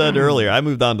 I said earlier I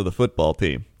moved on to the football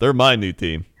team. They're my new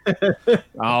team.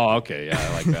 Oh, okay. Yeah,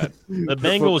 I like that. The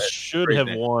Bengals should Great have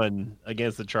name. won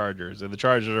against the Chargers, and the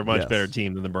Chargers are a much Yes. better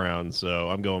team than the Browns. So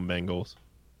I'm going Bengals.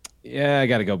 Yeah, I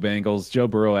got to go Bengals. Joe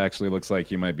Burrow actually looks like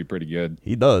he might be pretty good.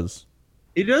 He does.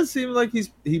 It does seem like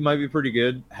he might be pretty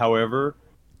good. However,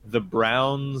 the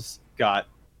Browns got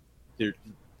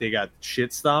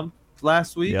shit stomped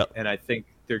last week, Yep. and I think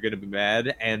they're going to be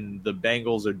mad. And the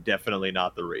Bengals are definitely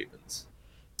not the Ravens.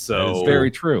 That So is Very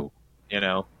true. you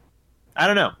know, I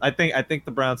don't know. I think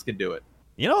the Browns can do it.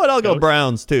 You know what? I'll go Coach?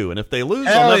 Browns too. And if they lose,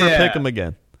 Hell I'll never yeah. pick them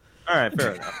again. All right,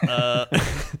 fair enough.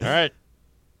 All right.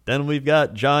 Then we've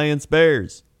got Giants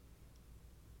Bears.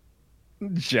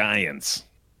 Giants.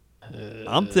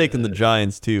 I'm taking the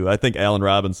Giants too. I think Allen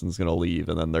Robinson's going to leave,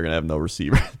 and then they're going to have no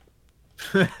receiver.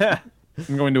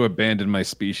 I'm going to abandon my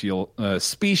special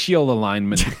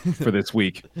alignment for this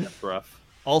week. That's rough.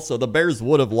 Also, the Bears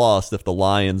would have lost if the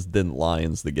Lions didn't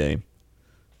Lions the game.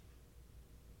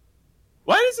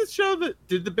 Why does it show that?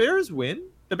 Did the Bears win?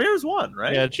 The Bears won,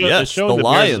 right? Yeah, it Yes, showed the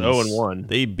Bears Lions. 0-1.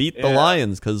 They beat the Yeah.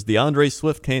 Lions because DeAndre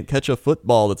Swift can't catch a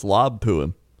football that's lobbed to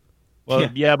him. Well,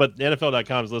 yeah, but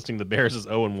NFL.com is listing the Bears as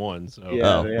 0-1. So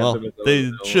Yeah, Oh, they have well, them as they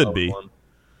 0-1. should be.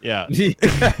 yeah.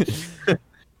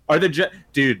 Are the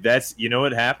dude? That's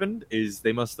what happened is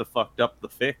they must have fucked up the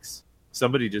fix.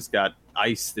 Somebody just got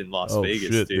iced in Las Oh, Vegas,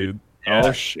 shit, dude. dude. Yeah,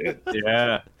 Oh, shit.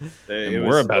 yeah. And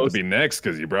we're about to be next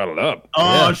because you brought it up.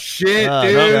 Oh Yeah. shit, No,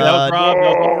 dude! no, That was Rob. That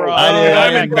was Rob. I didn't- I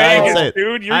didn't- I didn't say it.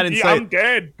 dude. I didn't say I'm it.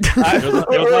 dead. It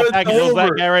was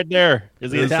that guy right there.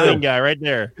 Is the It was Italian him. guy right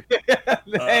there.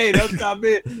 Hey, that's not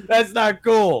me. That's not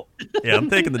cool. Yeah, I'm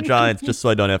taking the Giants just so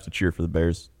I don't have to cheer for the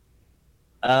Bears.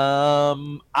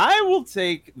 I will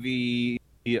take the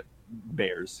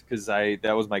Bears because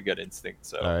that was my gut instinct.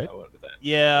 So All right. I went with that.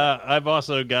 Yeah, I've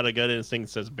also got a gut instinct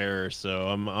that says Bears, so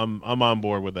I'm on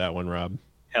board with that one, Rob.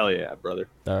 Hell yeah, brother.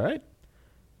 All right.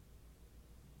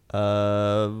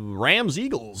 Rams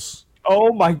Eagles.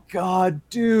 Oh my god,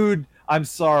 dude. I'm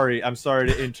sorry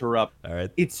to interrupt. All right.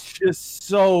 It's just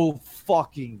so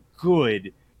fucking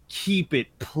good. Keep it,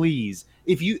 please.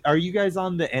 Are you guys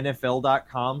on the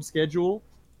NFL.com schedule?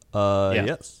 Yeah.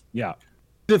 Yes. Yeah.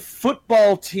 The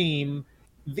football team,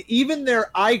 even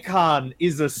their icon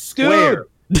is a square.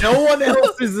 No one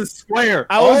else is a square.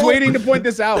 I was waiting to point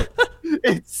this out.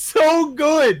 It's so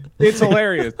good. It's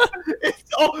hilarious.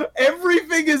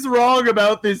 Everything is wrong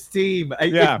about this team.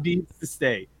 Yeah. It needs to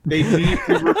stay. They need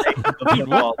to remain the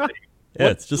football team. Yeah,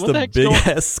 it's just what the a heck's big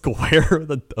going- ass square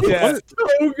with a Yeah, it's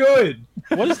so good.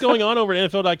 What is going on over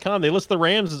at NFL.com? They list the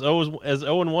Rams as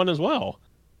 0-1 as well.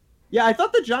 Yeah, I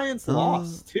thought the Giants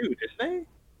lost too, didn't they?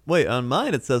 Wait, on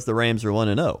mine it says the Rams are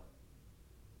 1-0.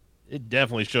 It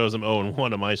definitely shows them 0-1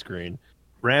 on my screen.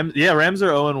 Rams are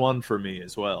 0-1 for me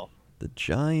as well. The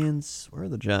Giants, where are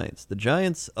the Giants? The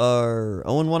Giants are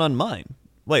 0-1 on mine.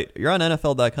 Wait, you're on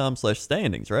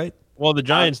NFL.com/standings, right? Well, the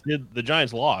Giants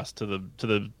lost to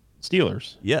the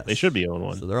Steelers. Yes. They should be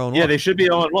 0-1. So they're 0-1. Yeah, they should be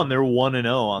 0-1. They're 1-0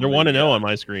 on. They're the, 1-0 on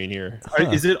my screen here.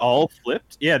 Is it all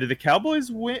flipped? Yeah. Did the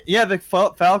Cowboys win? Yeah, the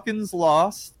Falcons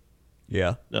lost.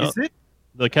 Yeah. No, Is it?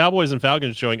 the Cowboys and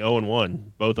Falcons showing 0-1,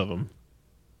 both of them.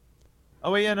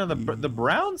 Oh wait, yeah, no. The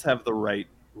Browns have the right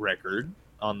record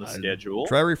on the schedule.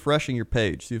 Try refreshing your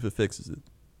page, see if it fixes it.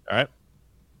 All right.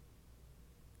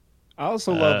 I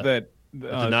also love that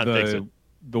did not fix it.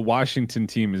 the Washington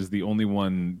team is the only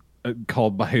one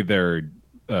called by their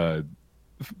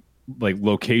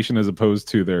location as opposed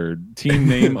to their team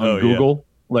name on Oh, yeah. Google.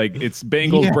 Like it's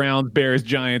Bengals, Yeah. Browns, Bears,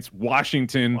 Giants,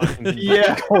 Washington,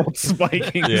 Yeah. Colts,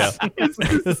 Vikings. Yeah.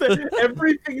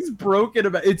 Everything's broken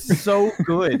about. It's so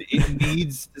good. It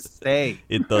needs to stay.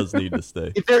 It does need to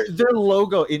stay. Their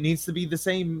logo, it needs to be the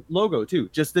same logo too.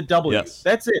 Just the W. Yes.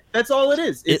 That's it. That's all it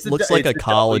is. It looks like a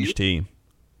college team.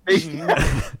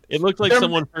 It looked like They're-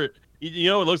 someone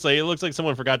it looks like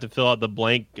someone forgot to fill out the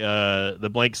blank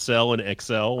cell in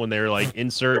Excel when they were like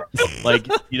insert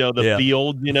the Yeah.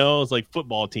 field, it's like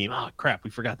football team. Oh crap, we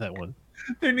forgot that one.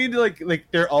 They need to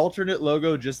like their alternate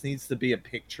logo just needs to be a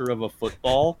picture of a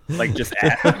football. Like just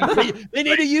add. They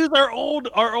need to use our old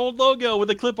logo with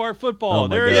the clip art football. Oh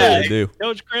my There God, it they is. do.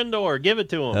 Coach Crendor, give it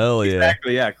to him. Hell yeah.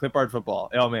 Exactly, yeah. Clip art football.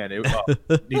 Oh man, it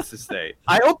needs to stay.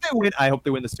 I hope they win. I hope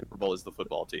they win the Super Bowl as the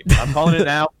football team. I'm calling it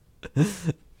now.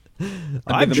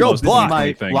 I'm Joe Buck.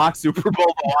 My lock Super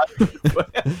Bowl.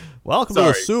 Welcome to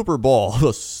the Super Bowl.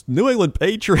 The New England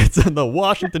Patriots and the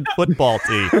Washington football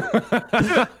team.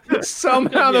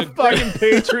 Somehow the fucking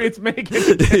Patriots make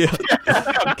it.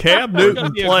 Yeah. Cam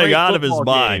Newton playing out of his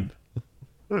mind.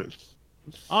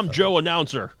 I'm Joe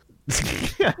Announcer.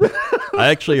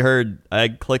 I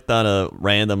clicked on a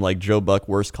random like Joe Buck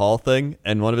worst call thing,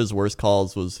 and one of his worst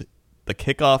calls was the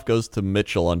kickoff goes to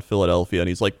Mitchell on Philadelphia, and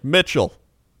he's like, Mitchell.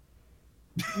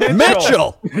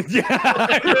 Mitchell! That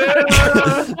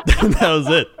was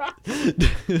it.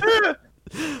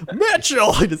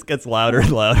 Mitchell! It just gets louder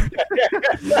and louder.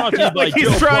 Like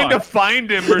he's trying to find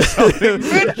him or something.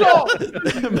 Mitchell!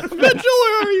 Mitchell,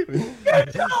 where are you?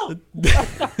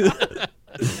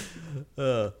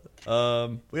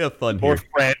 We have fun More here.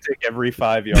 frantic every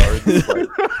 5 yards.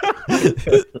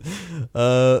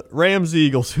 Rams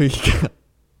Eagles week.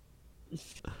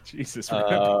 Jesus, we're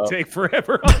gonna take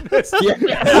forever on this.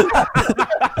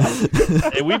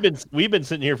 Hey, we've been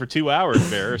sitting here for 2 hours,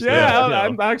 Bear. So,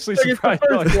 I'm actually surprised.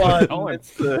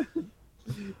 It's the,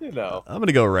 I'm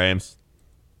gonna go Rams.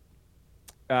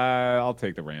 I'll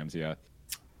take the Rams. Yeah,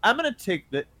 I'm gonna take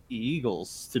the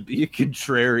Eagles to be a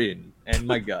contrarian and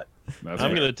my gut. I'm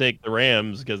going to take the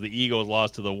Rams because the Eagles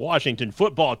lost to the Washington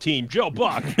football team. Joe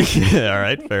Buck. Yeah, all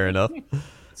right, fair enough.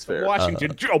 It's fair.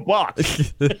 Washington Joe Buck.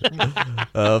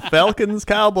 Falcons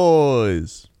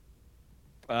Cowboys.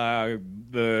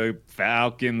 The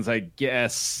Falcons, I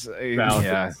guess.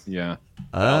 Falcons. Yeah.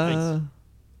 Falcons.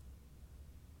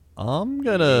 I'm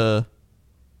gonna.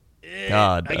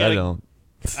 God, I don't.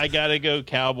 I gotta go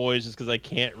Cowboys just because I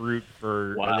can't root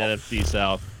for an NFC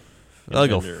South. I'll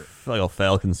go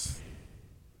Falcons.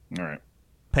 All right.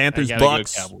 Panthers I gotta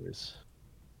Bucks. go Cowboys.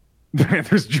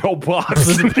 Panthers Joe Bucks.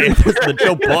 The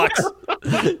Joe Bucks.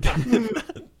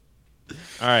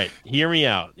 All right, hear me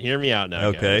out now.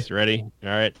 Okay. Guys. Ready? All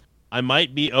right. I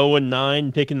might be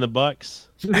 0-9 picking the Bucks,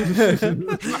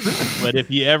 but if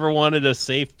you ever wanted a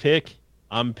safe pick,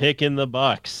 I'm picking the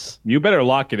Bucks. You better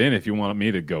lock it in if you want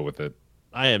me to go with it.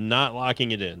 I am not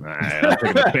locking it in. All right, I'm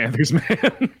taking the Panthers,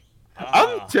 man.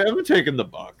 I'm taking the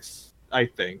Bucks. I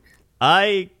think.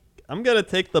 I'm gonna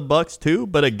take the Bucks too,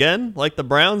 but again, like the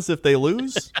Browns, if they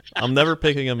lose, I'm never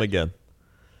picking them again.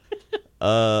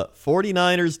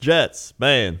 49ers Jets,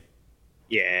 man.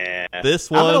 Yeah.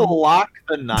 This one. I'm gonna lock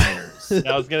the Niners.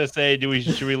 I was gonna say,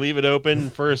 should we leave it open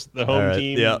first? The home All right,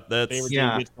 team, yeah, that's favorite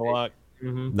team gets the lock.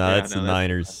 Mm-hmm. No, it's the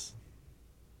Niners.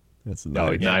 That's the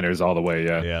Niners. Niners all the way.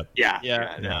 Yeah.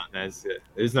 Yeah. No, that's it.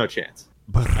 There's no chance.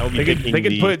 I will be They picking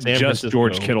could the put San just Francisco.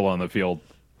 George Kittle on the field.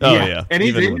 Oh yeah, And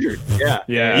he's Even injured.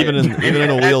 Yeah. even in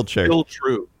a wheelchair. Still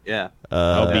true. Yeah.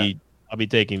 I'll be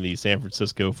taking the San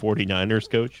Francisco 49ers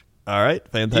coach. All right,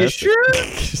 fantastic. You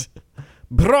sure?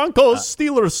 Broncos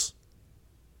Steelers.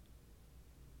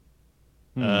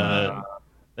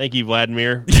 Thank you,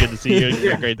 Vladimir. Good to see you.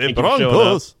 Great. The Thank you for showing up.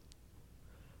 Broncos.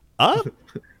 Huh?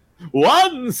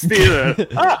 One Steeler.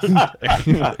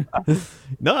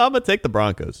 No, I'm gonna take the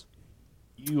Broncos.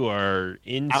 You are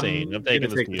insane. I'm taking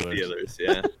the gonna take Steelers.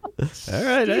 Yeah. All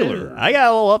right, I got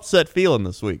a little upset feeling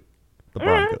this week. The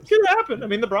Broncos. Could happen. I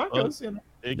mean, the Broncos. You know.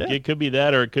 It could be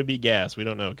that, or it could be gas. We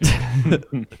don't know. It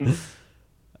could be.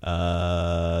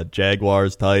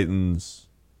 Jaguars Titans.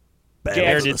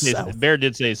 Bear did say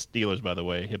Steelers, by the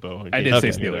way. Hippo. I did say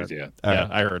Steelers. Yeah. Yeah,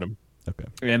 I heard him. Okay,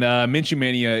 And Minshew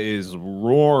Mania is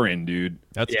roaring, dude.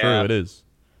 that's true. It is.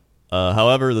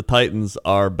 However, the Titans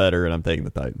are better, and I'm taking the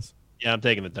Titans. Yeah, I'm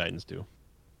taking the Titans too.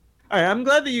 All right, I'm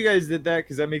glad that you guys did that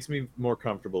because that makes me more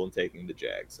comfortable in taking the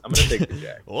Jags. I'm gonna take the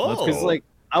Jags. Whoa. Because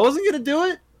I wasn't gonna do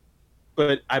it,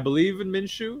 but I believe in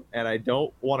Minshew and I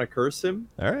don't want to curse him.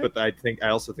 All right. But I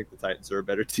also think the Titans are a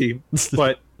better team.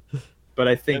 But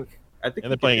I think And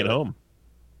they're playing at home.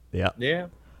 Yeah. Yeah.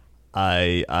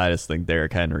 I just think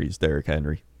Derrick Henry's Derrick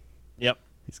Henry. Yep.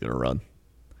 He's gonna run.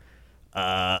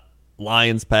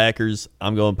 Lions Packers.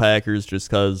 I'm going Packers just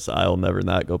because I'll never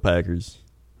not go Packers.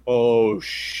 Oh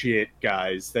shit,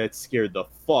 guys, that scared the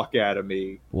fuck out of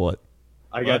me. What?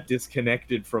 I got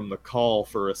disconnected from the call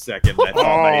for a second. I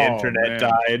thought my internet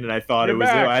died, and I thought it was.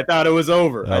 I thought it was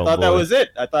over. I thought that was it.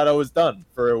 I thought I was done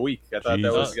for a week. I thought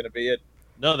that was gonna be it.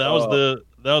 No, that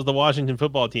was the Washington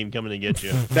football team coming to get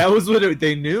you. That was what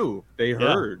they knew. They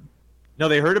heard. No,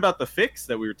 they heard about the fix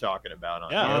that we were talking about.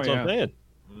 That's what I'm saying.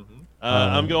 Mm-hmm.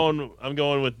 I'm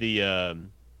going with the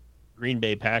Green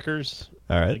Bay Packers.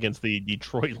 All right. Against the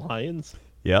Detroit Lions.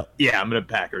 Yep. Yeah, I'm gonna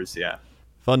Packers. Yeah.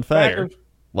 Fun fact: Packers.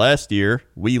 Last year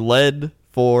we led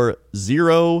for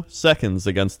 0 seconds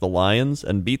against the Lions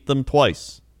and beat them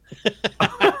twice.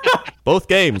 Both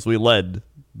games we led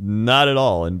not at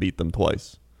all and beat them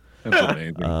twice. That's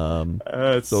amazing.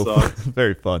 That So sucks.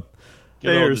 very fun.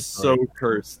 They are so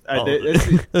cursed.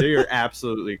 They are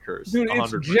absolutely cursed. Dude,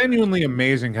 it's 100%. genuinely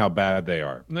amazing how bad they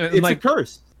are. It's a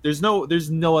curse. There's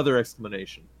no other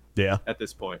explanation Yeah, at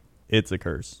this point. it's a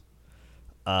curse.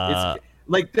 It's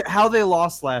like how they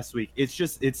lost last week.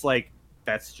 It's like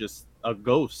that's just a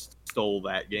ghost stole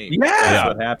that game. Yeah. That's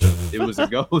what happened. It was a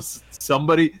ghost.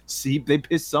 They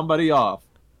pissed somebody off.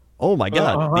 Oh my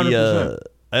god! 100%.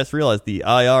 I just realized the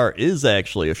IR is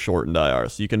actually a shortened IR,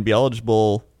 so you can be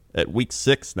eligible at week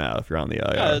 6 now if you're on the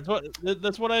IR. Yeah,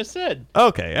 that's what I said.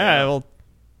 Okay, all right, well,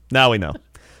 now we know.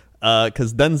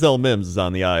 Because Denzel Mims is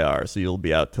on the IR, so you'll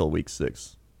be out till week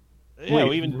 6. Yeah, Wait,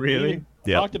 we even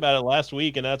Yep. talked about it last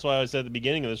week, and that's why I said at the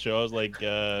beginning of the show, I was like,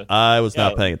 I was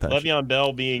not paying attention. Le'Veon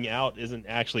Bell being out isn't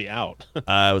actually out.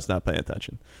 I was not paying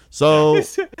attention. So, I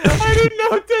didn't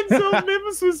know Denzel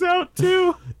Mims was out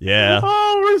too. yeah,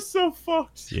 Oh, we're so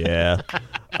fucked. yeah.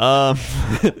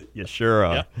 You sure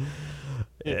are.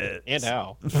 And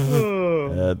how?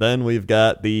 Then we've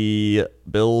got the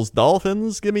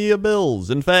Bills-Dolphins. Give me a Bills.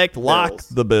 In fact, lock Bills.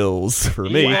 the Bills for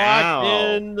me. Wow.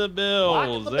 Locked in the Bills.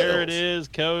 Locked in the There it Bills. is,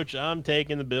 Coach. I'm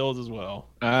taking the Bills as well.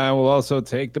 I will also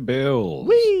take the Bills.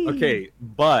 Okay,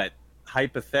 but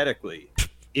hypothetically,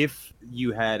 if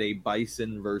you had a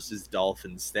Bison versus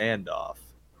Dolphin standoff,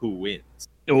 who wins?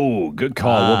 Oh, good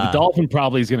call. Well, the Dolphin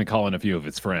probably is going to call in a few of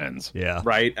his friends. Yeah.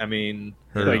 Right? I mean,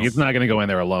 Like, it's not going to go in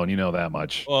there alone. You know that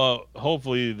much. Well,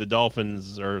 hopefully the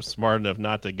Dolphins are smart enough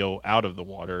not to go out of the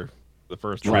water the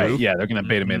first Right. time. Yeah, they're going to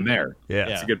bait him in there. Yeah.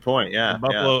 that's a good point. Yeah.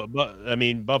 Buffalo,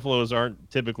 Buffaloes aren't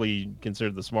typically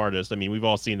considered the smartest. I mean, we've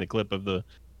all seen the clip of the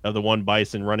one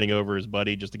Bison running over his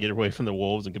buddy just to get away from the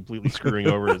wolves and completely screwing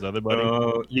over his other buddy.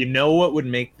 You know what would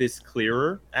make this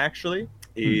clearer, actually,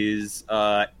 is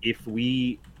if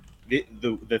we...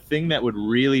 The thing that would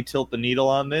really tilt the needle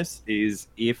on this is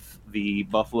if the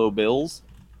Buffalo Bills,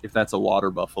 if that's a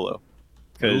water buffalo.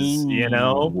 Because, Whoa,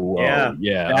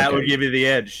 yeah, that okay. would give you the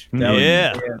edge. That would give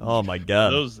Yeah. you the edge. Oh my god.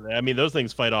 Those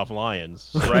things fight off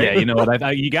lions, Right? Yeah, you know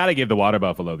what? You got to give the water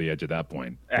buffalo the edge at that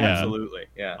point. Absolutely.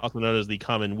 Yeah. also known as the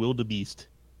common wildebeest.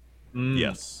 Mm.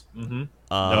 Yes. Mm-hmm.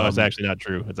 No, it's actually not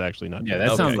true. It's actually not Yeah, true.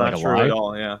 that sounds like Not a true lie. at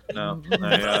all. Yeah. No.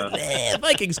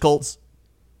 Vikings Colts.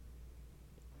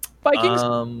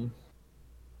 Vikings.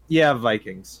 Yeah,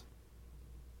 Vikings.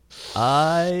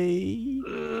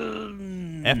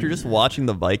 After just watching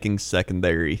the Vikings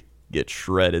secondary get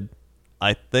shredded,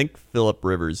 I think Phillip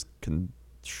Rivers can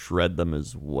shred them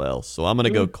as well. So I'm going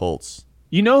to go Colts.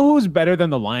 You know who's better than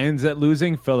the Lions at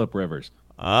losing? Phillip Rivers.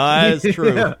 That's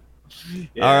true. Yeah.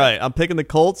 All right, I'm picking the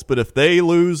Colts, but if they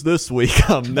lose this week,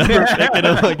 I'm never picking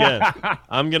them again.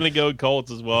 I'm gonna go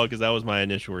Colts as well because that was my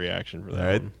initial reaction for that. All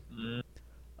right.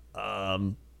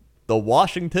 One. The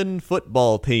Washington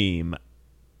football team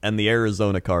and the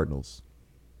Arizona Cardinals.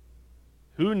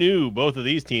 Who knew both of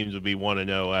these teams would be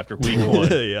 1-0 after week 1?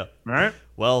 Yeah. All right.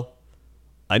 Well,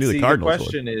 I knew See, the Cardinals The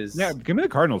question is, Yeah, give me the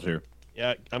Cardinals here.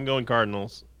 Yeah, I'm going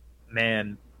Cardinals.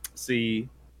 man, see,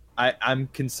 I'm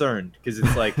concerned because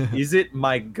it's like, is it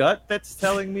my gut that's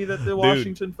telling me that the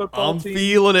Washington football I'm team?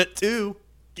 feeling it too.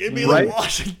 Give me Right? the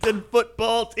Washington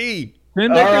football team.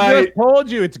 Then All right. just told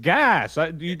you it's gas.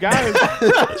 You guys,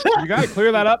 you got to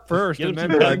clear that up first. Get And him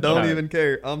then some I think don't about it. even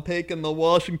care. I'm taking the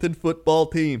Washington football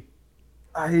team.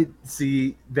 I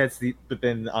see. But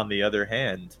then on the other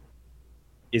hand,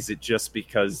 is it just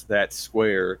because that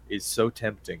square is so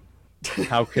tempting?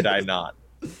 How could I not?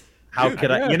 How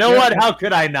could I? yeah, You know yeah. what? How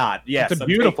could I not? Yes, It's a I'm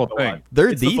beautiful taking the thing. one. Their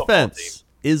It's the football defense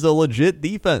is a legit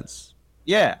defense.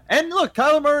 Yeah, and look,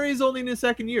 Kyler Murray is only in his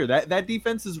second year. That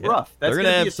defense is rough. That's They're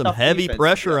gonna be have a some tough heavy defense to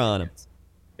pressure go on him. against.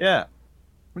 Yeah.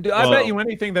 Dude, I bet you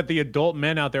anything that the adult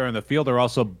men out there on the field are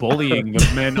also bullying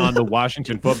the men on the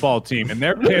Washington football team, and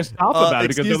they're pissed off about it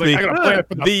because they're excuse like, me. I gotta play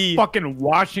for the The- fucking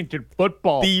Washington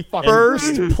football. The fucking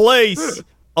first team." place,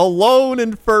 alone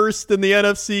in first in the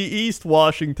NFC East,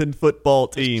 Washington football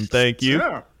team. Thank you.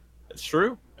 Yeah. That's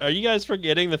true. Are you guys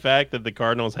forgetting the fact that the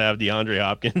Cardinals have DeAndre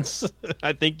Hopkins?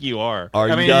 I think you are. Are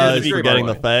I you mean, guys it's true, forgetting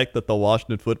by the the way. fact that the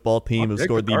Washington football team I'll has take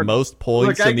scored the the Cardinals. most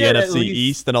points Look, I in the get at NFC least-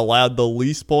 East and allowed the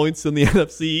least points in the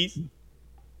NFC East?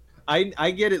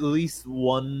 I get at least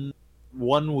one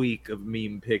week of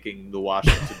meme picking the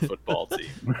Washington football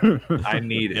team. I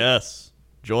need it. Yes.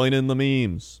 Join in the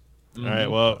memes. All right,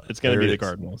 well, it's going to There be it the is.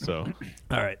 Cardinals. So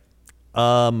All right.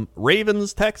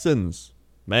 Ravens, Texans.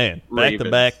 Man,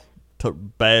 back-to-back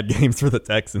bad games for the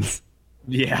Texans.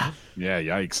 Yeah. Yeah,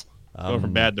 yikes. Going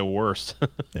from bad to worse.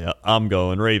 Yeah, I'm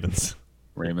going Ravens.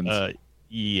 Ravens.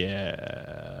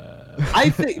 Yeah. I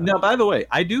think now. By the way,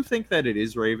 I do think that it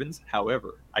is Ravens.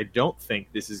 However, I don't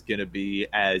think this is going to be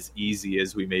as easy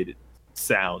as we made it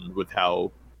sound with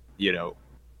how,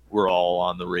 we're all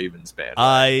on the Ravens band.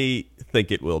 I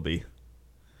think it will be.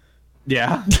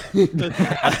 Yeah.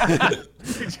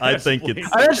 I think it's.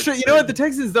 That's true. You know what? The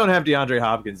Texans don't have DeAndre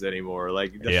Hopkins anymore.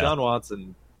 Like Deshaun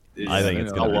Watson. I think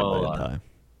it's going to be a bad time.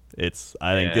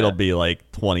 I think it'll be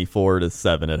like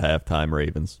 24-7 at halftime.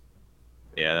 Ravens.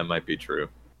 Yeah, that might be true.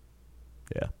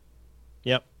 Yeah.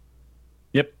 Yep.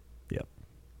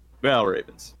 Well,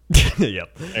 Ravens.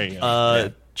 Yep. There you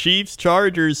go. Chiefs,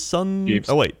 Chargers, Chiefs.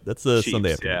 Oh wait, that's a Chiefs,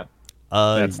 Sunday afternoon.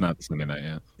 Yeah. That's not Sunday night,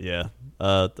 yeah. Yeah.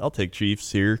 I'll take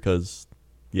Chiefs here because,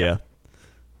 yeah.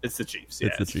 It's the Chiefs. Yeah,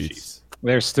 it's the Chiefs.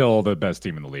 They're still the best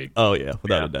team in the league. Oh yeah,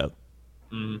 without a doubt.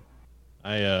 Mm.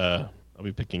 I'll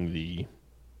be picking the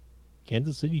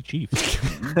Kansas City Chiefs.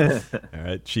 All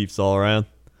right, Chiefs all around.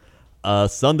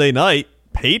 Sunday night,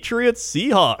 Patriots,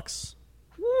 Seahawks.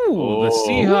 Ooh, the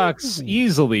Seahawks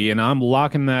easily, and I'm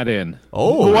locking that in.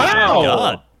 Oh, Wow. my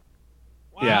God.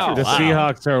 Yeah, the Wow.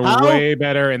 Seahawks are How- way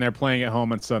better, and they're playing at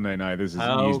home on Sunday night. This is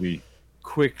How- easy.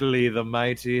 Quickly the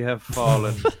mighty have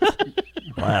fallen.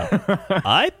 Wow.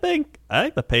 I think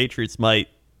the Patriots might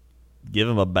give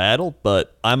them a battle,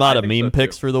 but I'm out I of think meme so,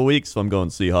 picks too. for the week, so I'm going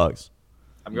Seahawks.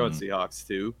 I'm going Seahawks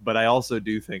too, but I also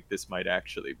do think this might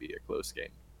actually be a close game.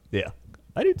 Yeah,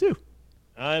 I do too.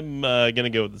 I'm gonna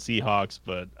go with the Seahawks,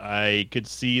 but I could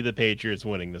see the Patriots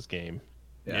winning this game.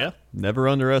 Yeah. Never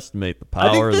underestimate the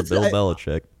power of the Bill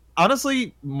Belichick.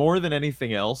 Honestly, more than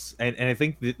anything else, and I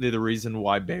think the reason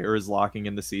why Bear is locking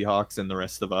in the Seahawks and the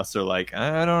rest of us are like,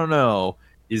 I don't know,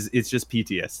 is it's just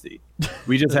PTSD.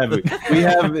 We just have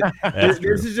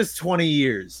this is just 20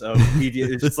 years of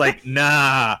PTSD. It's just like,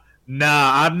 nah,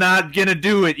 I'm not gonna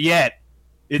do it yet.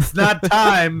 It's not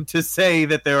time to say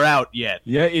that they're out yet.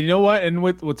 Yeah, you know what? And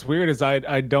what's weird is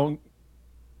I don't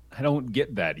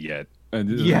get that yet.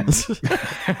 Yes.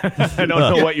 I don't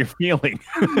know what you're feeling.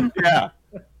 Yeah.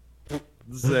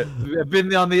 I've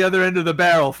been on the other end of the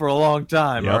barrel for a long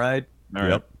time, Yep. all right? All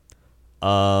right.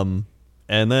 Yep.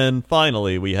 And then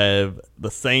finally we have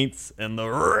the Saints and the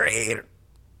Raiders.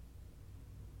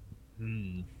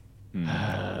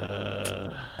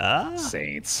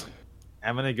 Saints.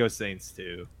 I'm going to go Saints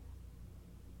too.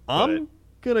 I'm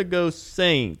gonna go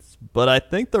Saints, but I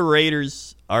think the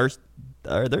Raiders are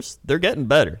they're getting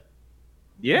better.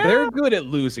 Yeah. They're good at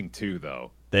losing too,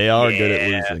 though. They are good at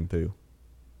losing too.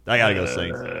 I gotta go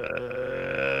Saints.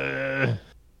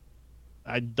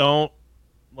 I don't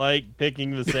like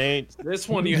picking the Saints, This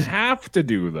one you have to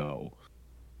do, though.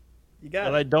 You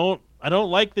but I don't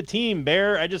like the team,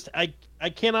 Bear. I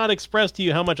cannot express to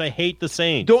you how much I hate the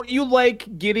Saints. Don't you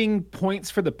like getting points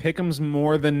for the pick'ems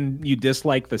more than you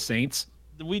dislike the Saints?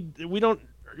 We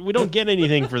don't get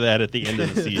anything for that at the end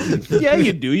of the season. Yeah,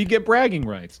 you do. You get bragging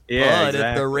rights. Yeah, But if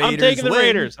the exactly. Raiders I'm taking the win,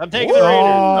 Raiders. I'm taking the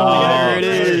Raiders. there it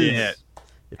there it is. is.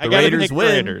 If I the gotta Raiders pick the win,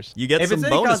 Raiders. you get If some it's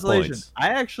any bonus consolation, points. I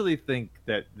actually think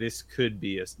that this could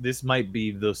be this might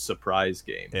be the surprise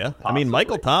game. Yeah, I mean possibly.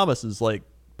 Michael Thomas is like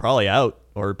probably out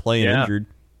or playing Yeah. injured.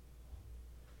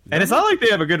 And it's not like they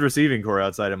have a good receiving core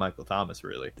outside of Michael Thomas,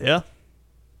 really. Yeah,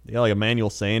 they got like Emmanuel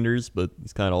Sanders, but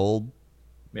he's kind of old.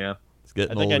 Yeah. He's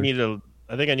getting I think older.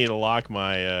 I need to lock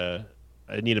my.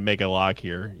 I need to make a lock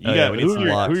here. You Oh, yeah, got we need who some are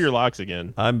locks. your locks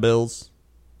again? I'm Bills.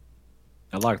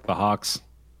 I like the Hawks.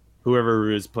 Whoever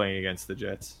is playing against the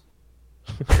Jets.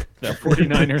 The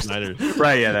 49ers. Niners.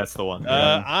 Right, yeah, that's the one.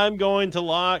 I'm going to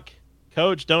lock.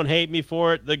 Coach, don't hate me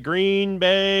for it. The Green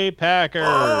Bay Packers.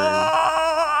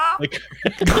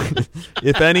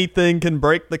 If anything can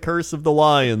break the curse of the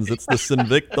Lions, it's the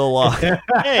Sinvicta lock.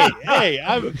 hey,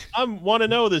 I'm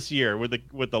 1-0 this year with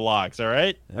the locks. All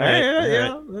right.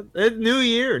 Yeah. New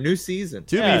year, new season.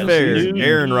 To Yeah, be fair, new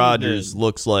Aaron season. Rodgers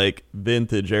looks like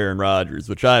vintage Aaron Rodgers,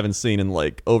 which I haven't seen in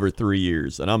like over 3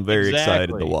 years, and I'm very excited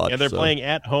to Exactly. watch. And they're so. playing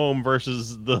at home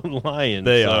versus the Lions.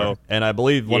 They so are, and I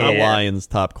believe one of the Yeah. Lions'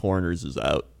 top corners is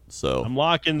out. So I'm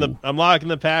locking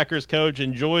the Packers. Coach,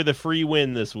 enjoy the free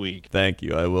win this week. thank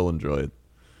you. I will enjoy it.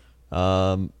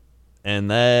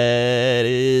 And that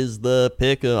is the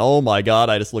pick. Oh my God!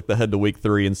 I just looked ahead to Week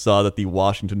 3 and saw that the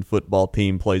Washington football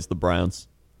team plays the Browns.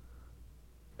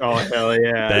 Oh, hell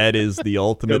yeah. That is the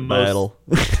ultimate most- battle.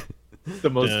 the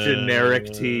most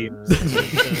generic teams.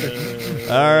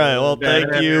 All right. Well,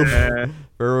 thank you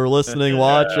for listening,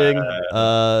 watching.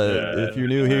 If you're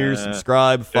new here,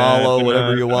 subscribe, follow,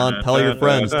 whatever you want. Tell your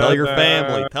friends, tell your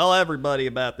family, tell everybody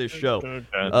about this show.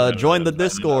 Join the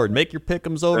Discord, make your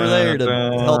pick'ems over there to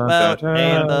help out,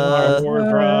 and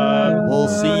we'll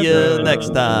see you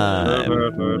next time.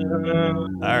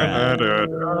 All right.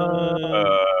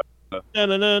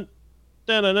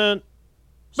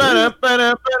 Oh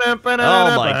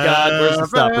my God, where's the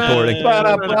stop recording?